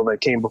the people that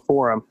came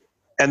before him.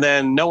 And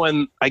then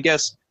knowing, I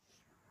guess,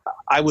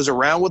 I was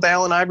around with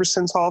Allen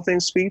Iverson's Hall of Fame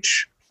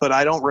speech. but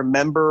I don't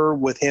remember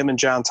with him and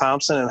John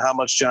Thompson and how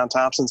much John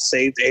Thompson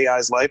saved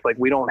AI's life. Like,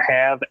 we don't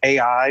have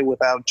AI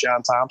without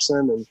John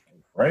Thompson,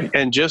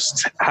 and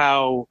just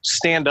how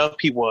stand up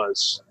he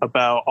was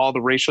about all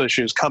the racial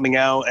issues coming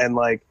out and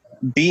like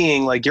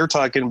being like you're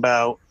talking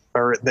about,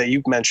 or that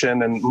you've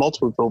mentioned and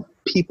multiple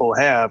people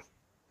have.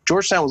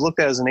 Georgetown was looked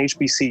at as an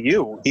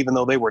HBCU, even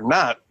though they were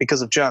not,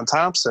 because of John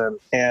Thompson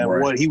and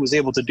what he was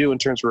able to do in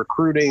terms of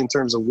recruiting, in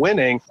terms of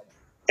winning.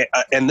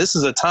 And this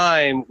is a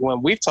time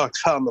when we've talked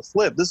about on the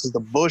flip, this is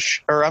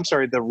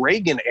the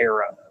Reagan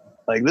era.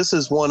 Like, this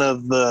is one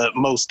of the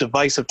most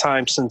divisive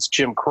times since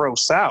Jim Crow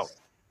South.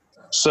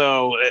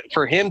 So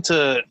for him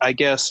to, I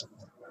guess,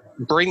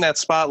 bring that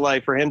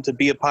spotlight, for him to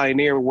be a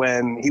pioneer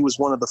when he was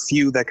one of the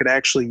few that could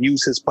actually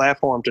use his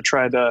platform to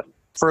try to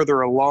further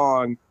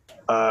along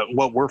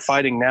what we're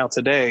fighting now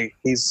today,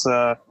 he's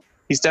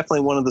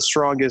definitely one of the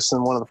strongest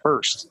and one of the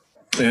first.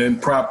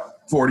 And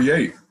Prop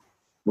 48,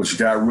 which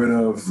got rid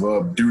of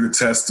due to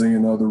testing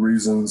and other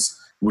reasons,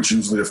 which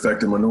usually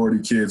affected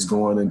minority kids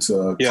going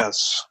into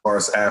as far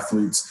as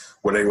athletes,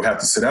 where they would have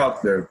to sit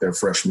out their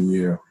freshman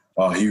year.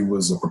 He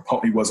was a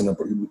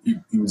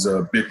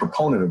big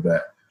proponent of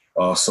that.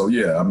 So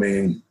yeah, I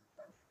mean,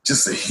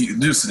 just a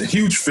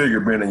huge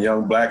figure, being a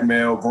young black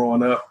male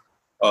growing up.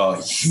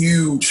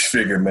 Huge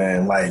figure,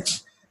 man. Like,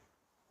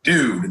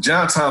 dude,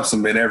 John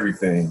Thompson meant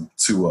everything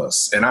to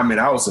us. And I mean,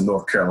 I was a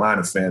North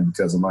Carolina fan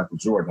because of Michael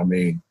Jordan. I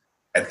mean,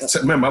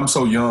 remember, I'm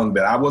so young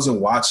that I wasn't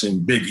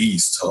watching Big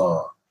East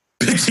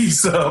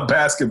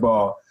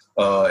basketball.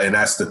 And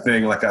that's the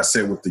thing, like I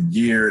said, with the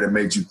gear that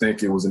made you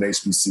think it was an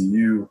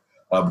HBCU,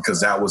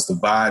 because that was the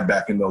vibe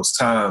back in those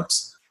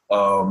times.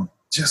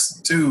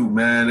 Just, dude,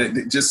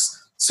 man, just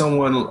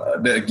someone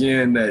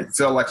that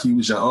felt like he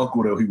was your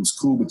uncle, though he was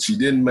cool, but you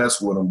didn't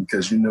mess with him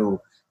because you knew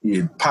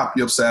he'd pop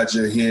you upside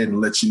your head and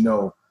let you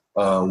know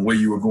where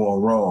you were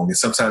going wrong. And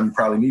sometimes you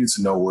probably needed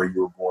to know where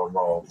you were going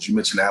wrong. As you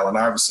mentioned Allen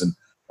Iverson.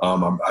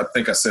 I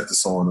think I said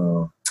this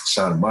on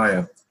Sean and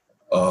Maya.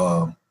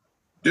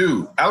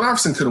 Dude, Allen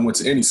Iverson could have went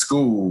to any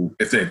school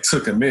if they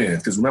took him in.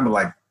 Because remember,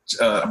 like,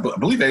 I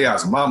believe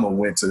AI's mama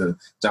went to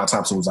John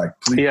Thompson, was like,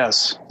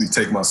 please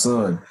take my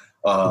son.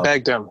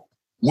 Begged him.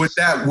 Would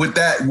that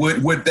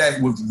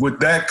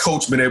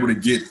coach been able to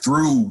get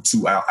through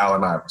to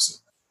Allen Iverson?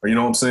 You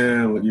know what I'm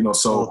saying? You know,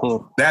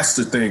 so that's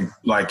the thing.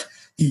 Like,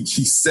 he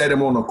set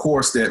him on a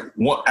course that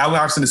Allen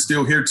Iverson is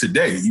still here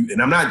today.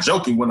 And I'm not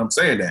joking when I'm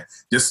saying that.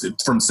 Just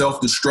from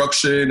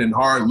self-destruction and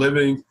hard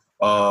living,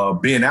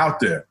 being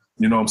out there.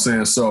 You know what I'm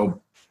saying? So,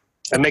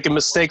 and making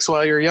mistakes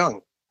while you're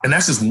young. And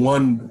that's just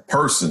one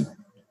person.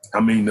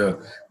 I mean,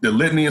 the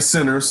litany of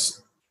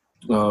sinners,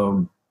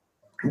 when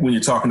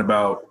you're talking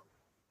about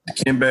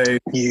Dikembe,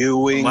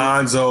 Ewing,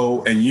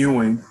 Lonzo, and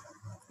Ewing,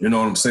 you know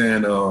what I'm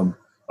saying?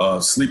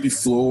 Sleepy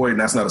Floyd, and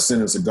that's not a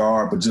sin as a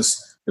guard, but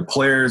just the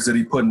players that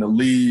he put in the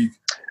league.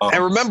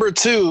 And remember,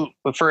 too,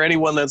 but for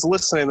anyone that's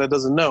listening that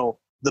doesn't know,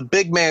 the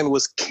big man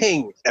was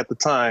king at the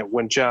time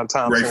when John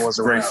Thompson was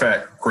around.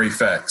 Great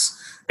facts.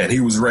 And he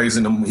was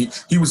raising them.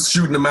 He was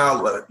shooting them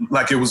out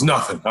like it was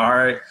nothing, all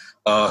right?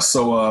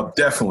 So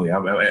definitely,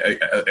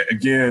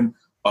 again,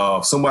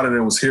 somebody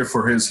that was here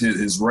for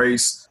his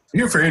race,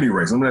 here for any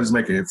race. I'm not just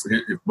making it,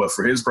 but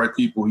for his bright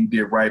people, he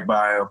did right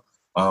by him.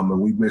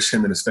 And we wish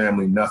him and his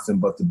family nothing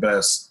but the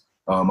best.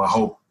 I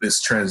hope his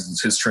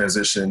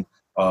transition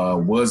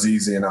was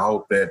easy, and I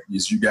hope that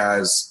as you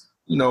guys,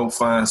 you know,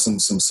 find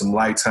some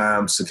light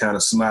times to kind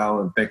of smile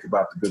and think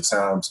about the good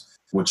times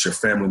with your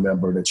family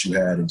member that you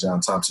had in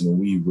John Thompson, and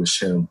we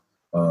wish him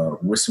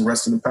some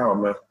rest in power,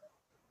 man.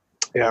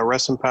 Yeah,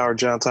 rest in power,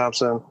 John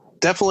Thompson.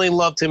 Definitely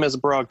loved him as a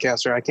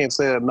broadcaster. I can't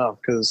say that enough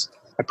because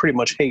I pretty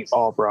much hate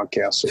all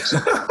broadcasters.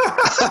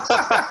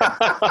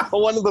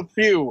 One of the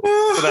few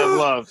that I've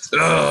loved.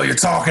 Oh, you're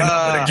talking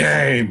about the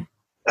game.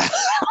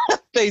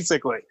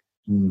 Basically.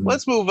 Mm-hmm.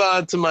 Let's move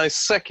on to my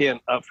second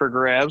up for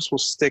grabs. We'll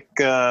stick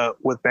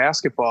with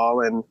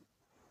basketball. And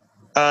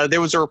there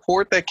was a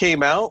report that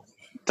came out.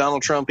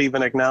 Donald Trump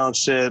even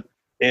acknowledged it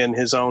in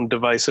his own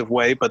divisive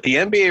way. But the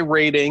NBA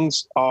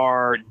ratings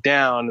are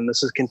down, and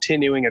this is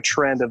continuing a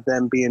trend of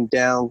them being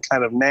down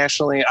kind of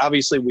nationally.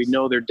 Obviously, we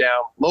know they're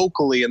down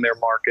locally in their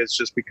markets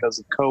just because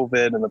of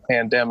COVID and the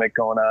pandemic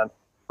going on.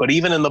 But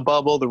even in the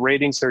bubble, the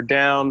ratings are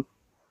down.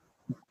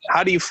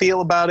 How do you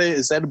feel about it?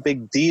 Is that a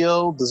big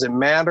deal? Does it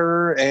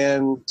matter?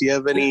 And do you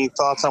have any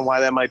thoughts on why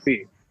that might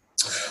be?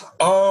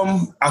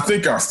 I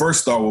think our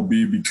first thought will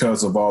be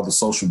because of all the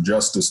social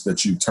justice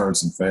that you turn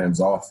some fans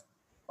off.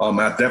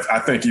 I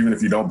think even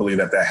if you don't believe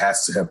that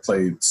has to have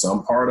played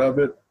some part of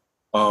it.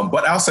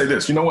 But I'll say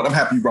this. You know what? I'm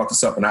happy you brought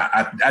this up. And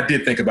I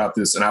did think about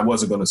this, and I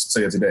wasn't going to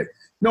say it today.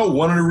 You know,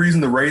 one of the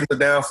reasons the ratings are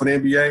down for the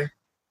NBA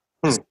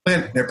is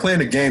they're playing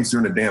the games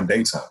during the damn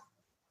daytime.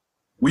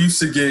 We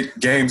used to get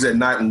games at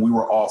night when we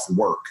were off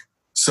work.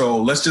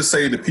 So let's just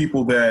say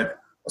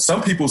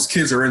some people's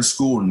kids are in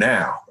school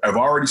now, have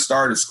already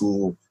started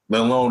school,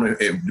 let alone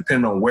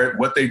depending on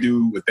what they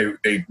do,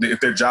 if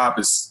their job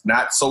is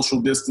not social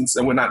distance,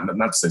 and we're not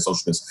to say social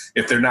distance,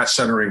 if they're not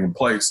shuttering in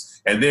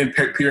place, and then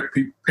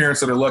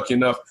parents that are lucky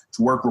enough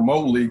to work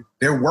remotely,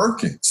 they're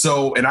working.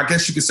 So, and I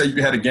guess you could say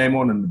you had a game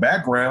on in the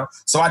background.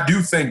 So I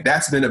do think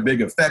that's been a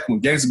big effect when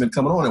games have been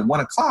coming on at 1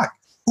 o'clock.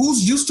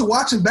 Who's used to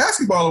watching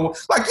basketball?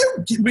 Like,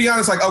 you be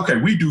honest, like, okay,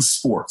 we do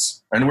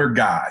sports and we're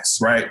guys,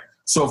 right?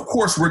 So of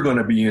course we're going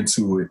to be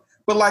into it.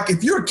 But like,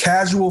 if you're a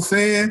casual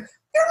fan,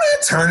 you're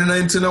not turning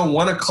into no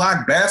 1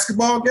 o'clock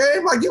basketball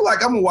game. Like, I'm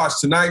going to watch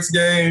tonight's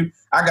game.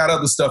 I got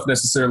other stuff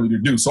necessarily to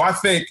do. So I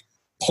think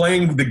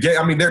playing the game,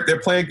 I mean, they're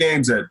playing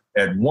games at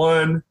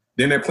 1,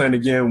 then they're playing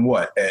again,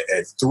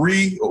 at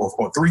 3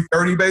 or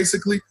 3:30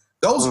 basically.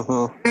 Those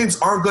games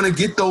aren't going to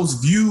get those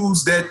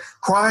views that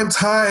prime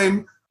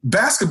time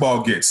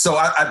basketball gets. So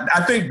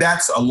I think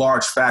that's a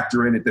large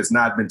factor in it that's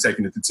not been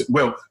taken into consideration.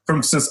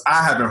 Well, since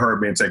I haven't heard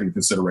being taken into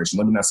consideration.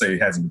 Let me not say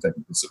it hasn't been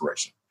taken into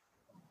consideration.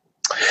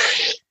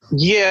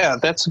 Yeah,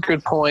 that's a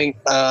good point.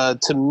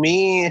 To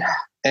me,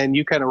 and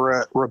you kind of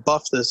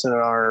rebuffed this in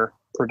our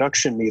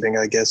production meeting,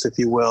 I guess, if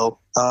you will.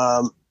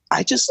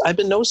 I've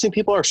been noticing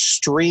people are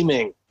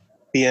streaming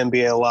the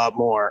NBA a lot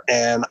more.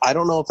 And I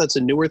don't know if that's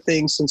a newer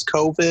thing since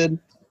COVID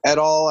at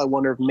all. I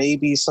wonder if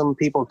maybe some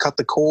people cut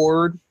the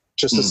cord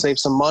just to save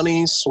some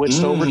money,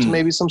 switched over to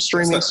maybe some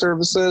streaming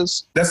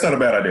services. That's not a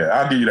bad idea.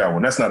 I'll give you that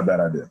one. That's not a bad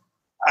idea.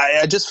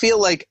 I just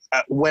feel like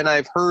when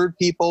I've heard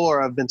people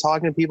or I've been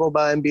talking to people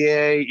about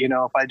NBA,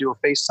 if I do a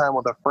FaceTime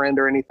with a friend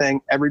or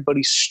anything,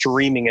 everybody's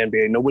streaming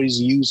NBA.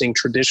 Nobody's using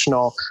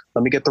traditional,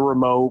 let me get the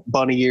remote,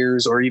 bunny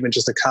ears, or even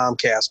just a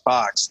Comcast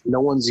box. No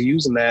one's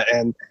using that.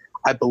 And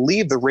I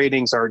believe the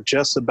ratings are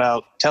just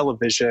about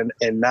television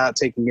and not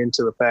taking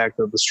into the fact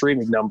of the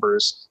streaming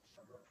numbers.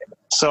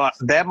 So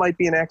that might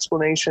be an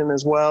explanation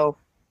as well.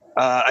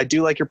 I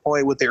do like your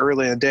point with the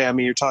early in the day. I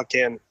mean, you're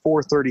talking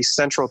 4:30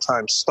 Central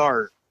Time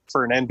start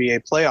for an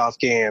NBA playoff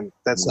game.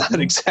 That's not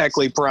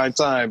exactly prime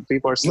time.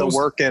 People are still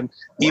working.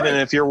 Even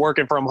if you're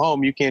working from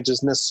home, you can't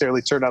just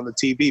necessarily turn on the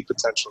TV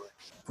potentially.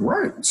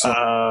 Right.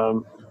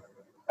 So,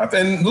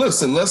 and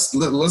listen, let's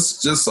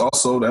just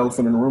also the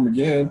elephant in the room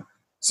again.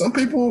 Some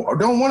people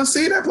don't want to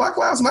see that Black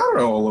Lives Matter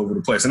all over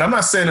the place. And I'm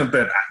not saying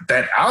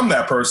that I'm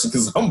that person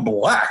because I'm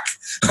black.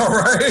 All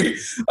right.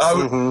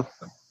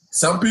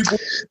 Some people.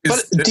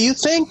 But do you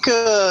think,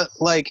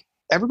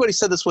 everybody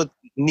said this with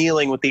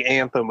kneeling with the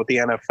anthem with the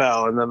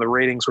NFL, and then the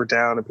ratings were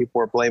down and people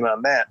were blaming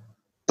on that.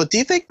 But do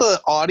you think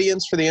the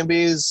audience for the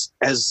NBA is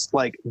as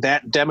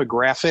that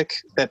demographic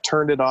that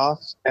turned it off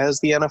as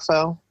the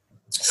NFL?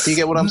 Do you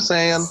get what I'm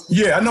saying?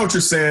 Yeah, I know what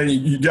you're saying.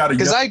 You got to,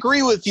 because I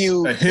agree with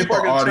you. People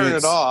are going to turn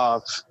it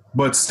off.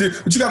 But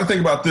you got to think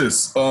about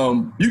this.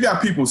 You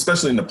got people,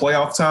 especially in the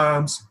playoff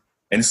times,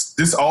 and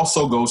this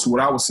also goes to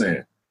what I was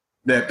saying,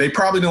 that they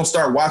probably don't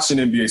start watching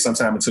NBA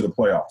sometime into the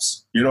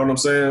playoffs. You know what I'm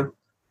saying?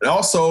 And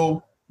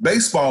also,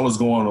 baseball is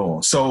going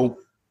on. So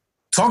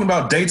talking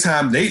about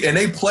daytime,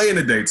 they play in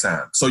the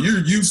daytime. So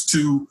you're used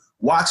to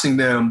watching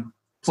them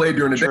play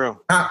during the day.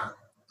 How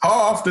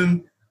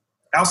often,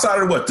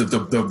 outside of what, the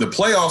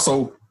playoffs,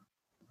 so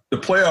the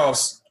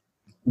playoffs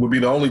would be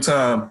the only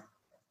time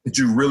that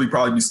you really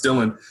probably be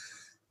stealing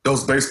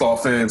those baseball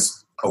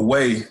fans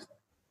away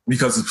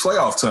because it's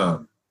playoff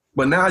time.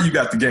 But now you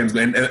got the games.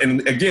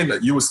 And again,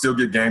 you would still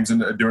get games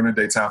during the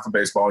daytime for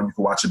baseball, and you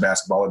can watch your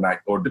basketball at night,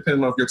 or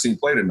depending on if your team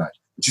played at night.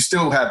 But you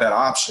still have that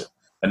option.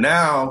 And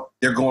now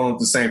they're going on at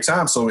the same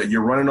time. So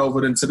you're running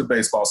over into the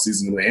baseball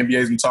season. The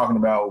NBA's been talking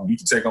about we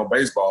can take on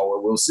baseball.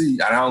 Well, we'll see.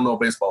 I don't know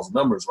baseball's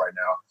numbers right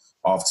now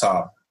off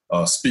top.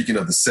 Speaking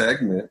of the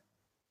segment.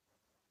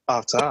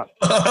 Off top.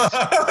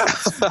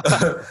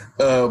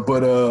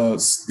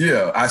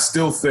 Yeah, I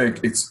still think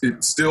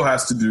it still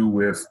has to do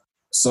with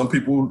some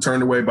people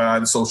turned away by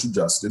the social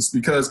justice,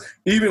 because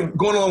even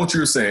going on what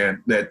you were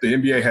saying, that the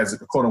NBA has a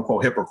quote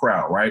unquote hipper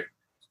crowd, right?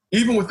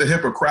 Even with the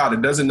hipper crowd,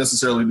 it doesn't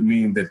necessarily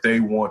mean that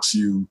they want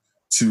you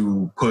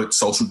to put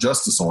social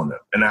justice on them.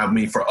 And I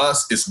mean, for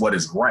us, it's what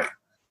is right.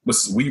 But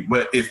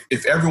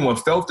if everyone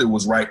felt it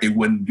was right, it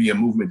wouldn't be a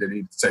movement that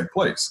needed to take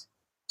place.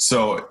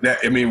 So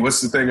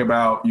what's the thing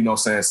about,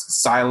 saying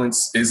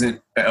silence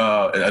isn't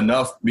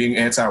enough, being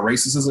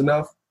anti-racist is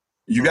enough?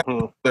 You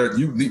got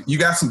you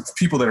got some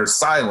people that are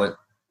silent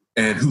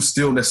and who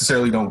still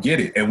necessarily don't get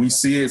it. And we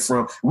see it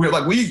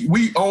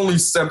we only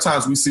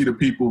sometimes we see the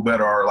people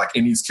that are like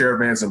in these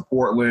caravans in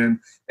Portland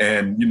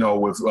and,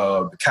 with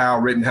Kyle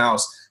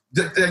Rittenhouse.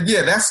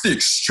 Yeah, that's the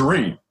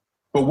extreme.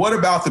 But what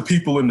about the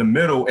people in the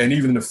middle and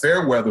even the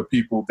fair weather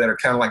people that are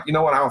kind of like, you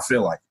know what, I don't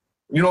feel like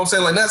it. You know what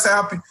I'm saying? Like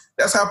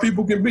that's how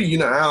people can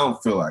be. I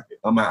don't feel like it.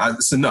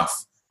 It's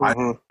enough.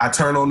 I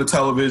turn on the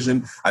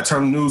television. I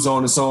turn the news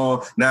on. It's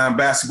on. Now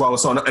basketball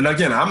is on. And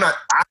again, I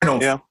don't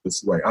feel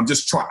this way. I'm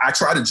just I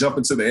try to jump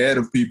into the head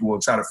of people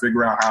and try to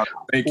figure out how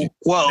they're thinking.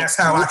 Well, that's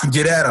how I can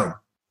get at them.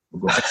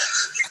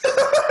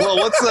 Well,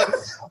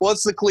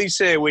 what's the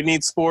cliche? We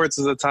need sports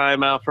as a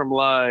timeout from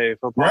life.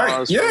 A pause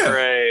right? Yeah. From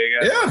Greg.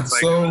 Yeah.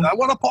 So I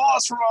want to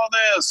pause from all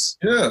this.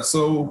 Yeah.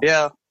 So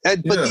yeah.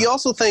 But do you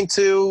also think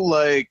too,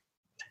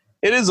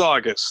 It is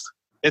August.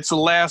 It's the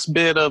last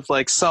bit of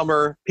like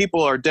summer.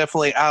 People are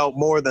definitely out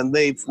more than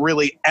they've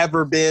really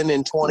ever been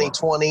in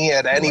 2020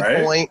 at any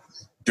point.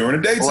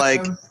 During the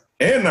daytime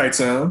and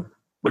nighttime.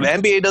 But the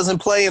NBA doesn't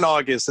play in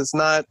August. It's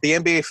not – the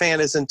NBA fan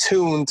isn't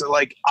tuned to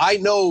like – I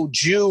know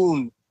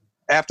June,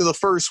 after the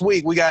first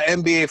week, we got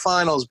NBA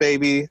Finals,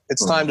 baby.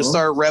 It's time to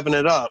start revving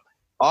it up.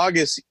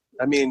 August,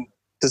 I mean,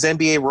 does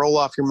NBA roll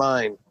off your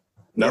mind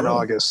in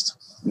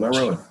August? Not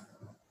really.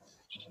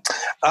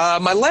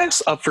 My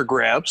last up for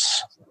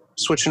grabs,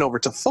 switching over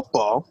to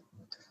football,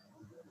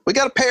 we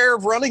got a pair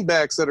of running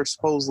backs that are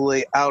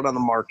supposedly out on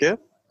the market.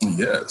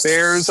 Yes.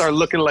 Bears are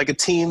looking like a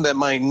team that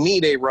might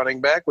need a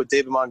running back with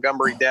David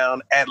Montgomery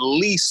down at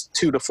least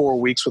 2 to 4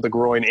 weeks with a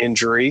groin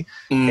injury.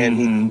 And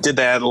he did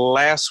that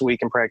last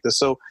week in practice.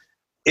 So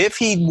if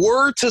he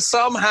were to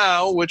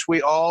somehow, which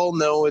we all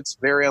know it's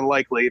very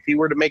unlikely, if he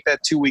were to make that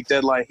 2-week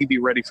deadline, he'd be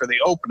ready for the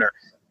opener.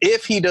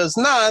 If he does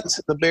not,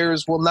 the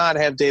Bears will not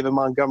have David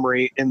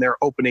Montgomery in their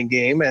opening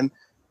game. And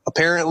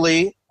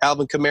apparently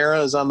Alvin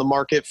Kamara is on the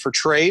market for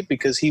trade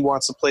because he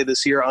wants to play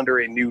this year under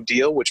a new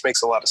deal, which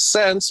makes a lot of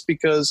sense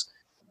because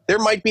there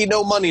might be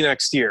no money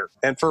next year.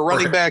 And for a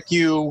running back,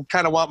 you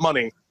kind of want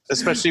money,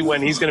 especially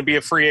when he's going to be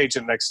a free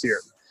agent next year.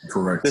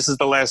 Correct. This is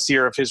the last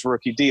year of his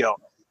rookie deal.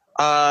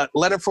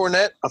 Leonard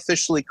Fournette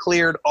officially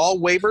cleared all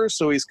waivers,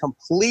 so he's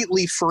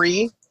completely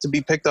free to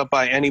be picked up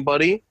by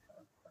anybody.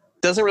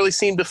 Doesn't really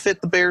seem to fit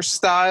the Bears'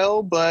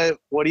 style, but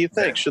what do you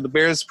think? Should the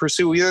Bears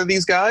pursue either of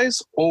these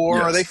guys,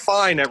 or are they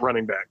fine at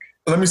running back?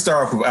 Let me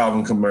start off with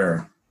Alvin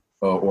Kamara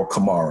or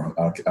Kamara.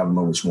 I don't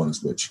know which one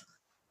is which.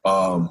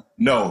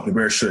 No, the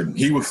Bears shouldn't.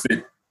 He would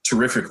fit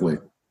terrifically,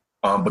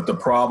 but the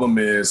problem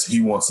is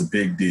he wants a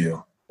big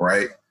deal,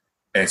 right?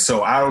 And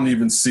so I don't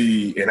even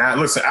see – and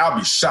I'll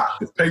be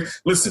shocked.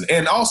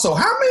 And also,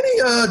 how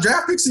many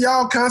draft picks are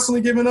y'all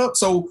constantly giving up?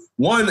 So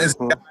one is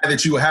the guy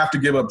that you have to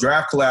give up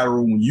draft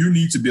collateral when you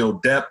need to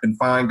build depth and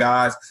find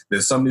guys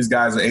that some of these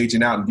guys are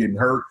aging out and getting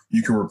hurt.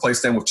 You can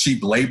replace them with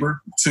cheap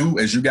labor, too,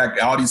 as you got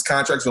all these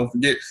contracts. Don't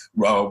forget,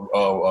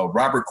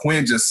 Robert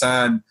Quinn just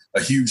signed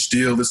a huge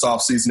deal this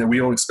offseason, and we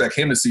don't expect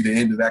him to see the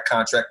end of that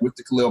contract with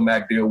the Khalil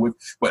Mack deal with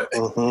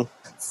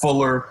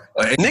Fuller.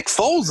 Nick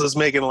Foles is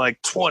making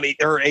like 20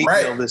 or 8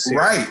 mil this year.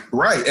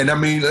 Right. And I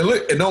mean,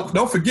 look, and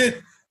don't forget,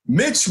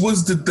 Mitch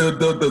was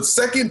the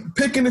second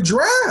pick in the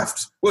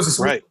draft. Was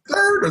it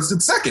third or was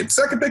it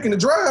second pick in the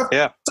draft?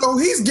 Yeah. So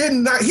he's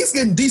getting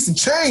decent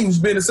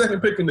change being the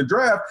second pick in the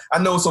draft. I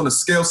know it's on a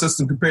scale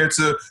system compared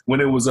to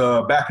when it was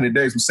back in the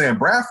days with Sam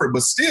Bradford,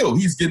 but still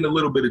he's getting a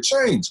little bit of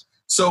change.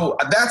 So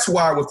that's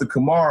why with the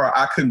Kamara,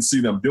 I couldn't see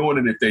them doing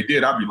it. If they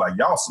did, I'd be like,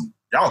 y'all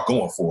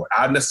going for it.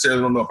 I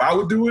necessarily don't know if I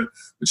would do it,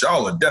 but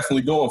y'all are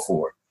definitely going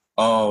for it.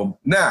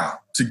 Now,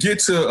 to get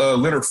to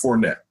Leonard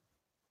Fournette,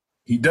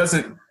 he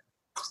doesn't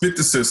fit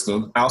the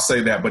system. I'll say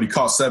that, but he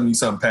caught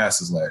 70-something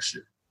passes last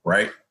year,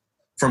 right?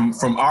 From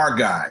our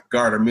guy,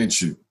 Gardner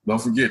Minshew.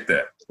 Don't forget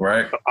that,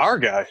 right? Our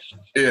guy?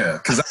 Yeah,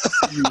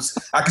 because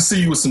I can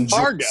see you with some jorts.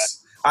 Our guy.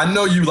 I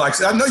know you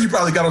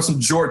probably got on some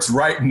jorts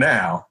right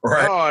now,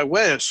 right? Oh, I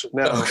wish.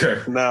 No,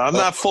 okay. No, I'm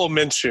not full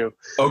Minshew.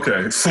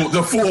 Okay, the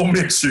full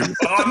Minshew.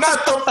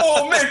 Not the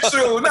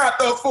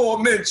full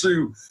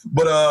Minshew.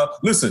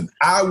 But listen,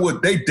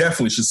 they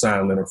definitely should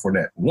sign Leonard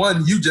Fournette.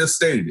 One, you just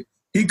stated it.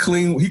 He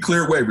cleared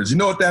waivers. You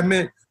know what that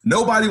meant?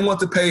 Nobody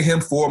wanted to pay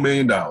him $4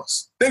 million.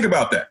 Think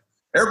about that.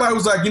 Everybody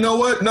was like, you know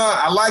what? No,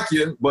 I like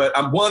you, but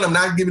I'm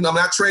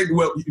not trading.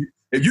 Well,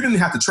 you didn't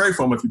have to trade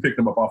for him if you picked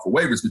him up off of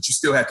waivers, but you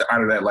still had to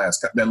honor that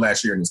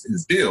last year in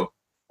his deal.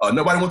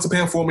 Nobody wants to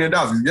pay him $4 million.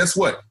 And guess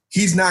what?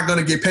 He's not going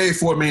to get paid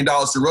 $4 million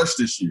to rush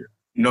this year.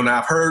 Now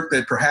I've heard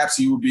that perhaps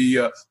he will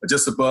be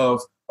just above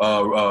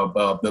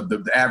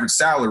the average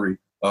salary,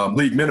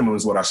 league minimum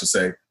is what I should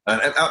say.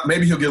 And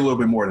maybe he'll get a little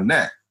bit more than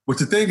that. But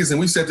the thing is, and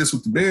we said this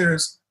with the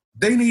Bears,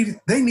 they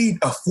need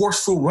a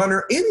forceful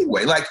runner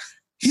anyway. Like,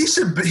 he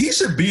should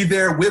be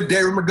there with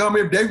David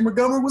Montgomery if David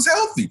Montgomery was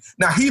healthy.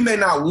 Now, he may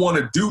not want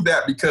to do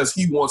that because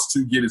he wants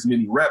to get as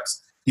many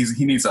reps. He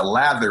needs a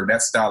lather.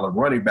 That style of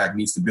running back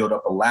needs to build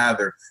up a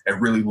lather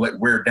and really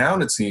wear down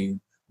the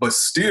team. But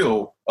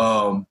still,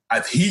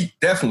 he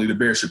definitely, the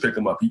Bears should pick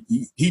him up.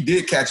 He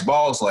did catch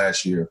balls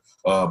last year,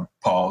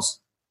 pause.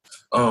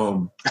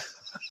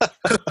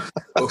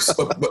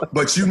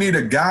 But you need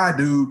a guy,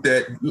 dude,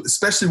 that,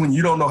 especially when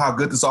you don't know how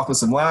good this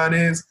offensive line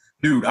is,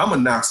 dude, I'm going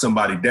to knock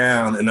somebody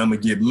down and I'm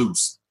going to get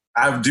loose.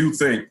 I do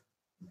think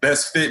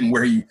best fit and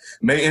where he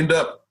may end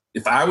up,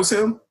 if I was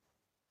him,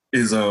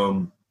 is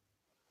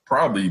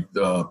probably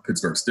the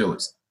Pittsburgh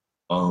Steelers.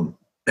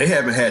 They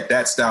haven't had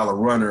that style of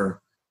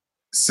runner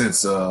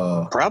since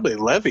probably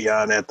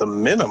Le'Veon at the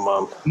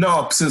minimum.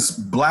 No, since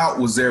Blount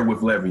was there with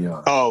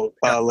Le'Veon. Oh,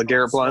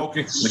 LeGarrette Blount.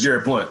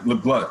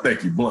 LeGarrette Blount.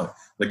 Thank you, Blount.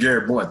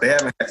 LeGarrette Blount. They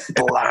haven't had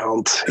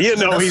Blount. You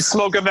know he's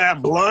smoking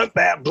that blunt.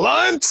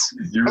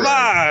 You're Come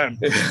right. On.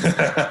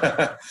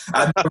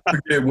 I never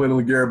forget when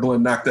LeGarrette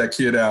Blount knocked that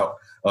kid out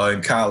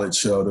in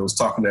college. That was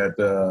talking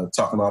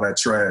all that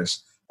trash.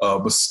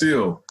 But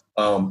still,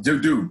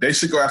 Dude, they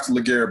should go after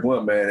LeGarrette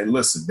Blount, man. And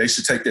listen, they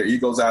should take their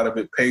egos out of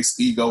it. Pace,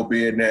 ego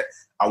being that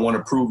I want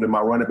to prove that my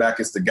running back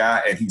is the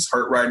guy and he's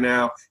hurt right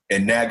now.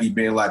 And Nagy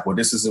being like, well,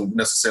 this isn't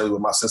necessarily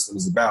what my system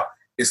is about.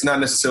 It's not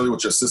necessarily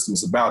what your system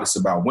is about. It's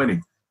about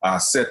winning. I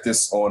said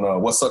this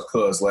on What's Up,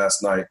 Cuz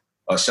last night.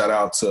 Shout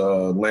out to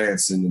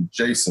Lance and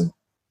Jason.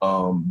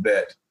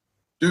 That,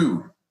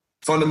 dude,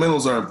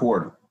 fundamentals are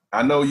important.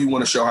 I know you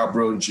want to show how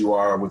brilliant you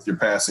are with your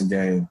passing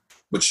game,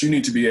 but you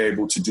need to be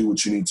able to do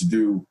what you need to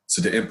do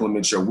to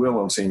implement your will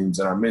on teams.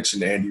 And I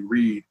mentioned Andy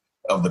Reid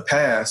of the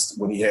past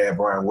when he had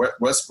Brian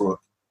Westbrook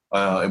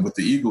and with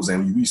the Eagles,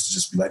 and we used to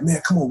just be like,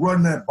 man, come on,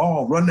 run that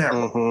ball, run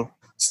that.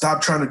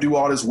 Stop trying to do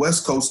all this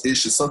West Coast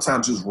ish and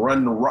sometimes just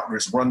run the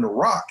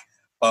rock.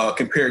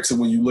 Compared to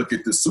when you look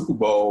at the Super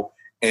Bowl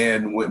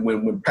and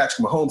when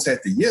Patrick Mahomes had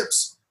the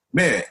yips,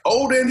 man,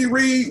 old Andy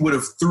Reid would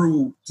have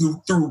threw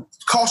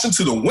caution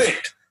to the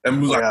wind and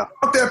was like,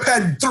 out there,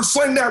 Pat,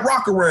 sling that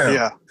rock around.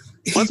 Yeah.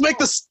 Let's make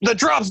the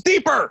drops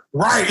deeper.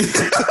 Right.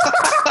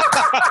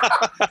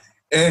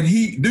 And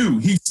he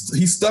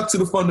stuck to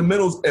the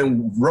fundamentals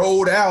and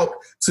rolled out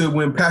to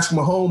when Patrick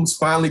Mahomes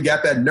finally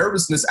got that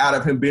nervousness out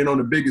of him being on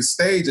the biggest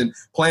stage and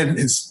playing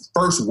his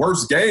first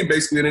worst game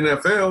basically in the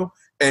NFL.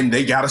 And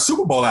they got a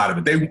Super Bowl out of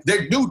it. They won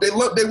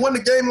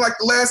the game like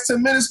the last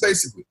 10 minutes,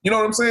 basically. You know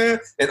what I'm saying?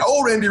 And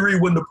old Andy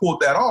Reid wouldn't have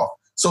pulled that off.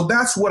 So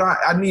that's what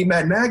I need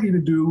Matt Nagy to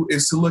do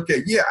is to look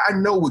at, yeah, I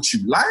know what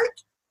you like,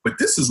 but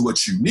this is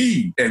what you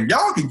need. And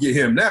y'all can get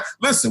him now.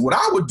 Listen, what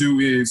I would do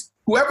is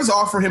whoever's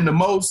offering him the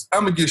most,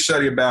 I'm going to give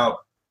Shuddy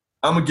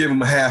I'm going to give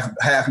him a half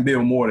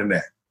 $500,000 more than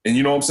that. And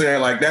you know what I'm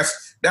saying? Like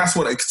that's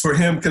what for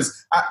him,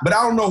 but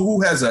I don't know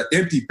who has an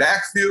empty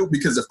backfield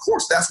because of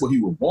course that's what he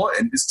would want.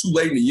 And it's too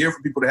late in the year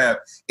for people to have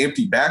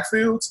empty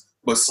backfields.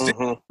 But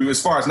still,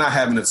 as far as not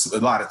having a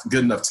lot of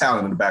good enough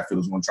talent in the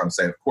backfield is what I'm trying to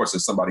say. Of course,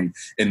 there's somebody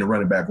in the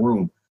running back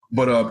room.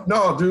 But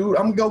no, dude,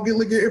 I'm going to go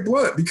get LeGarrette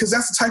Blount because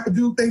that's the type of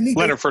dude they need.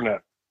 Leonard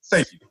Fournette.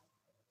 Thank you.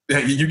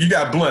 You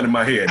got Blount in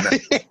my head now.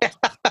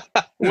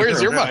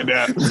 Where's your mind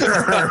at?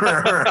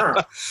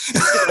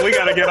 We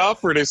got to get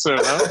off pretty soon,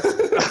 huh?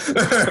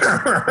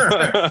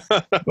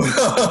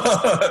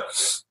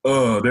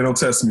 They don't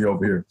test me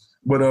over here.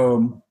 But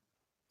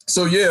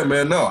so yeah,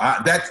 man, no,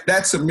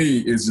 that to me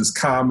is just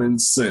common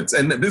sense.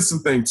 And this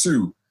is the thing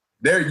too.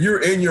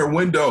 You're in your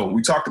window.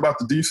 We talked about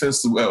the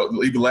defense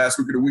either last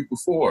week or the week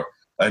before.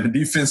 And the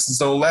defenses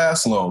don't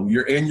last long.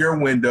 You're in your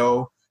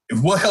window.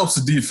 What helps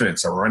the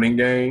defense? A running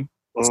game.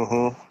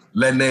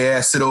 Letting their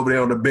ass sit over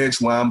there on the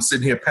bench while I'm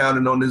sitting here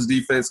pounding on this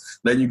defense,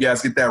 letting you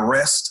guys get that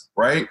rest,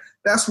 right?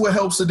 That's what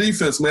helps the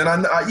defense,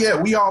 man.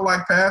 Yeah, we all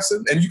like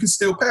passing, and you can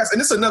still pass.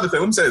 And it's another thing.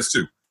 Let me say this,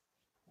 too.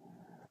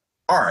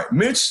 All right,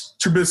 Mitch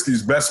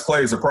Trubisky's best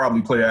plays are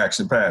probably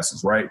play-action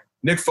passes, right?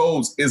 Nick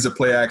Foles is a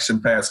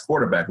play-action pass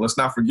quarterback. Let's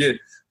not forget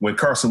when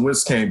Carson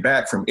Wentz came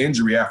back from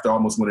injury after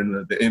almost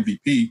winning the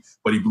MVP,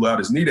 but he blew out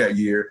his knee that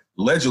year.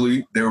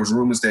 Allegedly, there was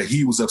rumors that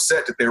he was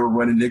upset that they were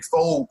running Nick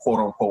Foles,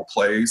 quote-unquote,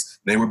 plays.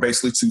 They were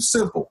basically too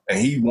simple, and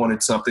he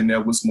wanted something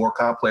that was more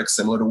complex,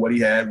 similar to what he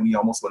had when he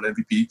almost won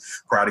MVP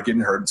prior to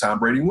getting hurt and Tom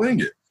Brady winning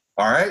it.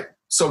 All right?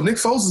 So Nick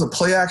Foles is a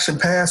play-action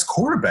pass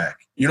quarterback.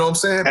 You know what I'm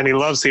saying? And he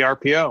loves the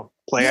RPO,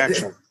 play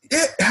action.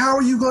 How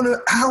are you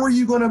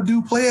gonna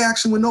do play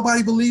action when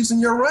nobody believes in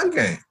your run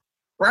game,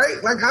 right?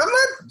 Like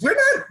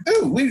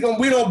we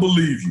don't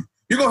believe you.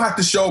 You're gonna have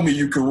to show me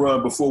you can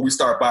run before we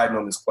start biting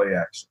on this play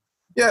action.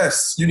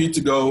 Yes, you need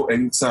to go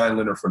and sign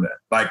Leonard Fournette.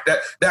 Like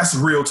that's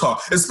real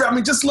talk. Just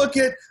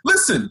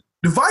listen,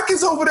 the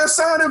Vikings over there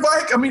signing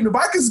the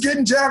Vikings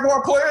getting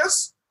Jaguar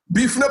players,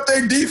 beefing up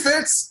their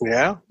defense.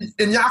 Yeah.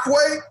 In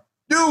Yahweh.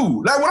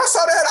 Dude, like when I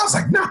saw that, I was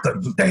like, not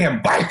the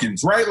damn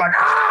Vikings, right? Like,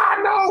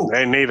 no.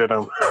 They needed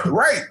them.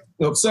 Right.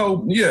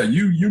 So, yeah,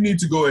 you need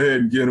to go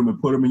ahead and get him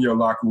and put him in your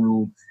locker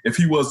room. If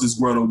he was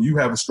disgruntled, you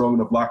have a strong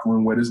enough locker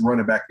room where this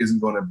running back isn't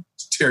going to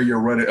tear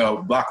your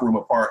locker room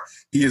apart.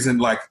 He isn't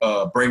like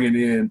bringing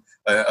in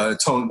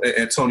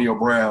Antonio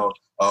Brown,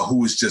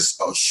 who is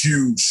just a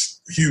huge,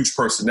 huge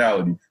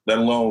personality, let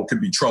alone could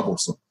be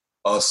troublesome.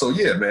 So,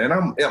 yeah, man,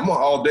 I'm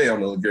all day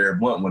on the LeGarrette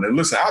Blount one. And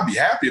listen, I'd be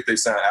happy if they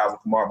signed Alvin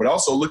Kamara, but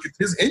also look at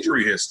his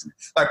injury history.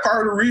 Like,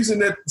 part of the reason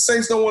that the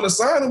Saints don't want to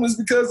sign him is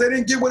because they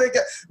didn't get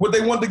what they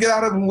wanted to get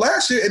out of him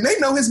last year, and they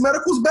know his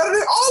medical's better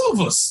than all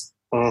of us.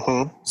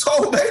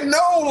 So they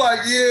know, like,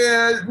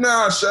 yeah,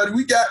 nah, Shuddy,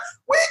 we got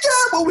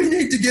what we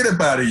need to get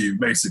up out of you,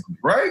 basically,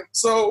 right?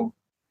 So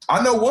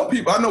I know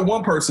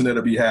one person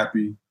that'll be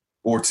happy,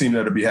 or a team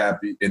that'll be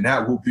happy, and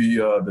that will be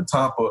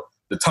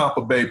the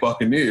Tampa Bay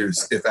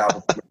Buccaneers if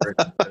Alvin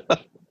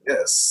Kamara.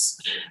 Yes.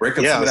 Break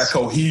up some of that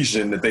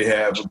cohesion that they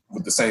have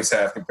with the Saints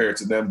have compared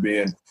to them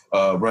being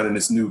running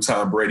this new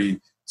Tom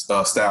Brady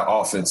style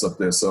offense up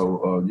there.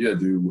 So, yeah,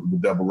 dude,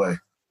 with double A.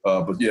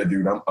 But, yeah,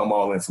 dude, I'm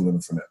all in for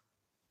Leonard Fournette.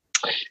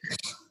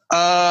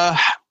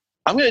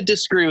 I'm going to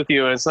disagree with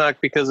you. It's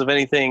not because of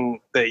anything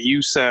that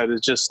you said.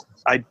 It's just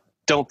I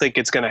don't think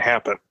it's going to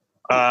happen.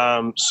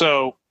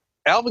 So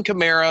Alvin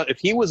Kamara, if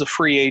he was a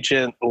free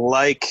agent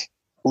like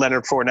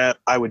Leonard Fournette,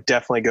 I would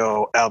definitely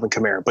go Alvin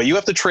Kamara. But you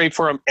have to trade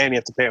for him and you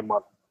have to pay him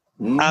money.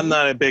 I'm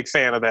not a big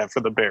fan of that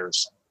for the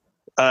Bears,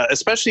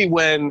 especially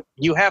when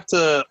you have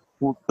to,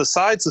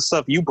 besides the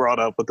stuff you brought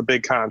up with the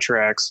big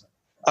contracts,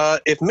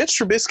 if Mitch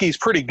Trubisky's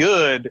pretty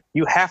good,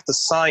 you have to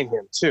sign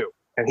him too.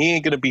 And he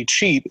ain't going to be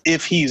cheap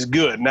if he's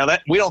good. Now,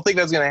 that we don't think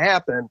that's going to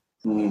happen,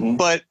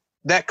 but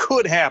that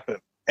could happen.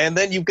 And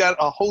then you've got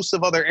a host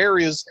of other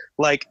areas,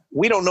 like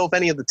we don't know if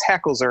any of the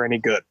tackles are any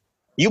good.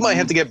 You might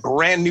have to get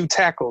brand new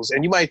tackles,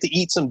 and you might have to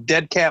eat some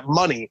dead cap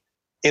money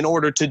in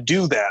order to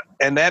do that.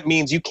 And that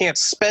means you can't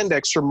spend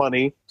extra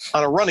money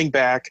on a running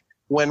back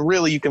when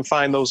really you can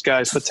find those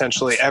guys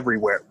potentially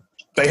everywhere.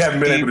 They haven't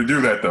been able to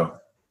do that, though.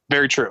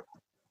 Very true.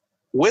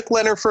 With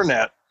Leonard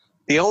Fournette,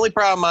 the only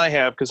problem I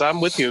have, because I'm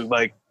with you,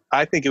 like,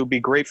 I think it would be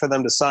great for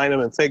them to sign him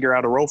and figure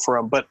out a role for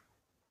him. But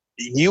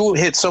you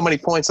hit so many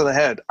points on the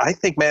head. I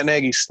think Matt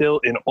Nagy's still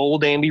in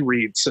old Andy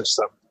Reid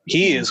system.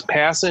 He is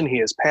passing. He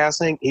is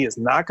passing. He is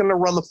not going to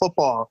run the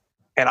football.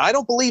 And I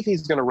don't believe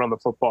he's going to run the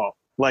football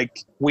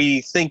like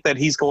we think that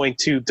he's going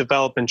to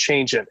develop and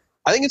change it.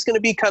 I think it's going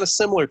to be kind of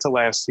similar to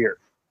last year.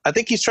 I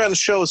think he's trying to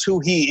show us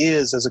who he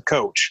is as a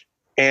coach.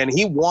 And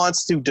he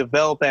wants to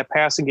develop that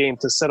passing game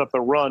to set up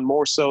the run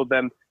more so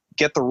than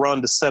get the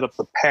run to set up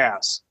the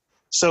pass.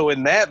 So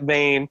in that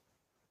vein,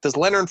 does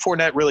Leonard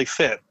Fournette really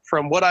fit?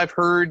 From what I've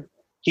heard,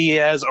 he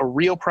has a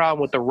real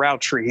problem with the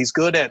route tree. He's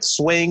good at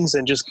swings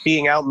and just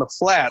being out in the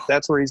flat.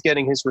 That's where he's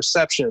getting his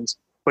receptions,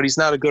 but he's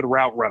not a good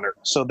route runner.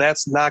 So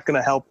that's not going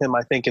to help him,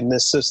 I think, in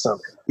this system.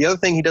 The other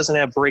thing, he doesn't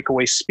have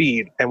breakaway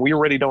speed, and we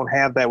already don't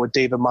have that with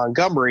David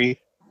Montgomery.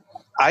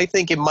 I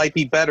think it might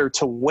be better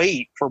to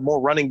wait for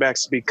more running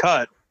backs to be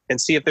cut and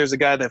see if there's a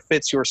guy that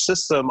fits your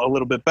system a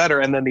little bit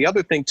better. And then the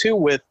other thing, too,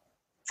 with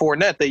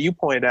Fournette that you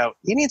pointed out,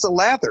 he needs a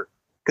lather.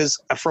 Because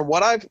from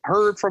what I've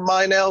heard from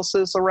my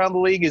analysis around the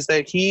league is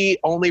that he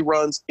only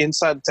runs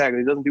inside the tackle.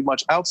 He doesn't do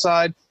much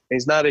outside, and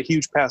he's not a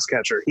huge pass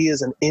catcher. He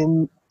is an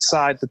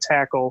inside the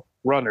tackle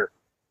runner.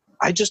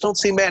 I just don't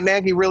see Matt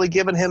Nagy really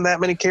giving him that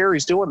many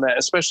carries doing that,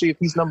 especially if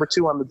he's number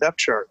 2 on the depth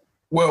chart.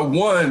 Well,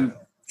 one,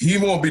 he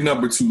won't be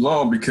number 2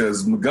 long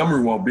because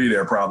Montgomery won't be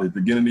there probably at the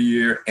beginning of the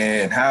year.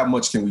 And how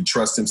much can we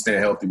trust him staying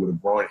healthy with a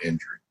groin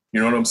injury? You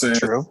know what I'm saying?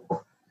 True.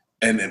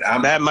 And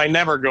that might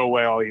never go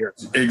away all year.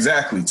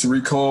 Exactly.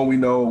 Tariq Cohen, we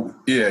know.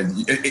 Yeah,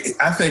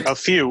 I think a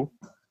few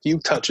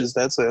touches.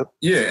 That's it.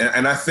 Yeah,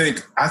 and I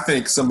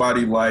think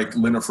somebody like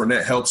Leonard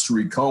Fournette helps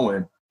Tariq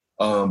Cohen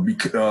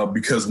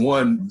because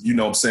one, you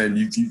know what I'm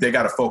saying, they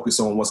got to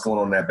focus on what's going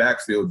on in that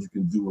backfield. You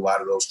can do a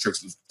lot of those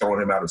tricks with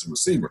throwing him out as a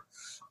receiver.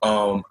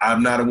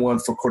 I'm not a one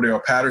for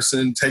Cordell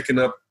Patterson taking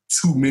up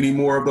too many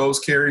more of those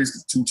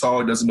carries. Too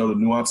tall, he doesn't know the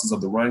nuances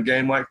of the run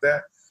game like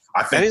that.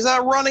 And he's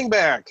not running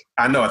back.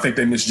 I know. I think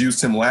they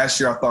misused him last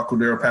year. I thought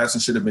Cordell Patterson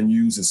should have been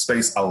used in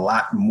space a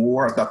lot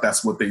more. I thought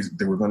that's what they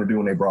were going to do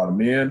when they brought him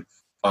in.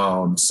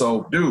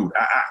 So, dude,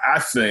 I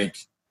think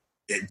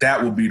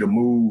that would be the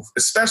move.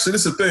 Especially,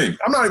 this is the thing.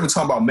 I'm not even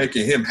talking about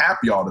making him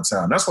happy all the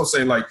time. That's what I'm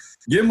saying. Like,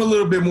 give him a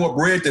little bit more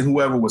bread than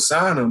whoever would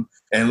sign him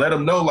and let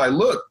him know, like,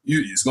 look,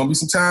 it's going to be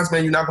some times,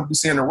 man, you're not going to be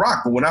seeing the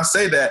rock. But when I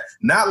say that,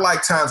 not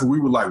like times where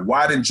we were like,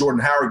 why didn't Jordan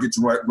Howard get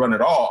to run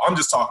at all? I'm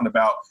just talking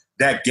about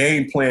that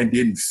game plan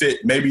didn't fit.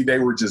 Maybe they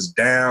were just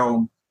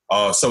down,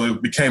 so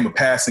it became a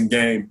passing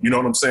game. You know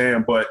what I'm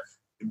saying? But,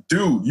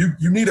 dude,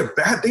 you need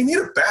they need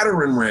a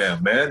battering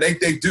ram, man. They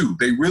do.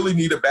 They really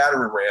need a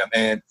battering ram.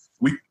 And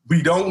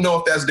we don't know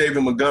if that's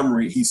David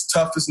Montgomery. He's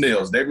tough as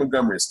nails. David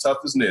Montgomery is tough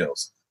as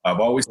nails. I've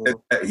always said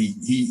that.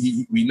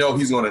 We know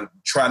he's going to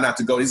try not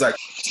to go. He's like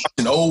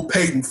an old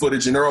Peyton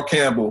footage and Earl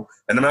Campbell.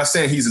 And I'm not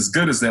saying he's as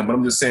good as them, but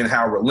I'm just saying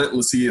how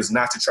relentless he is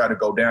not to try to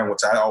go down,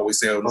 which I always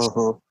say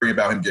worry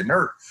about him getting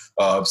hurt,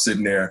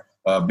 sitting there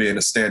being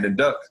a standing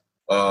duck.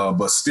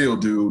 But still,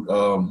 dude,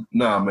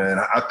 nah, man.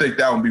 I think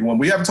that would be one.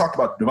 We haven't talked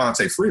about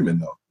Devontae Freeman,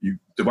 though.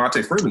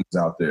 Devontae Freeman's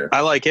out there.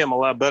 I like him a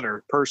lot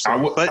better,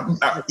 personally.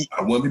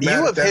 I wouldn't be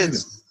mad at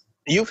that.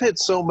 You've hit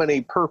so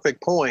many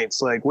perfect points.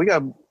 Like, we got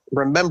to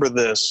remember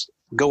this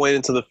going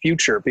into the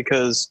future,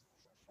 because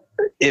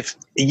if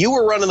you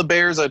were running the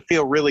Bears, I'd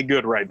feel really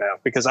good right now,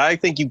 because I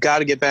think you got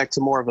to get back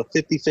to more of a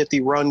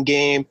 50-50 run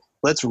game.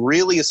 Let's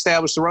really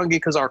establish the run game,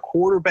 because our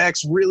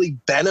quarterbacks really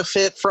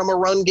benefit from a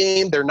run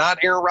game. They're not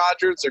Aaron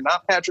Rodgers. They're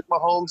not Patrick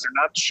Mahomes. They're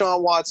not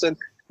Deshaun Watson.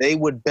 They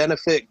would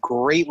benefit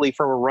greatly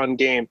from a run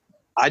game.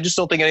 I just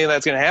don't think any of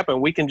that's going to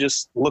happen. We can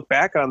just look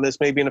back on this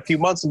maybe in a few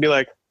months and be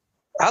like,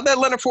 how'd that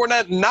Leonard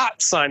Fournette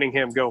not signing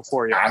him go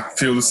for you? I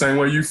feel the same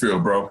way you feel,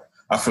 bro.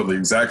 I feel the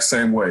exact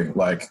same way.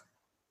 Like,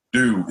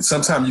 dude,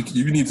 sometimes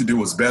you need to do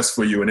what's best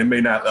for you, and it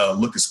may not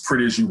look as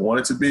pretty as you want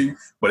it to be,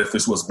 but if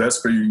it's what's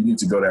best for you, you need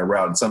to go that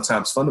route. And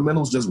sometimes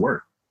fundamentals just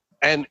work.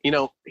 And,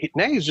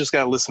 Nagy's just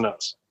got to listen to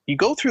us. You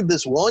go through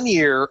this 1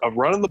 year of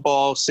running the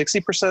ball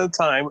 60% of the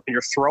time, and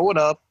you're throwing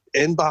up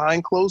in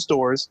behind closed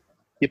doors.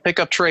 You pick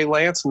up Trey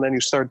Lance, and then you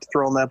start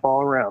throwing that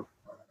ball around.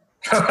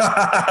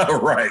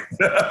 Right.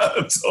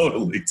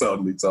 Totally.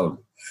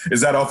 Is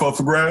that all up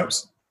for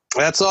grabs?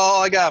 That's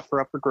all I got for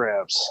up for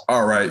grabs.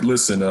 All right.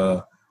 Listen,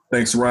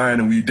 Thanks,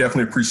 Ryan. And we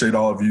definitely appreciate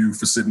all of you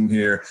for sitting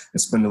here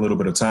and spending a little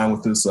bit of time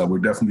with us. We'll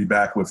definitely be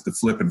back with The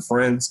Flip and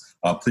Friends.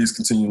 Please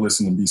continue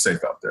listening and be safe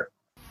out there.